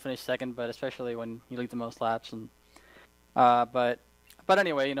disappointing to finish second, but especially when you lead the most laps. And but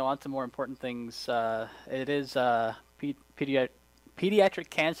anyway, on to more important things. It is Pediatric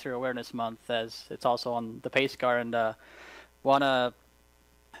Cancer Awareness Month, as it's also on the pace car, and want to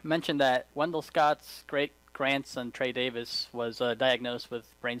mention that Wendell Scott's great grandson Trey Davis was diagnosed with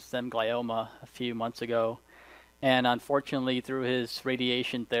brainstem glioma a few months ago, and unfortunately, through his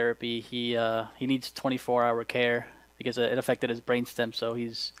radiation therapy, he needs 24-hour care because it affected his brainstem, so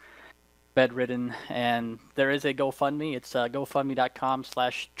he's bedridden. And there is a GoFundMe. It's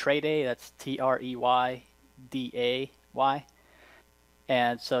GoFundMe.com/Treyday. That's TreyDay.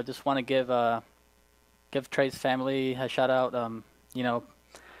 And so just want to give Trey's family a shout out.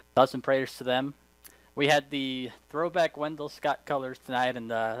 Thoughts and prayers to them. We had the throwback Wendell Scott colors tonight, and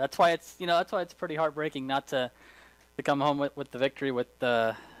that's why it's pretty heartbreaking not to come home with the victory with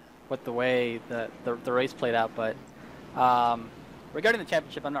the way the race played out. But regarding the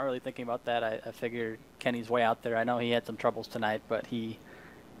championship, I'm not really thinking about that. I figured Kenny's way out there. I know he had some troubles tonight, but he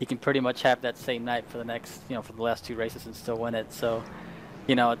can pretty much have that same night for the next for the last 2 races and still win it. So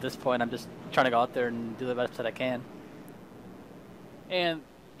at this point, I'm just trying to go out there and do the best that I can. And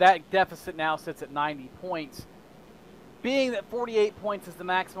that deficit now sits at 90 points. Being that 48 points is the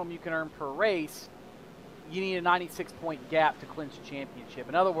maximum you can earn per race, you need a 96-point gap to clinch the championship.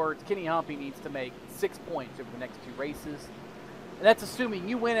 In other words, Kenny Humpy needs to make 6 points over the next 2 races. And that's assuming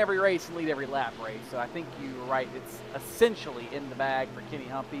you win every race and lead every lap, Ray. So I think you were right. It's essentially in the bag for Kenny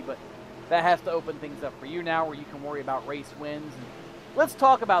Humpy, but that has to open things up for you now where you can worry about race wins. And let's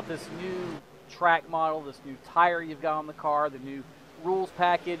talk about this new track model, this new tire you've got on the car, the new rules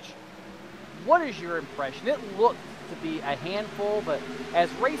package. What is your impression? It looked to be a handful, but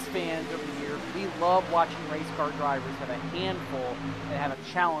as race fans over the years, we love watching race car drivers have a handful and have a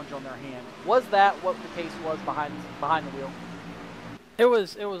challenge on their hands. Was that what the case was behind the wheel? It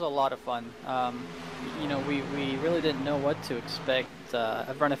was a lot of fun. We really didn't know what to expect.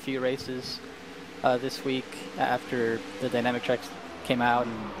 I've run a few races this week after the dynamic tracks came out,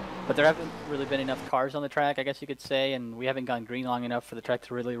 but there haven't really been enough cars on the track, I guess you could say, and we haven't gone green long enough for the track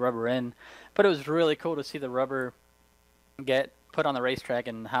to really rubber in. But it was really cool to see the rubber get put on the racetrack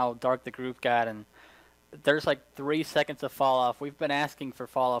and how dark the groove got, and there's like 3 seconds of fall off. We've been asking for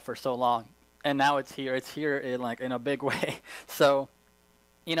fall off for so long, and now it's here in a big way. So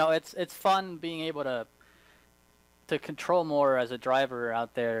it's fun being able to control more as a driver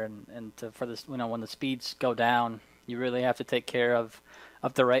out there, and for this, when the speeds go down, you really have to take care of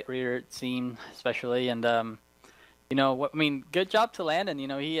the right rear seam especially. And good job to Landon.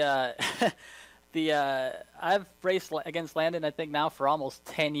 He I've raced against Landon, I think, now for almost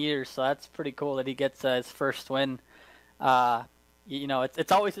 10 years, so that's pretty cool that he gets his first win.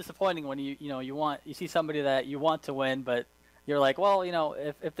 It's always disappointing when you see somebody that you want to win, but you're like, well,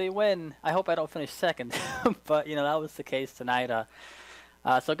 if they win, I hope I don't finish second. But that was the case tonight.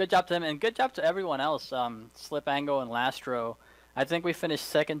 So good job to him, and good job to everyone else. Slip Angle and Lastro, I think we finished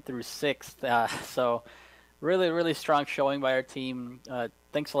 2nd through 6th. So really, really strong showing by our team.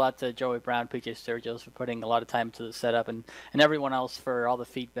 Thanks a lot to Joey Brown, PJ Sturgis for putting a lot of time into the setup, and everyone else for all the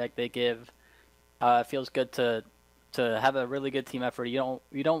feedback they give. It feels good to to have a really good team effort. You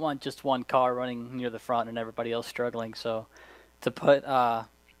don't want just one car running near the front and everybody else struggling. So to put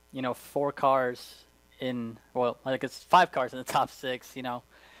 4 cars in, well, like it's 5 cars in the top 6,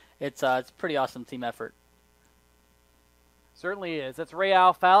 it's a pretty awesome team effort. Certainly is. That's Ray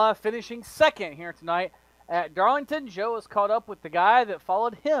Alfala finishing second here tonight at Darlington. Joe is caught up with the guy that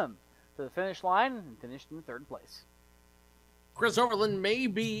followed him to the finish line and finished in 3rd place. Chris Overland may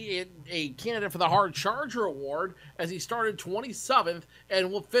be a candidate for the Hard Charger Award as he started 27th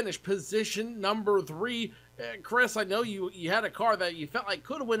and will finish position number 3. Chris, I know you had a car that you felt like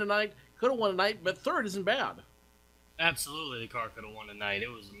could have won tonight, but 3rd isn't bad. Absolutely, the car could have won tonight.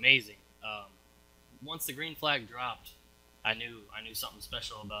 It was amazing. Once the green flag dropped, I knew something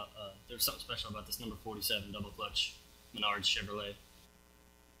special about. There was something special about this number 47 double clutch Menards Chevrolet.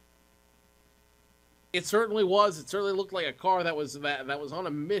 It certainly was. It certainly looked like a car that was on a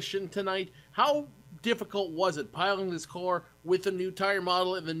mission tonight. How difficult was it piloting this car with the new tire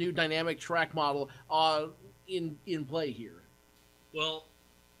model and the new dynamic track model in play here? Well,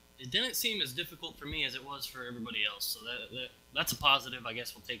 it didn't seem as difficult for me as it was for everybody else, so that's a positive. I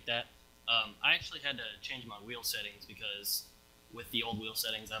guess we'll take that. I actually had to change my wheel settings because with the old wheel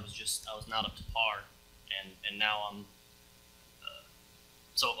settings, I was not up to par, and now I'm.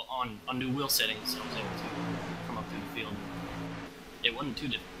 So on new wheel settings, I was able to come up through the field. It wasn't too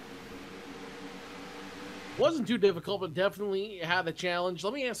difficult. Wasn't too difficult, but definitely had a challenge.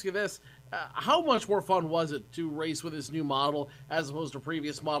 Let me ask you this. How much more fun was it to race with this new model as opposed to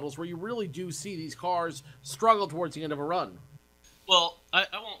previous models where you really do see these cars struggle towards the end of a run? Well, I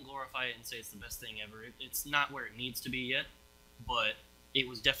won't glorify it and say it's the best thing ever. It's not where it needs to be yet, but it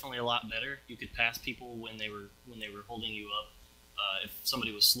was definitely a lot better. You could pass people when they were holding you up. If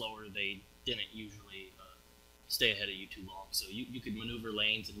somebody was slower, they didn't usually stay ahead of you too long. So you could maneuver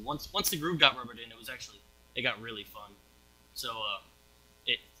lanes, and once the groove got rubbered in, it got really fun. So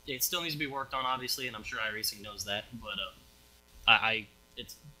it still needs to be worked on, obviously, and I'm sure iRacing knows that. But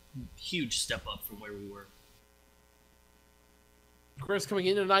it's a huge step up from where we were. Chris, coming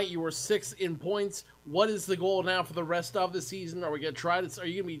in tonight, you were 6th in points. What is the goal now for the rest of the season? Are you going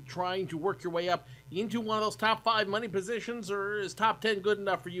to be trying to work your way up into one of those top 5 money positions, or is top 10 good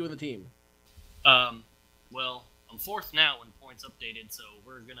enough for you and the team? Well, I'm 4th now when points updated, so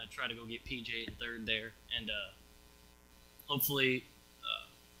we're going to try to go get PJ in 3rd there, and hopefully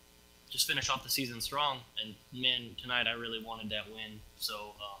just finish off the season strong. And, man, tonight I really wanted that win,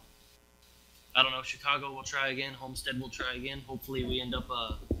 so I don't know, Chicago will try again, Homestead will try again. Hopefully we end up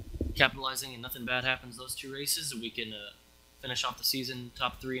capitalizing and nothing bad happens those 2 races, and we can finish off the season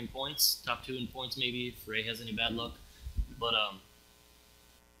top 3 in points, top 2 in points maybe if Ray has any bad luck. But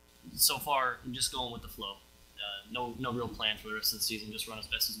so far, I'm just going with the flow. No real plan for the rest of the season, just run as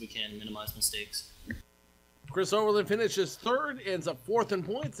best as we can, minimize mistakes. Chris Overland finishes 3rd, ends up 4th in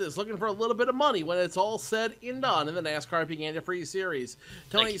points, is looking for a little bit of money when it's all said and done in the NASCAR Peak Antifreeze Series.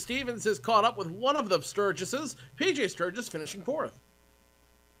 Tony Stevens is caught up with one of the Sturgises, PJ Sturgis finishing 4th.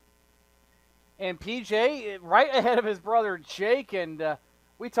 And PJ right ahead of his brother Jake, and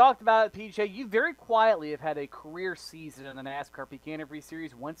we talked about it, PJ. You very quietly have had a career season in the NASCAR Peak Antifreeze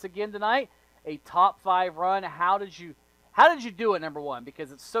Series. Once again tonight, a top 5 run. How did you do it, number one?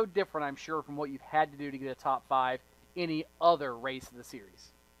 Because it's so different, I'm sure, from what you've had to do to get a top 5 any other race of the series.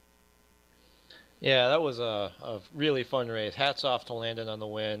 Yeah, that was a really fun race. Hats off to Landon on the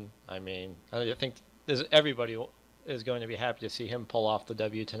win. I mean, I think everybody is going to be happy to see him pull off the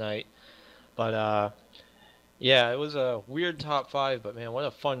W tonight. But, yeah, it was a weird top 5, but, man, what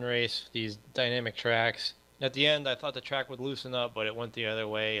a fun race, these dynamic tracks. At the end, I thought the track would loosen up, but it went the other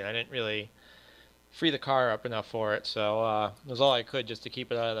way, and I didn't really free the car up enough for it, so it was all I could just to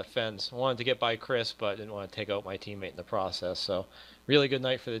keep it out of the fence. I wanted to get by Chris, but didn't want to take out my teammate in the process. So really good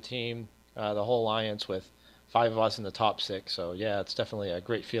night for the team, the whole alliance with 5 of us in the top 6. So yeah, it's definitely a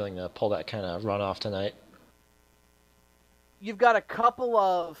great feeling to pull that kind of run off tonight. You've got a couple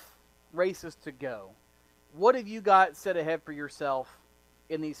of races to go. What have you got set ahead for yourself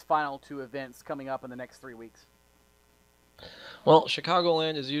in these final 2 events coming up in the next 3 weeks? Well,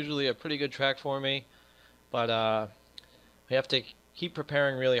 Chicagoland is usually a pretty good track for me, but we have to keep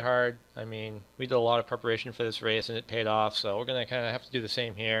preparing really hard. I mean, we did a lot of preparation for this race, and it paid off, so we're going to kind of have to do the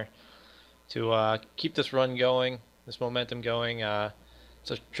same here to keep this run going, this momentum going.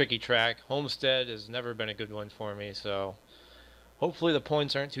 It's a tricky track. Homestead has never been a good one for me, so hopefully the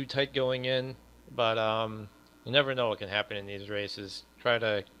points aren't too tight going in, but you never know what can happen in these races. Try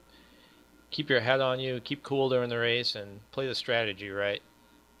to keep your head on you, keep cool during the race, and play the strategy right.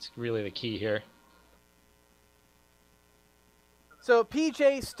 It's really the key here. So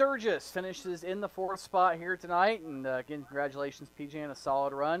PJ Sturgis finishes in the 4th spot here tonight, and again, congratulations, PJ, on a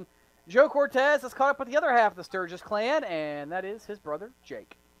solid run. Joe Cortez has caught up with the other half of the Sturgis clan, and that is his brother,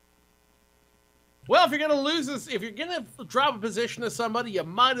 Jake. Well, if you're going to lose this, if you're going to drop a position to somebody, you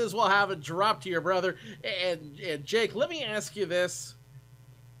might as well have it drop to your brother. And Jake, let me ask you this.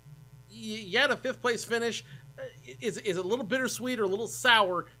 You had a 5th place finish. Is it a little bittersweet or a little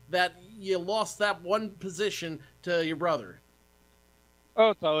sour that you lost that one position to your brother?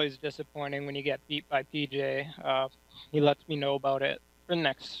 Oh, it's always disappointing when you get beat by PJ. He lets me know about it for the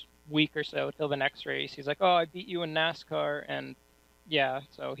next week or so till the next race. He's like, oh, I beat you in NASCAR, and yeah,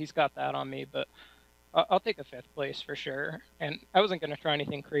 so he's got that on me, but I'll take a 5th place for sure. And I wasn't going to try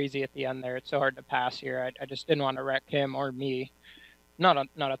anything crazy at the end there. It's so hard to pass here. I just didn't want to wreck him or me. Not at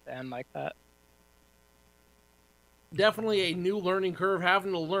the end like that. Definitely a new learning curve,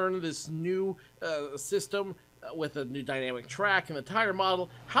 having to learn this new system with a new dynamic track and the tire model.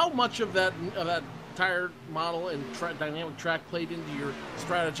 How much of that tire model and dynamic track played into your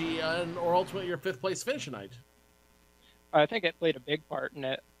strategy or ultimately your 5th place finish tonight? I think it played a big part in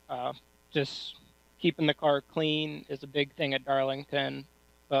it. Just keeping the car clean is a big thing at Darlington.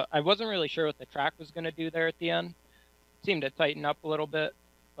 But I wasn't really sure what the track was going to do there at the end. It seemed to tighten up a little bit,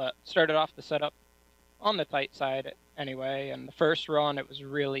 but started off the setup on the tight side anyway. And the first run, it was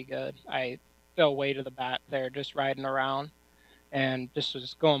really good. I fell way to the back there just riding around and just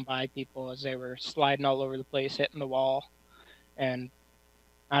was going by people as they were sliding all over the place, hitting the wall. And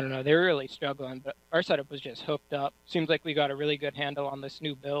I don't know, they were really struggling, but our setup was just hooked up. Seems like we got a really good handle on this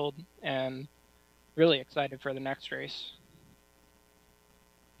new build, and really excited for the next race.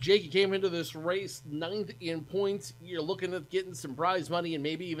 Jake, you came into this race 9th in points. You're looking at getting some prize money and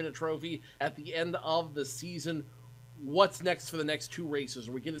maybe even a trophy at the end of the season. What's next for the next 2 races?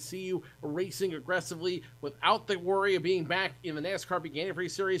 Are we going to see you racing aggressively without the worry of being back in the NASCAR Peak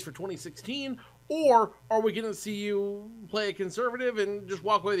Antifreeze Series for 2016? Or are we going to see you play a conservative and just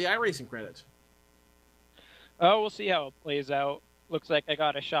walk away with the iRacing credit? Oh, we'll see how it plays out. Looks like I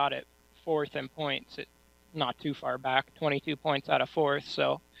got a shot at 4th in points. It's not too far back, 22 points out of 4th.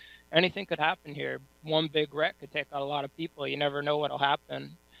 So anything could happen here. One big wreck could take out a lot of people. You never know what'll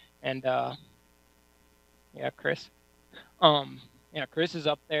happen. And yeah, Chris. Chris is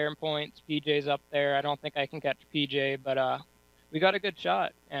up there in points. PJ's up there. I don't think I can catch PJ, but we got a good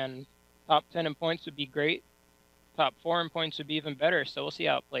shot. And top 10 in points would be great. Top 4 in points would be even better. So we'll see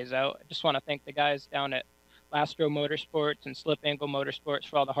how it plays out. I just want to thank the guys down at Lastro Motorsports and Slip Angle Motorsports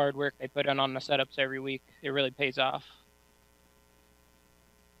for all the hard work they put in on the setups every week. It really pays off.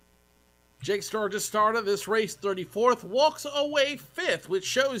 Jake Sturgis started this race 34th, walks away 5th, which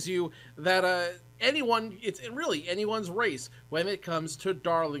shows you that it's really anyone's race when it comes to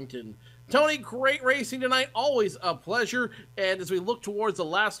Darlington. Tony, great racing tonight. Always a pleasure. And as we look towards the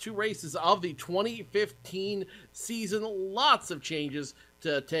last 2 races of the 2015 season, lots of changes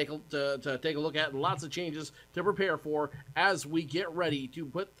to take a look at, and lots of changes to prepare for as we get ready to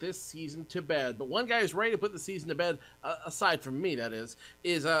put this season to bed. But one guy who's ready to put the season to bed, aside from me, that is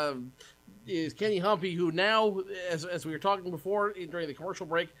Kenny Humpy, who now, as we were talking before during the commercial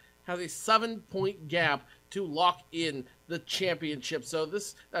break, has a 7-point gap to lock in the championship. So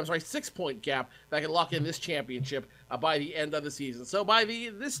 6-point gap that can lock in this championship by the end of the season. So by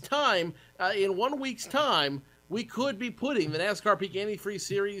this time, in 1 week's time, we could be putting the NASCAR Peak Antifreeze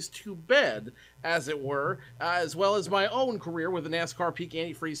Series to bed, as it were, as well as my own career with the NASCAR Peak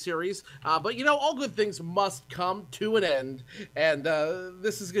Antifreeze Series. But, all good things must come to an end, and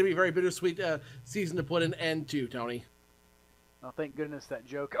this is going to be a very bittersweet season to put an end to, Tony. Oh, thank goodness that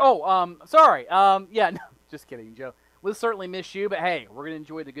joke. Oh, sorry. Yeah, no, just kidding, Joe. We'll certainly miss you, but hey, we're going to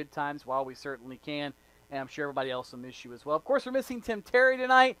enjoy the good times while we certainly can, and I'm sure everybody else will miss you as well. Of course, we're missing Tim Terry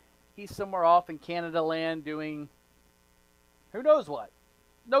tonight. He's somewhere off in Canada land doing who knows what.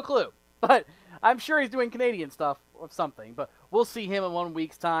 No clue. But I'm sure he's doing Canadian stuff or something. But we'll see him in 1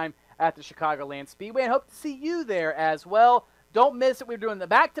 week's time at the Chicagoland Speedway, and hope to see you there as well. Don't miss it. We're doing the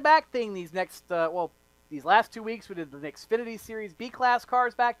back-to-back thing these last 2 weeks. We did the Xfinity Series B-Class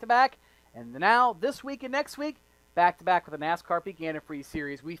cars back-to-back. And now, this week and next week, back-to-back with the NASCAR Peak Antifreeze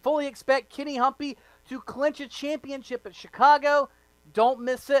Series. We fully expect Kenny Humpy to clinch a championship at Chicago. Don't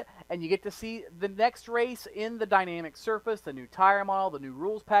miss it, and you get to see the next race in the dynamic surface, the new tire model, the new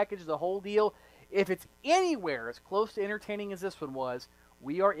rules package, the whole deal. If it's anywhere as close to entertaining as this one was,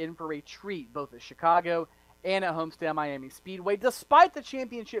 we are in for a treat, both at Chicago and at Homestead Miami Speedway. Despite the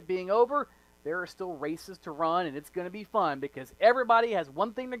championship being over, there are still races to run, and it's going to be fun because everybody has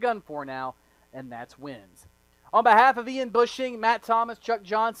one thing to gun for now, and that's wins. On behalf of Ian Bushing, Matt Thomas, Chuck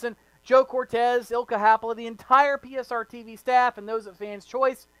Johnson, Joe Cortez, Ilka Happel, the entire PSR TV staff, and those at Fans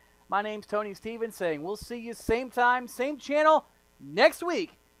Choice, my name's Tony Stevens saying we'll see you same time, same channel next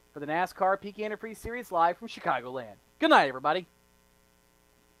week for the NASCAR Peak Antifreeze Series live from Chicagoland. Good night, everybody.